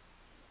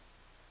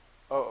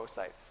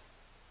oocytes.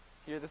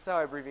 Here, this is how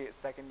I abbreviate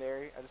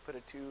secondary. I just put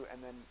a 2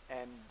 and then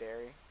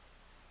N-dairy.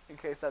 In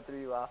case that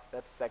threw you off,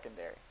 that's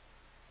secondary.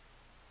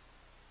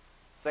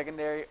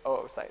 Secondary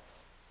oocytes.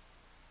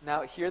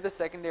 Now here the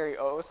secondary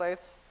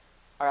oocytes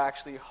are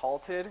actually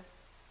halted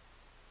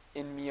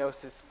in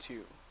meiosis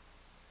II.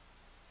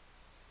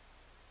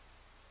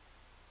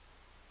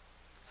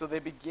 So they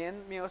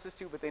begin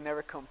meiosis II, but they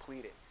never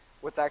complete it.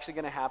 What's actually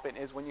going to happen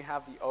is when you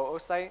have the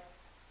oocyte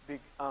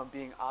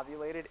being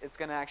ovulated, it's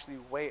going to actually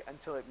wait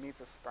until it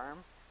meets a sperm.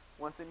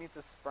 Once it meets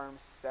a sperm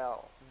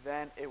cell,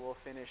 then it will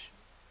finish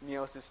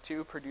meiosis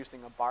II,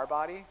 producing a bar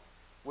body,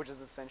 which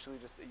is essentially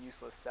just a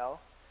useless cell.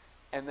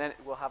 And then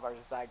we'll have our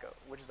zygote,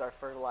 which is our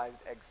fertilized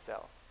egg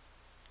cell.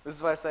 This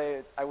is why I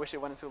say I wish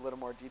it went into a little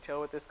more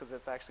detail with this, because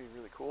it's actually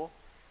really cool.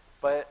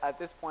 But at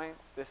this point,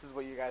 this is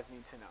what you guys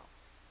need to know.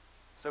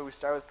 So we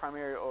start with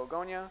primary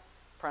oogonia,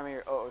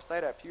 primary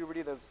oocyte at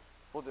puberty. Those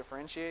will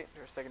differentiate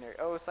to secondary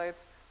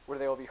oocytes, where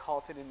they will be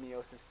halted in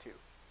meiosis II.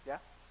 Yeah?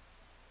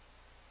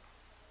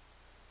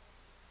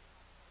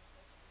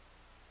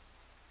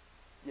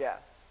 Yeah.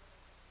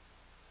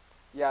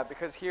 Yeah,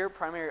 because here,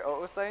 primary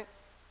oocyte,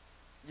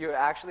 you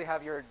actually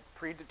have your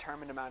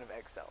predetermined amount of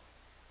egg cells,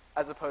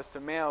 as opposed to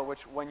male,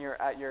 which when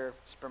you're at your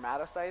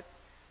spermatocytes,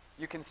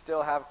 you can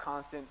still have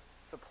constant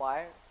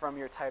supply from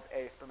your type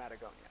A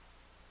spermatogonia.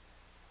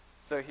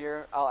 So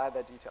here, I'll add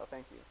that detail,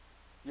 thank you.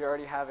 You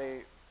already have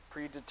a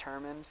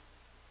predetermined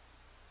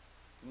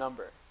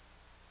number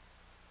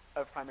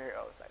of primary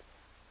oocytes.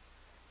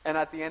 And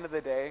at the end of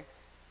the day,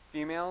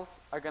 females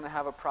are going to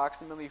have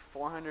approximately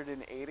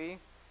 480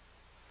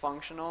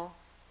 functional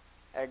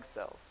egg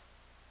cells.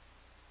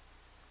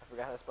 I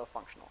forgot how to spell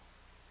functional.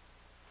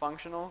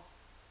 Functional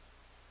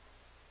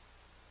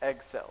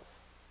egg cells.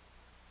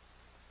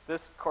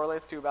 This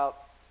correlates to about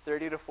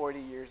 30 to 40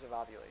 years of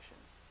ovulation.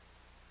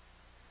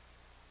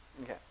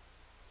 Okay.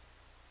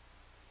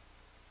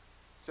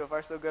 So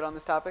far, so good on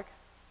this topic?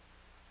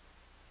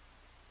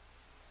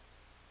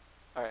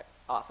 All right,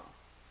 awesome.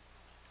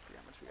 Let's see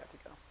how much we got to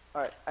go.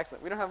 All right,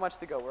 excellent. We don't have much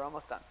to go. We're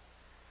almost done.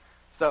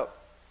 So,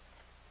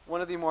 one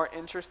of the more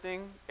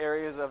interesting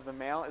areas of the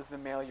male is the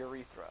male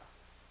urethra.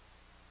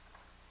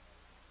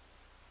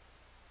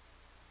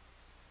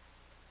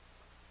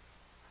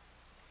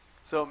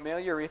 So male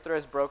urethra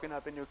is broken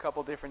up into a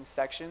couple different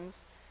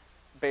sections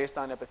based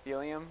on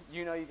epithelium.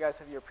 You know, you guys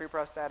have your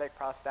preprostatic,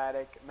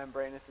 prostatic,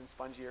 membranous, and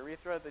spongy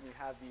urethra. Then you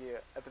have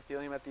the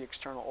epithelium at the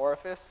external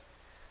orifice.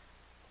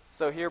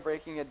 So here,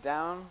 breaking it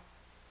down,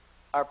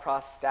 our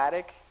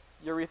prostatic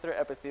urethra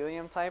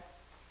epithelium type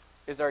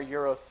is our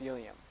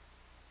urothelium.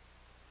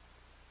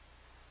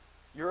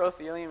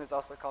 Urothelium is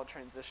also called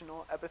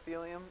transitional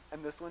epithelium,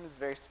 and this one is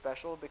very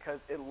special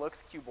because it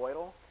looks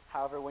cuboidal.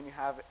 However, when you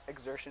have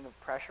exertion of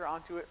pressure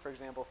onto it, for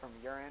example from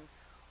urine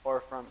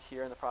or from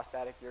here in the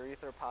prostatic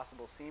urethra,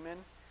 possible semen,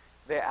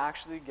 they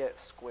actually get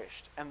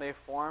squished and they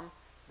form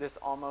this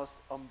almost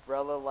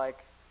umbrella-like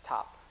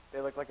top.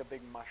 They look like a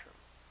big mushroom.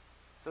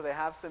 So they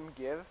have some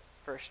give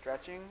for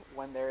stretching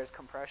when there is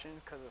compression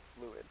because of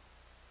fluid.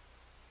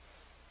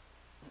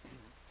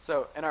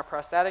 So in our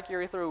prostatic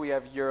urethra, we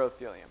have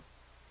urothelium.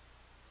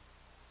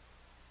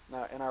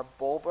 Now in our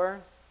bulbar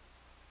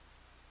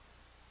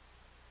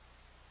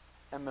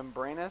and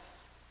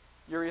membranous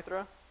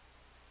urethra,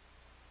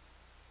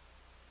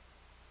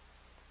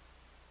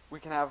 we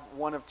can have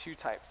one of two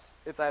types.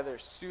 It's either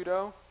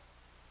pseudo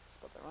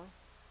spelled that wrong.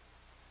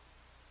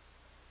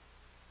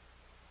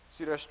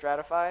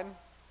 Pseudostratified,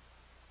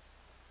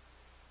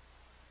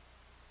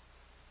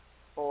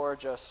 or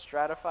just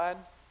stratified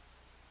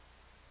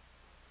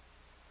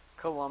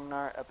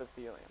columnar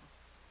epithelium.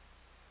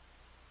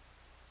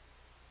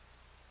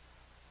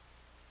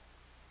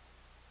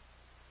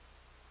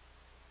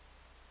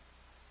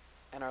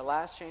 And our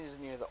last change is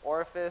near the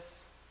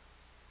orifice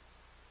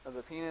of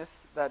the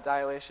penis. That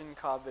dilation,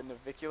 called the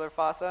navicular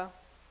fossa,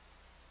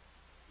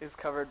 is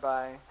covered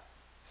by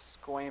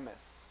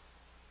squamous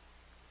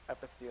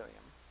epithelium.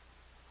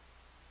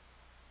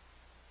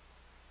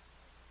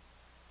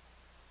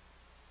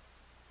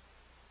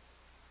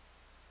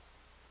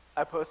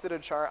 I posted a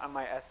chart on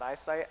my SI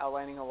site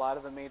outlining a lot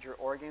of the major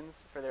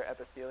organs for their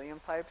epithelium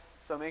types,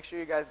 so make sure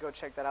you guys go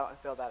check that out and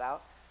fill that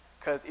out,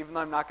 because even though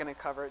I'm not going to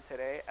cover it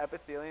today,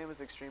 epithelium is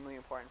extremely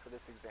important for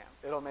this exam.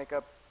 It'll make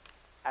up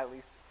at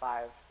least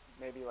 5,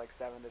 maybe like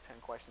 7 to 10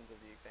 questions of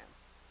the exam,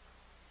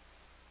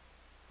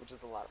 which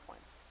is a lot of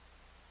points.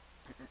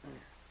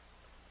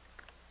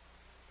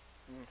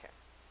 Okay.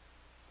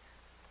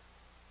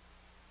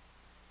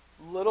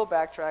 Little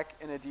backtrack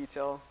in a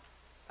detail.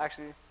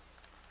 Actually,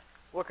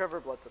 we'll cover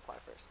blood supply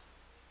first.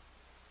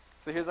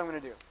 So here's what I'm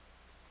going to do.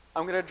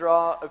 I'm going to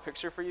draw a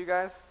picture for you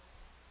guys,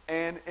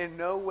 and in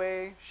no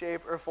way,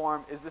 shape, or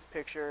form is this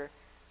picture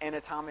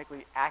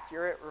anatomically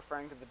accurate,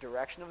 referring to the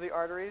direction of the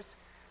arteries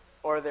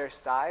or their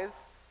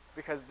size,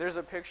 because there's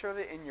a picture of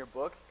it in your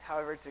book.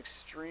 However, it's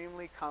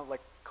extremely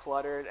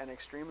cluttered and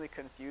extremely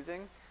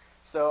confusing.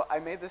 So I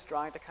made this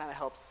drawing to kind of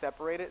help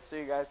separate it so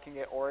you guys can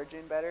get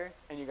origin better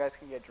and you guys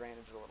can get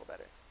drainage a little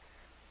better.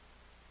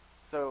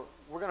 So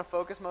we're going to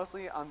focus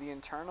mostly on the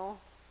internal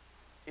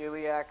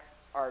iliac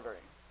artery.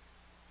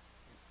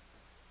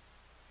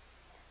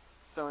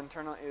 So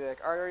internal iliac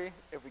artery,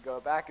 if we go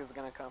back, is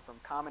going to come from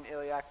common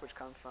iliac, which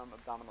comes from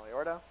abdominal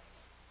aorta.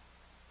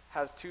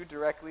 Has 2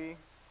 directly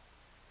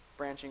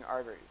branching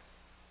arteries.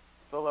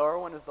 The lower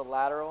one is the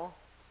lateral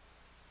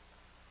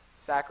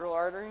sacral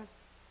artery,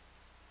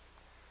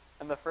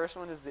 and the first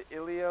one is the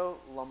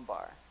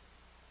iliolumbar.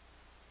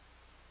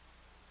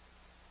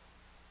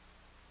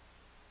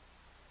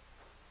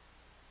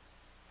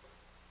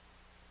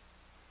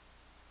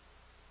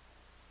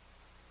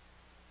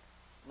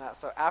 Now,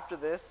 so after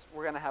this,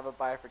 we're going to have a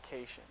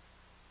bifurcation.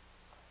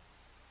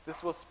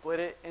 This will split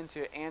it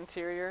into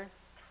anterior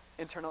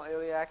internal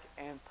iliac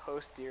and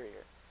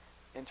posterior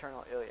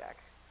internal iliac.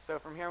 So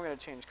from here, I'm going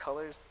to change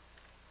colors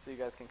so you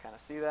guys can kind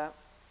of see that.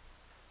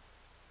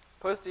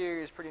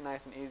 Posterior is pretty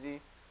nice and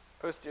easy.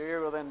 Posterior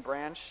will then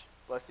branch,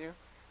 bless you,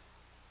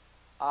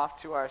 off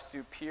to our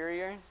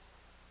superior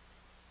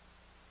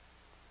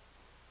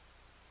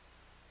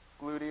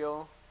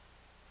gluteal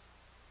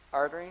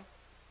artery,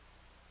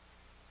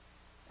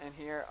 and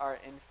here our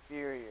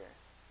inferior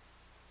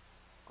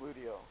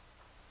gluteal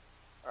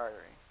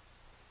artery.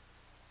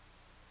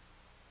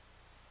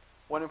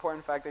 One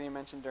important fact that you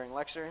mentioned during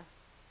lecture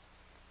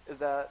is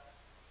that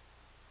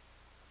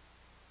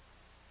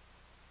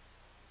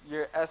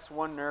your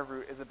S1 nerve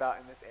root is about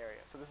in this area.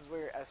 So this is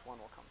where your S1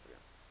 will come through.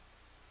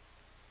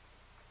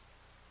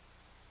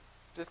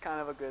 Just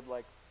kind of a good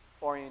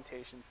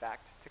orientation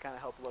fact to kind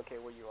of help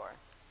locate where you are.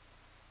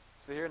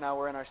 So here now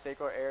we're in our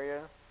sacral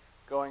area,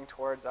 going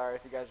towards our,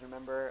 if you guys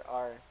remember,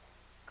 our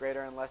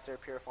greater and lesser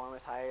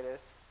piriformis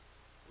hiatus,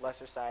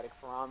 lesser sciatic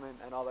foramen,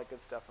 and all that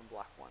good stuff from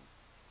block 1.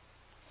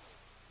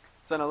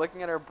 So now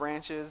looking at our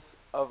branches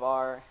of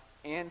our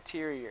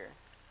anterior,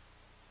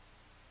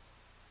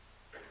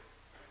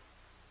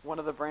 one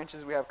of the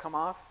branches we have come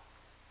off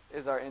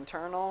is our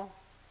internal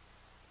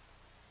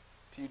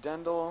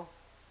pudendal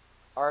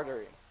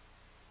artery.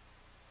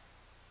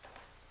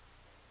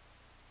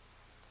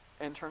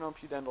 Internal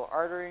pudendal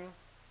artery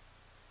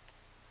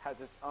has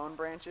its own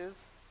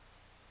branches.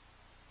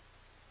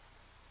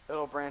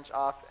 It'll branch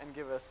off and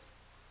give us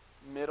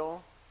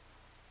middle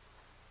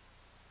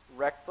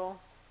rectal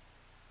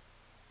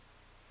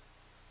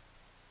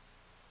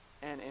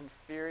and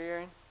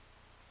inferior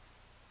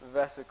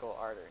vesical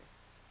artery.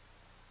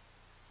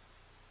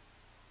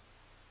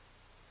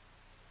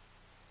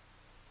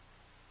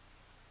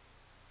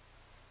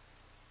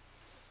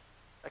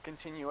 A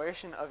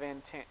continuation of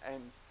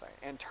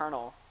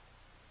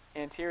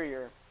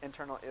anterior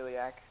internal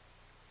iliac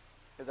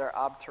is our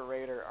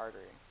obturator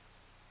artery.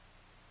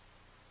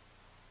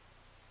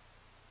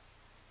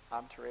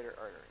 Obturator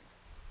artery.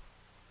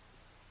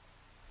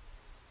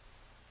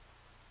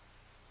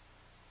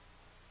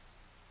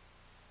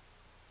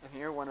 And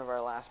here, one of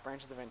our last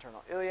branches of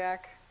internal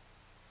iliac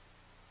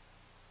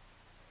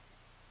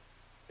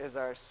is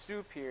our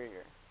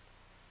superior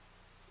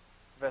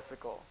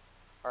vesical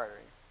artery.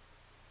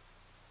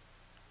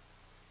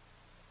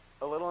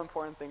 A little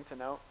important thing to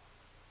note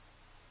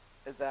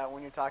is that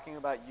when you're talking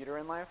about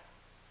uterine life,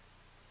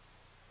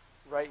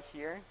 right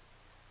here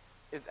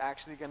is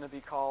actually going to be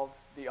called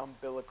the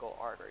umbilical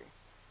artery.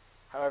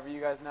 However, you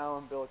guys know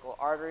umbilical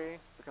artery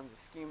becomes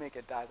ischemic,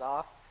 it dies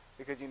off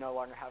because you no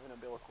longer have an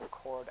umbilical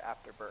cord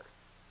after birth.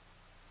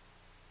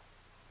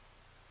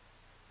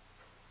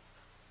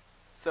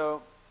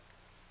 So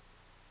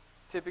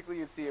Typically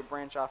you'd see it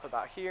branch off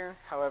about here.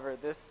 However,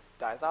 this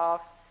dies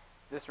off,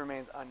 this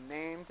remains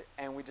unnamed,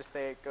 and we just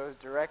say it goes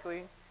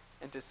directly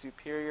into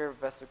superior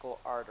vesical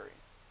artery.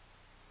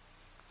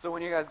 So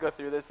when you guys go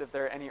through this, if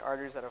there are any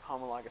arteries that have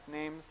homologous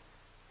names,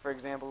 for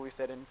example, we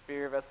said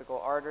inferior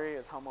vesical artery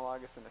is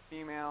homologous in the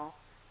female.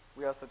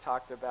 We also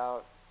talked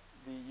about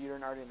the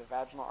uterine artery and the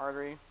vaginal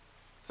artery.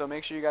 So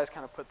make sure you guys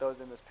kind of put those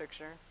in this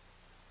picture.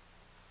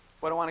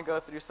 But I want to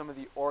go through some of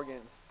the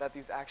organs that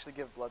these actually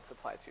give blood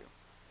supply to.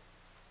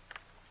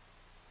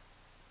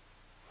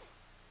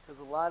 Because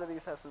a lot of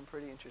these have some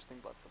pretty interesting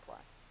blood supply.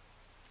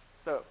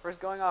 So first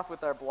going off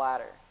with our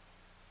bladder.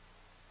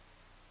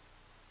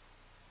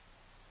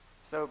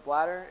 So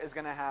bladder is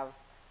going to have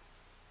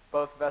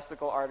both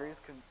vesical arteries.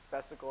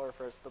 Vesical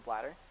refers to the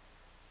bladder.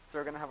 So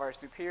we're going to have our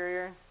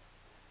superior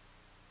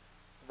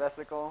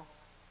vesicle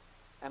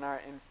and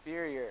our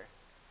inferior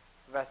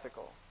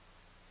vesicle.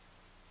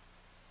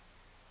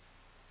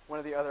 One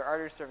of the other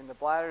arteries serving the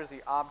bladder is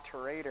the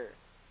obturator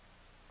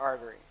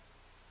artery.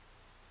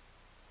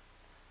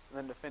 And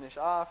then to finish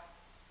off,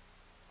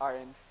 our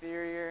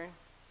inferior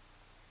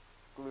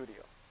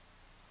gluteal.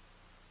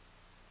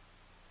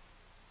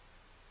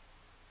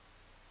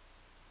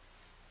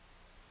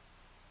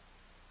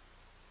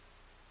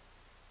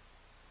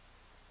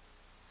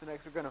 So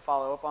next we're going to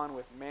follow up on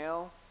with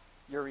male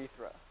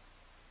urethra.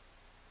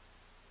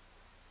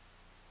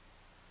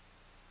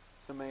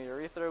 So male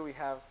urethra, we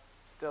have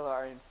still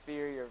our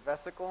inferior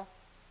vesicle.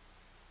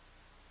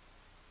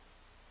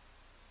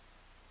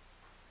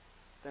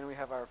 Then we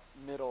have our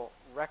middle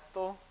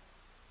rectal.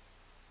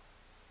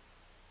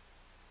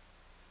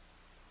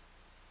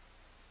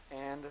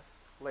 And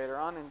later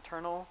on,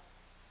 internal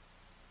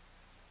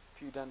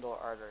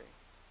pudendal artery.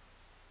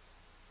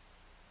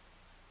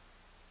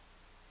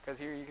 Because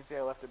here you can see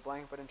I left it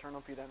blank, but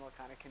internal pudendal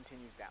kind of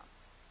continues down.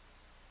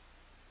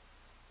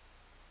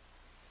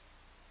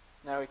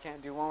 Now we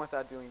can't do one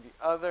without doing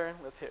the other.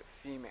 Let's hit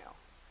female.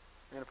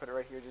 I'm going to put it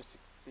right here just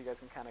so you guys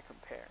can kind of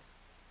compare.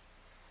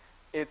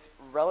 It's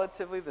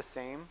relatively the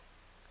same.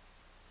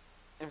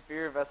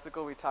 Inferior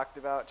vesicle we talked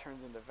about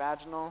turns into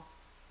vaginal.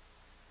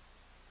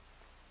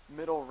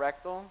 Middle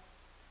rectal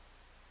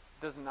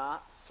does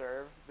not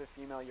serve the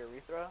female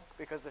urethra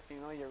because the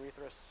female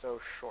urethra is so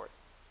short.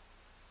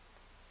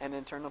 And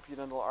internal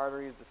pudendal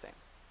artery is the same.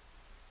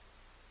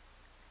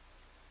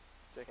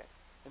 JK.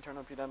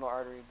 Internal pudendal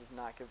artery does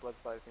not give blood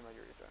supply to the female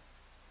urethra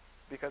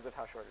because of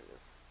how short it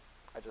is.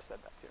 I just said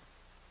that too.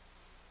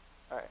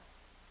 Alright.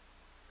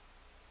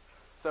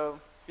 So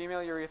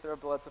female urethra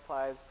blood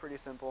supply is pretty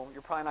simple.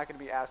 You're probably not going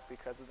to be asked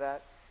because of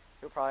that.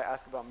 He'll probably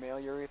ask about male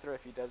urethra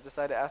if he does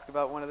decide to ask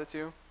about one of the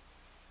two.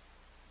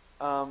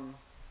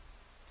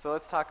 So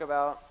let's talk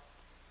about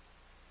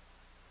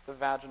the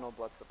vaginal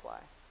blood supply.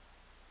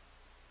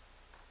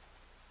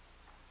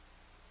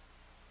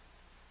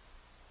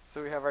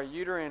 So we have our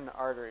uterine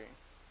artery.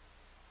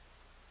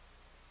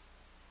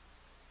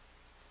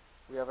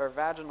 We have our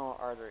vaginal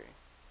artery.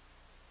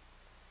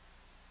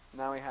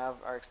 Now we have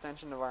our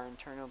extension of our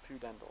internal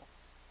pudendal.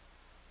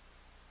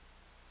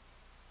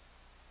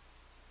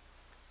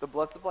 The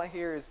blood supply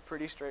here is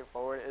pretty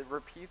straightforward. It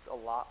repeats a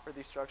lot for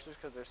these structures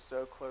because they're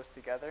so close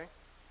together.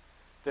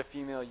 The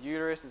female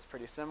uterus is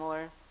pretty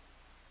similar.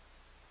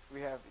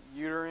 We have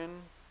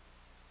uterine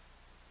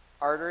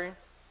artery,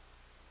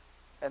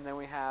 and then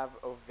we have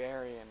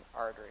ovarian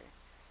artery.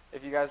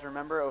 If you guys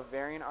remember,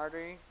 ovarian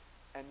artery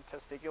and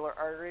testicular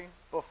artery,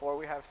 before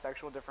we have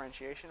sexual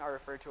differentiation, are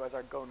referred to as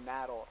our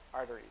gonadal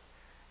arteries.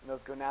 And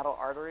those gonadal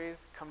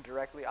arteries come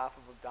directly off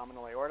of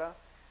abdominal aorta,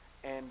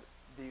 and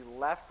the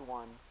left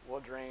one will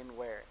drain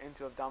where?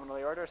 Into abdominal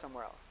aorta or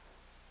somewhere else?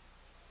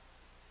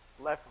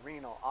 Left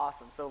renal,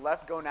 awesome. So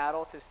left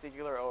gonadal,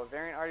 testicular, or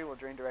ovarian artery will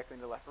drain directly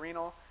into left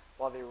renal,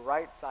 while the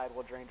right side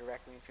will drain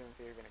directly into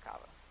inferior vena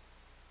cava.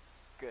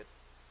 Good.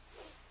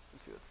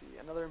 Let's see.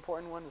 Another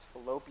important one is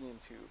fallopian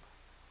tube.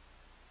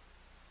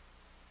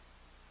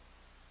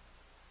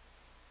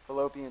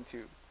 Fallopian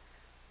tube.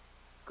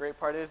 Great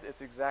part is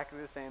it's exactly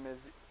the same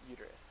as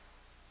uterus.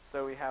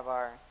 So we have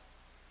our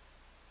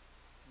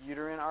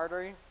uterine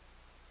artery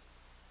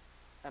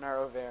and our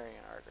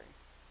ovarian artery.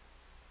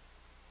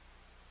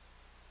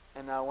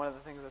 And now one of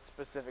the things that's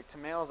specific to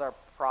males is our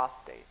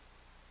prostate.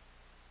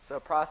 So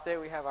prostate,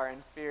 we have our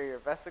inferior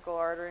vesical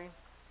artery,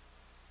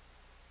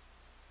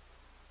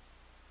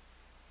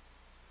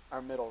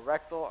 our middle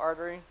rectal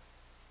artery,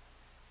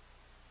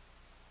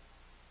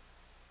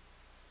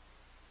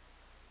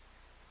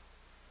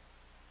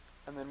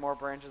 and then more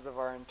branches of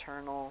our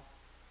internal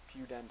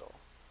pudendal.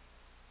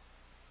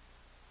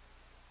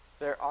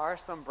 There are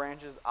some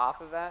branches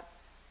off of that,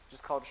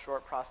 just called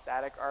short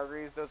prostatic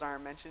arteries. Those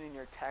aren't mentioned in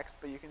your text,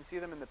 but you can see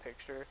them in the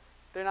picture.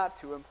 They're not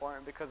too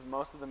important because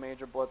most of the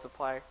major blood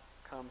supply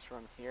comes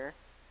from here.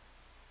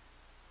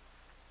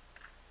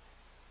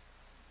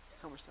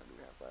 How much time do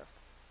we have left?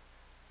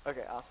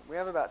 Okay, awesome. We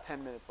have about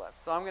 10 minutes left.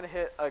 So I'm going to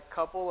hit a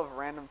couple of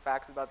random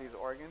facts about these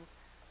organs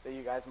that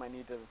you guys might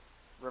need to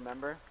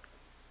remember.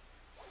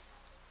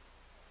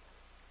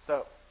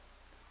 So,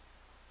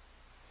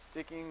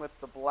 sticking with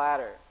the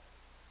bladder.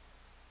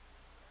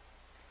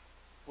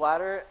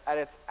 Bladder at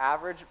its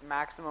average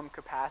maximum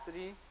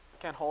capacity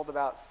can hold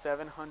about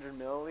 700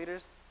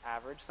 milliliters,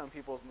 average. Some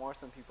people's more,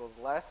 some people's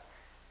less.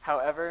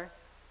 However,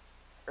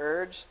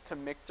 urge to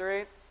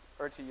micturate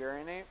or to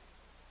urinate,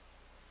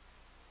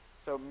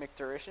 so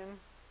micturition,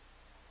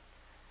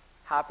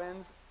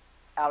 happens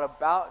at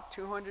about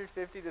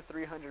 250 to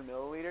 300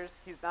 milliliters.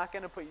 He's not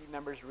going to put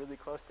numbers really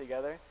close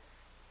together.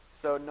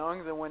 So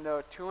knowing the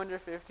window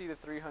 250 to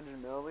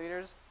 300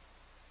 milliliters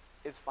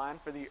is fine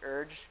for the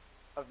urge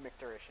of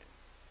micturition.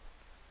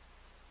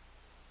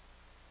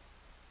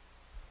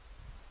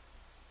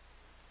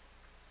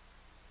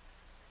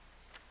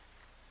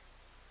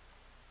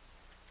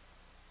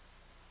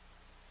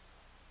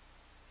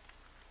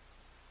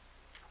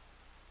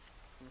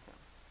 Okay.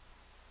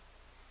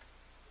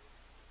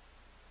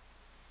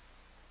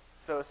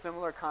 So a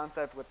similar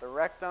concept with the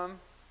rectum.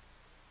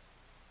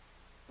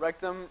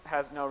 Rectum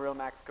has no real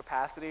max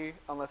capacity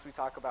unless we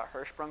talk about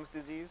Hirschsprung's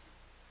disease.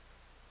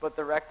 But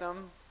the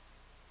rectum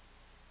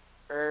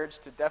urge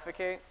to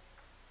defecate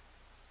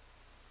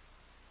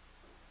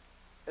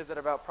is at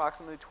about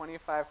approximately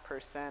 25%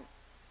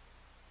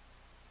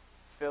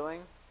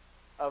 filling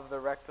of the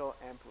rectal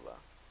ampulla.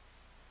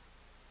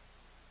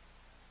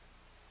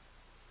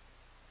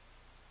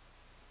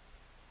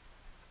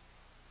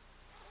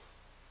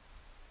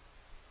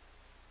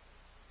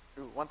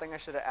 Ooh, one thing I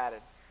should have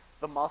added.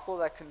 The muscle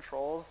that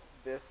controls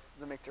the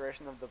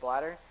micturition of the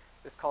bladder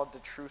is called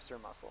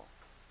detrusor muscle.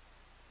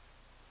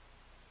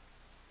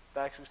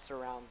 That actually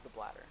surrounds the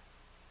bladder.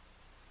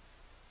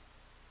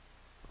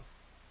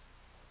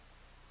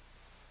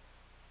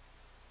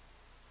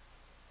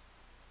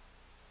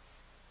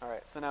 All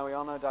right, so now we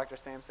all know Dr.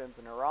 Samson's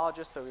a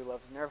neurologist, so he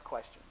loves nerve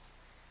questions.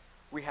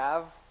 We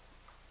have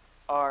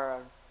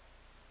our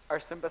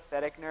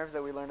sympathetic nerves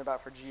that we learned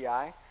about for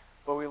GI,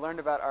 but we learned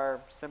about our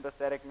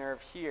sympathetic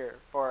nerve here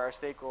for our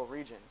sacral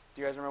region.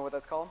 Do you guys remember what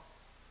that's called?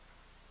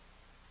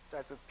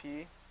 Starts with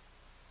P,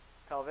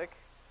 pelvic.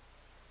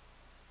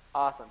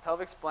 Awesome,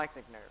 pelvic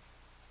splanchnic nerve.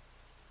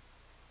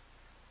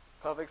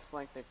 Pelvic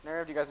splanchnic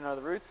nerve, do you guys know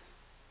the roots?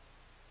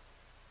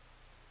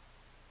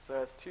 So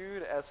S2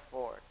 to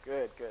S4,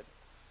 good, good.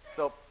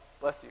 So,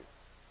 bless you.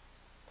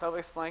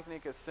 Pelvic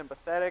splanchnic is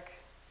sympathetic.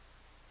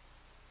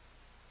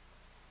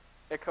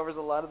 It covers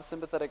a lot of the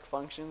sympathetic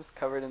functions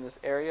covered in this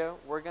area.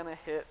 We're going to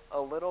hit a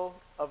little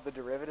of the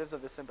derivatives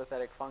of the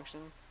sympathetic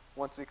function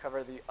once we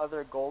cover the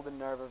other golden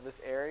nerve of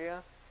this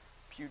area,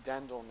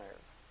 pudendal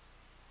nerve.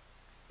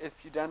 Is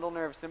pudendal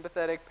nerve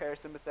sympathetic,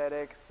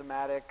 parasympathetic,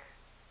 somatic?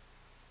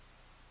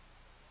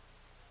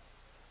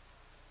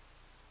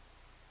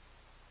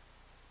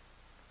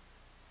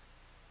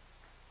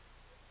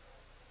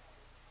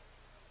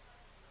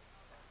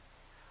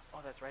 Oh,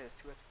 that's right, it's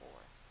 2S4.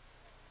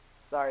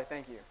 Sorry,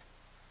 thank you.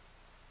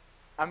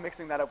 I'm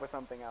mixing that up with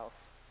something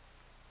else.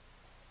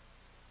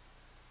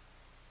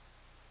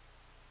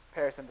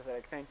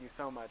 Parasympathetic, thank you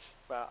so much.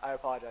 Well, I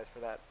apologize for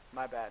that.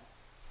 My bad.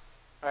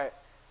 All right,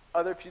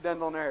 other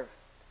pudendal nerve.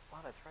 Wow,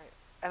 that's right.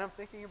 And I'm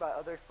thinking about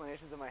other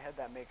explanations in my head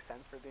that make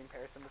sense for being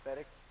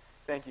parasympathetic.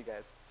 Thank you,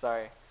 guys.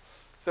 Sorry.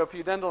 So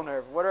pudendal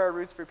nerve. What are our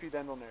roots for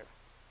pudendal nerve?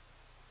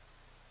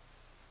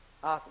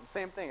 Awesome.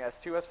 Same thing,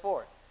 S2,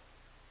 S4.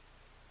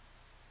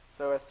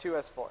 So S2,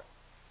 S4.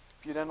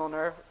 Pudendal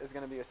nerve is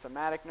going to be a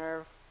somatic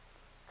nerve.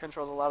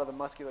 Controls a lot of the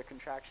muscular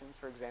contractions,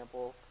 for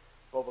example,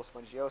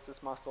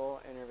 bulbospongiosus muscle,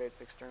 innervates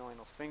the external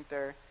anal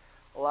sphincter.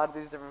 A lot of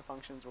these different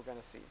functions we're going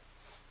to see.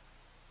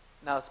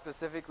 Now,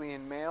 specifically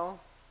in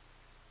male,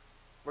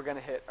 we're going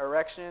to hit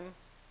erection,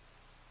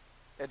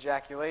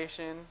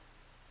 ejaculation,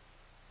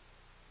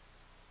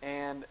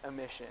 and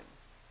emission.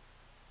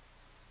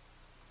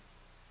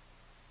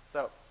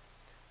 So,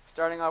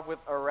 starting off with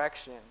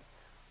erection.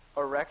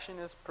 Erection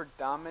is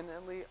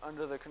predominantly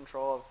under the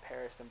control of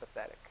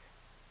parasympathetic.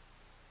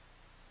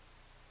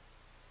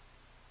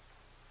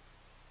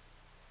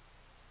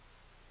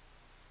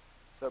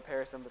 So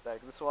parasympathetic.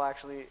 This will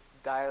actually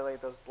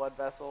dilate those blood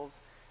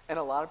vessels. And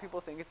a lot of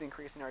people think it's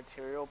increasing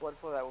arterial blood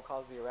flow that will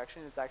cause the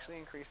erection. It's actually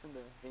increasing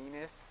the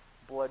venous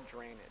blood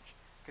drainage.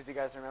 Because you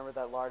guys remember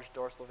that large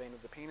dorsal vein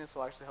of the penis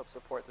will actually help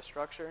support the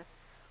structure,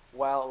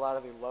 while a lot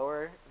of the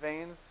lower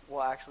veins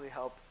will actually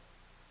help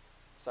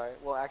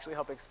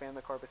expand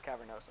the corpus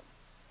cavernosum.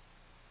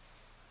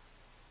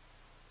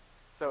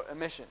 So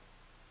emission.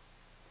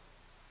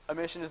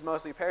 Emission is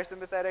mostly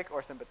parasympathetic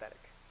or sympathetic?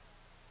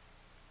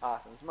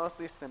 Awesome, it's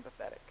mostly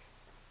sympathetic.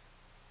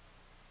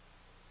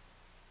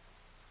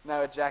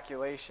 Now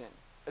ejaculation.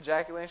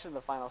 Ejaculation,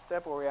 the final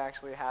step where we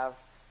actually have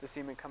the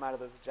semen come out of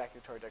those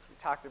ejaculatory ducts we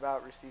talked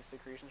about, receive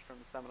secretions from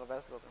the seminal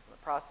vesicles and from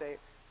the prostate,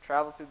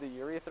 travel through the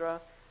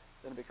urethra,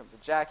 then it becomes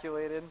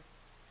ejaculated.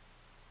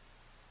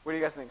 What do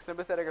you guys think,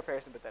 sympathetic or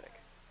parasympathetic?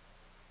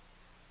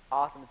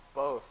 Awesome, it's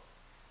both.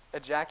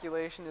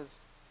 Ejaculation is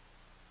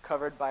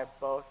covered by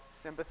both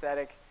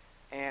sympathetic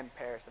and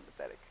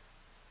parasympathetic.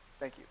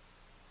 Thank you.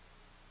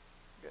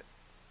 Good.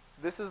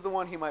 This is the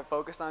one he might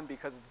focus on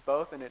because it's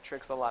both and it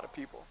tricks a lot of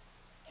people.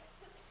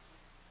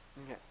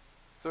 Okay.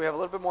 So we have a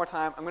little bit more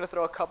time. I'm going to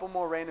throw a couple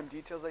more random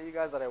details at you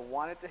guys that I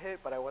wanted to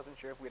hit, but I wasn't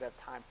sure if we'd have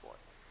time for.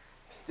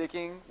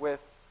 Sticking with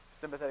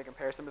sympathetic and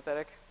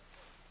parasympathetic.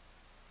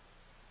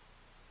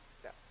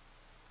 Yeah.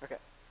 Okay.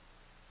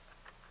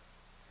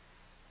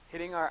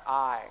 Hitting our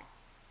eye.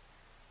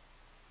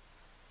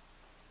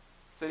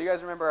 So do you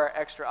guys remember our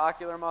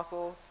extraocular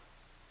muscles?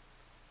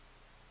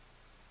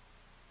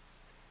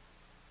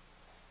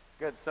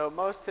 Good. So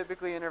most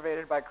typically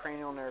innervated by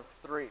cranial nerve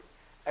 3,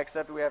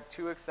 except we have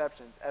 2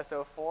 exceptions,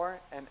 SO4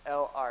 and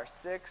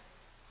LR6.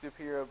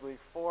 Superior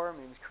oblique 4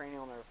 means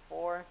cranial nerve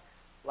 4.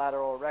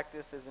 Lateral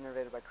rectus is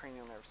innervated by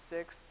cranial nerve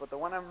 6. But the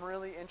one I'm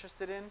really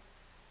interested in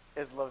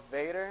is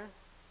levator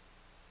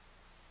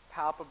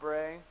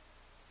palpebrae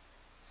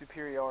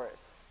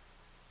superioris.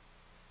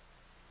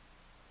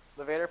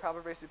 Levator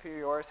palpebrae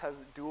superioris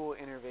has dual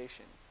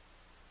innervation.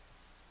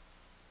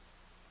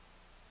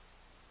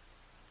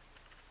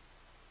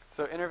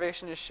 So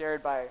innervation is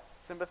shared by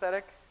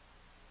sympathetic,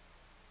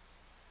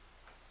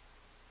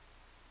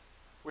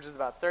 which is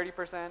about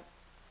 30%,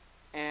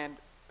 and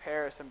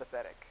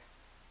parasympathetic,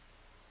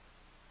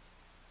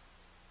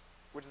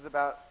 which is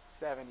about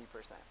 70%.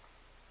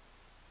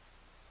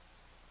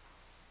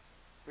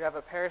 We have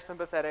a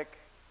parasympathetic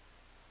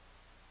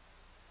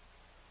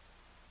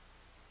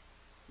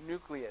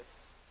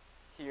nucleus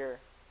here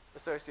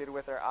associated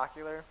with our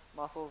ocular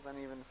muscles and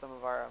even some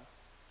of our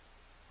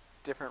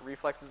different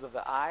reflexes of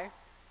the eye.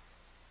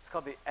 It's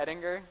called the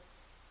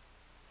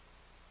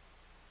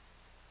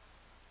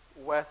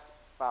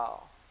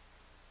Edinger-Westphal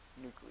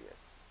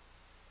nucleus.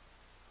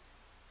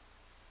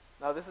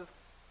 Now this is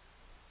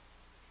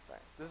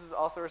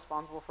also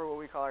responsible for what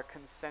we call our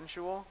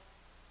consensual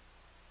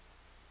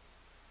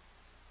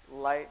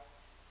light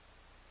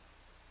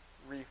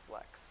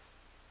reflex.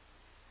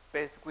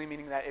 Basically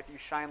meaning that if you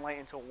shine light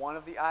into one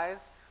of the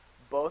eyes,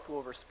 both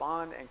will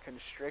respond and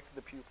constrict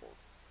the pupils.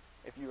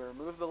 If you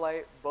remove the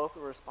light, both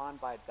will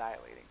respond by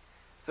dilating.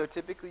 So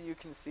typically you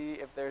can see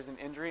if there's an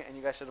injury, and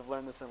you guys should have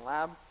learned this in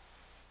lab,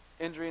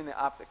 injury in the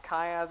optic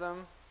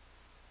chiasm,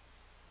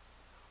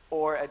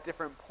 or at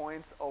different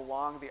points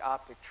along the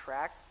optic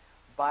tract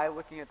by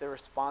looking at the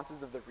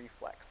responses of the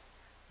reflex.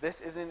 This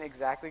isn't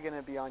exactly going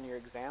to be on your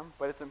exam,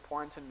 but it's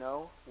important to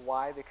know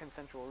why the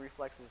consensual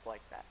reflex is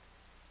like that.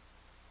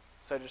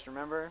 So just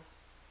remember,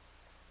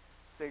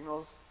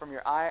 signals from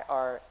your eye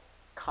are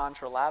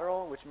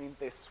contralateral, which means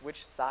they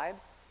switch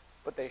sides,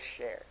 but they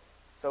share.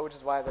 So which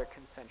is why they're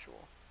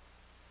consensual.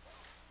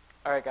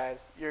 All right,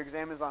 guys, your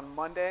exam is on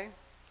Monday.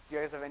 Do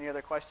you guys have any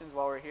other questions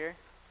while we're here?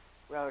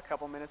 We have a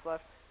couple minutes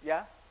left.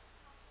 Yeah?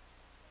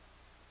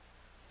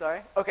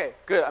 Sorry? Okay,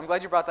 good. I'm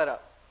glad you brought that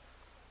up.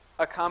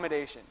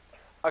 Accommodation.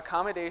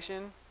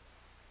 Accommodation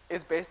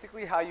is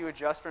basically how you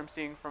adjust from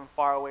seeing from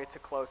far away to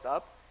close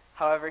up.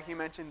 However, he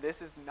mentioned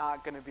this is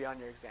not going to be on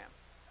your exam.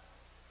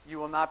 You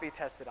will not be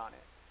tested on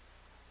it.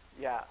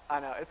 Yeah, I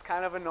know. It's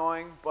kind of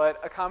annoying,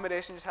 but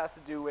accommodation just has to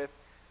do with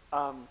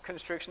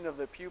constriction of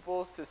the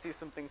pupils to see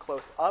something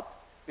close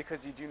up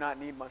because you do not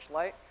need much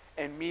light,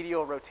 and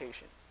medial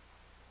rotation.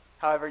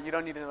 However, you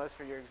don't need to know this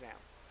for your exam.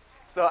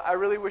 So I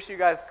really wish you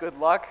guys good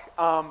luck.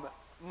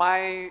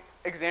 My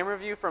exam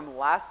review from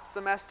last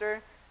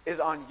semester is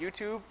on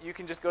YouTube. You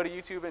can just go to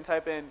YouTube and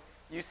type in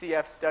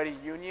UCF Study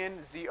Union,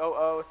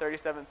 ZOO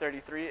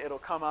 3733. It'll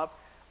come up.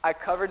 I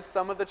covered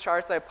some of the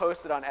charts I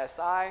posted on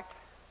SI.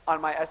 On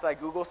my SI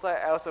Google site,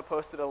 I also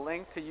posted a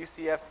link to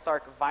UCF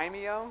SARC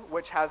Vimeo,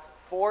 which has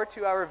 4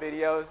 2-hour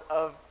videos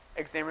of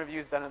exam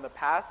reviews done in the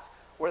past,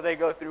 where they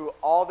go through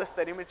all the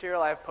study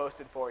material I've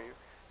posted for you.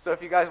 So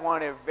if you guys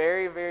want a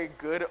very, very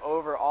good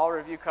overall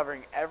review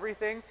covering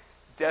everything,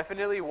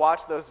 definitely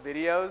watch those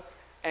videos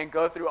and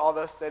go through all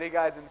those study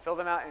guides and fill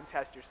them out and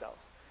test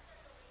yourselves.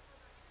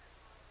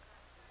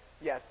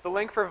 Yes, the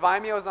link for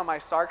Vimeo is on my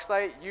SARC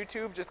site.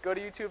 YouTube, just go to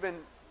YouTube and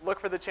look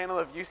for the channel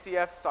of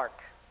UCF SARC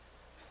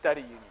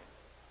Study Union.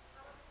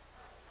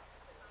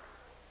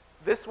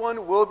 This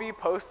one will be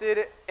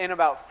posted in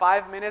about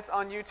 5 minutes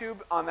on YouTube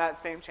on that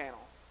same channel.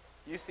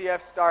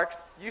 UCF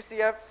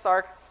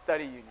SARC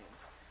Study Union.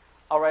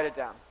 I'll write it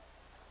down.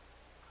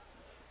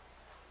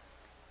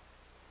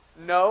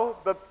 No,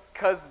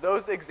 because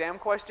those exam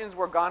questions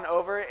were gone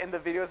over in the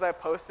videos I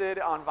posted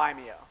on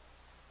Vimeo.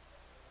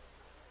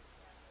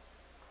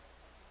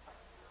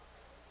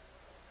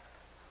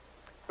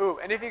 Ooh,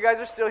 and if you guys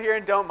are still here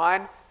and don't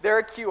mind, there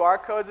are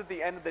QR codes at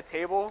the end of the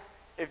table.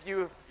 If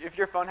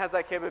your phone has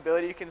that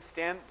capability, you can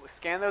scan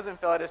those and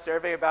fill out a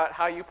survey about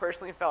how you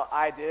personally felt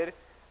I did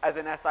as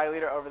an SI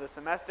leader over the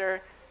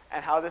semester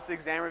and how this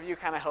exam review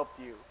kind of helped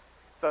you.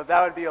 So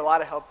that would be a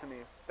lot of help to me.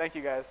 Thank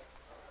you, guys.